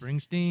Bruce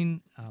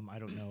Springsteen. I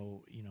don't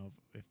know,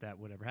 if that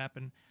would ever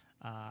happen.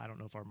 I don't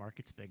know if our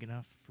market's big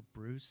enough for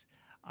Bruce.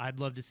 I'd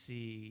love to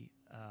see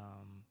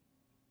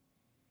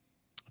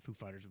Foo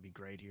Fighters would be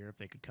great here if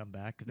they could come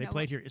back because they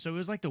played here. So it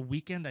was like the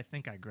weekend I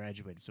think I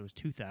graduated. So it was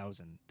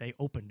 2000. They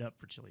opened up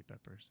for Chili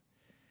Peppers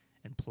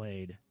and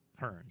played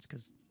Hearns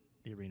because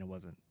the arena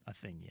wasn't a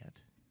thing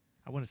yet.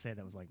 I want to say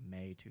that was like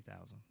May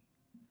 2000.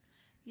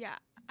 Yeah,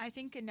 I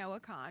think Noah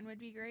Kahn would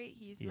be great.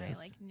 He's my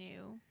like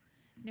new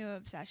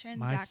obsession.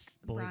 My Zach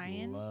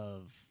Bryan.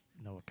 Love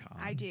Noah Kahn.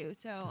 I do.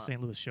 So the St.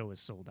 Louis show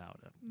is sold out.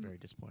 I'm very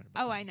disappointed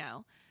about that. I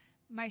know.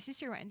 My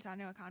sister went and saw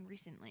Noah Kahn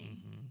recently,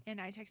 and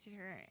I texted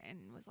her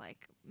and was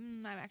like,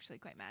 I'm actually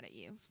quite mad at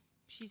you.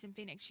 She's in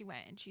Phoenix. She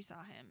went and she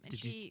saw him, and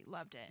she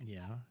loved it.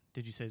 Yeah.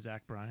 Did you say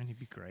Zach Bryan? He'd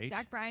be great.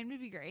 Zach Bryan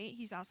would be great.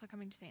 He's also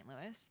coming to St.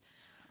 Louis.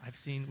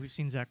 We've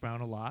seen Zach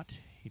Brown a lot.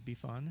 He'd be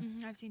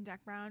fun. I've seen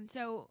Zach Brown.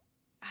 So,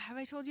 have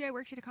I told you I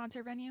worked at a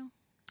concert venue?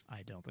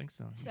 I don't think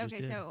so.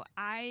 So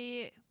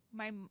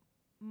my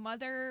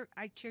mother,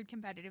 I cheered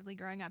competitively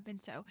growing up, and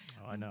so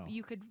I know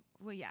you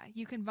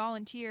can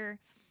volunteer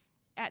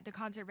at the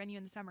concert venue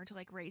in the summer to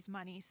like raise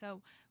money.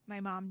 So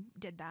my mom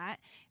did that,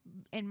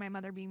 and my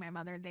mother being my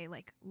mother, they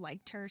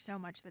liked her so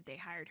much that they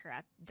hired her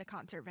at the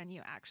concert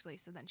venue actually.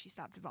 So then she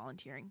stopped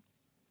volunteering.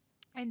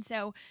 And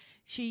so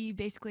she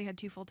basically had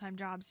 2 full-time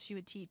jobs. She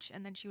would teach,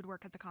 and then she would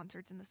work at the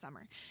concerts in the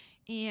summer.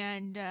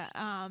 And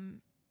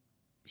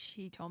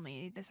she told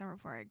me the summer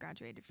before I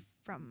graduated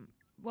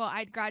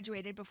I'd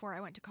graduated before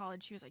I went to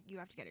college. She was like, you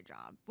have to get a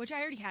job, which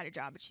I already had a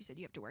job, but she said,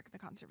 you have to work at the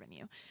concert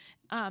venue.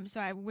 So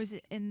I was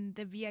in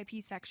the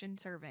VIP section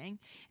serving,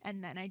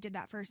 and then I did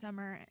that first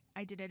summer.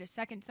 I did it a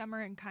second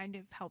summer and kind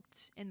of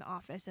helped in the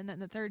office. And then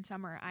the third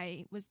summer,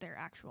 I was their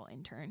actual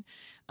intern.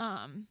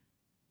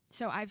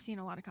 So I've seen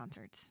a lot of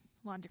concerts.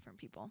 A lot of different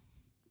people.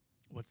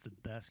 What's the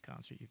best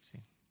concert you've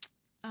seen?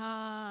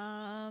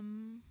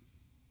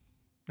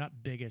 Not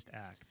biggest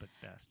act, but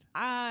best.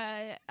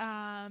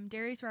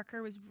 Darius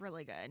Rucker was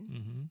really good.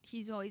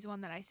 He's always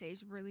one that I say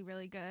is really,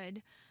 really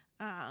good.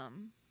 I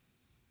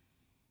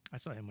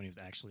saw him when he was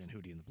actually in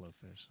Hootie and the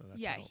Blowfish. So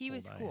that's he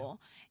was cool.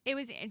 It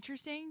was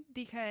interesting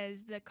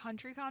because the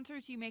country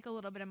concerts you make a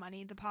little bit of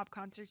money. The pop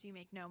concerts you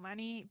make no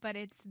money. But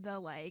it's the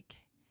like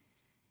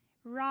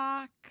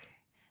rock.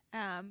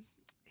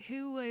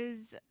 Who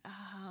was,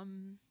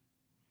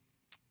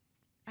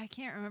 I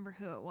can't remember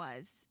who it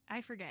was.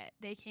 I forget.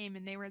 They came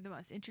and they were the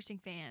most interesting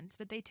fans,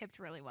 but they tipped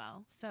really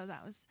well. So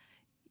that was,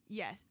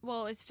 yes.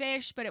 Well, it was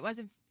Fish, but it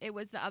wasn't, it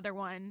was the other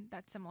one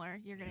that's similar.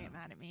 You're going to get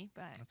mad at me,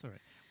 but. That's all right.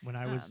 When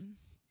I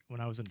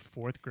was in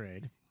 4th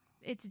grade.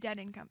 It's Dead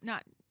and Company.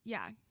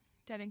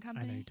 Dead and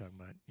Company. I know you're talking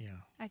about, yeah.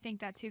 I think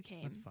that's who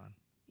came. That's fun.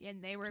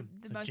 And they were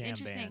the most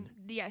interesting. Band.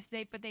 Yes,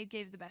 but they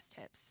gave the best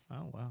tips.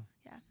 Oh, wow.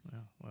 Yeah.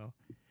 Well,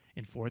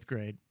 in 4th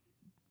grade,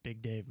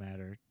 Big Dave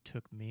Matter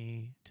took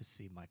me to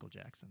see Michael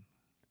Jackson.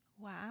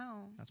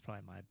 Wow. That's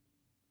probably my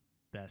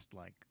best,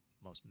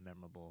 most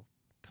memorable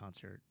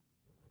concert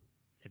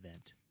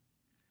event.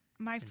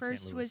 My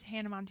first was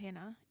Hannah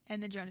Montana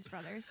and the Jonas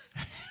Brothers.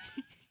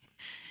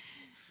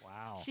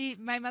 Wow.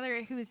 My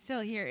mother, who is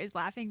still here, is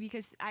laughing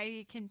because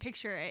I can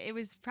picture it. It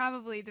was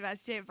probably the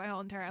best day of my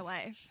whole entire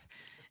life.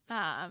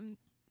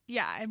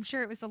 Yeah, I'm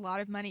sure it was a lot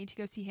of money to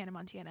go see Hannah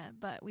Montana,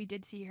 but we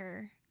did see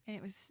her, and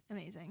it was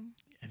amazing.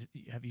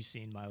 Have you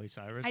seen Miley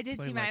Cyrus? I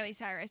did see Miley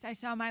Cyrus. I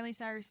saw Miley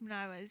Cyrus when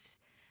I was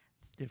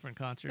different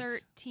concerts?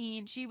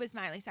 13. She was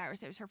Miley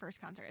Cyrus. It was her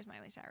first concert as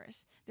Miley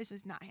Cyrus. This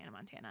was not Hannah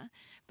Montana.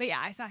 But yeah,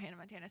 I saw Hannah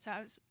Montana, so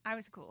I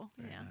was cool.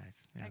 Very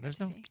nice.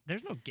 Yeah,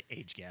 there's no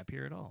age gap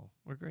here at all.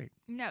 We're great.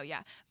 No,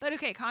 yeah. But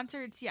okay,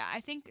 concerts, yeah. I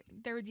think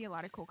there would be a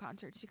lot of cool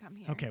concerts to come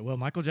here. Okay, well,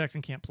 Michael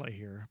Jackson can't play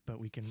here, but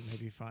we can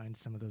maybe find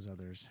some of those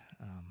others.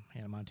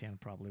 Hannah Montana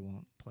probably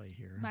won't play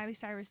here. Miley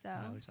Cyrus,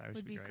 though,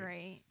 would be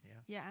great.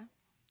 Yeah.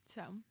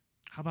 So.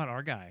 How about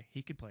our guy?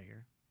 He could play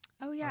here.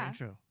 Oh, yeah. Our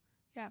intro.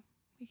 Yeah,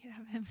 we could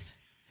have him.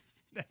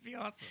 That'd be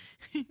awesome.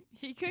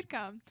 He could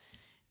come.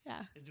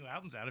 Yeah. His new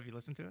album's out. Have you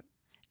listened to it?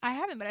 I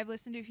haven't, but I've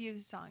listened to a few of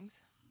his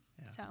songs.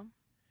 Yeah. So,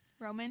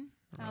 Roman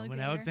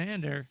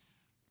Alexander.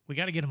 We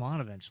got to get him on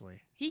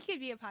eventually. He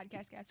could be a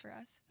podcast guest for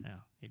us. Yeah,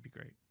 he'd be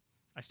great.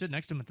 I stood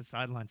next to him at the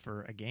sideline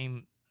for a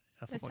game,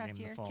 a football game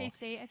in the fall.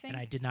 K-State, I think.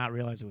 And I did not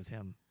realize it was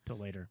him till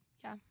later.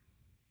 Yeah.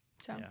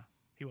 So. Yeah.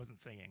 He wasn't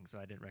singing, so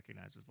I didn't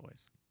recognize his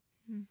voice.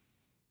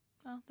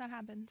 Well, that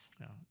happens.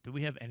 No. Do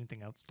we have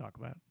anything else to talk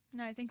about?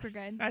 No, I think we're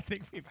good. I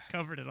think we've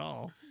covered it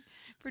all.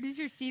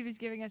 Producer Steve is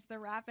giving us the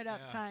wrap it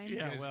up sign.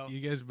 Yeah, you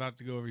guys about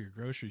to go over your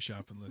grocery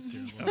shopping list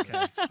here.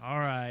 Okay. All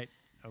right.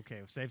 Okay.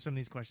 We'll save some of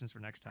these questions for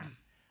next time.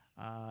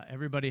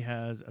 Everybody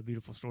has a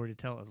beautiful story to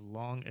tell as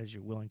long as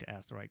you're willing to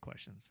ask the right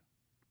questions.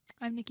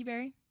 I'm Nikki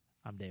Berry.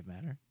 I'm Dave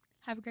Matter.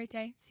 Have a great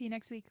day. See you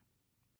next week.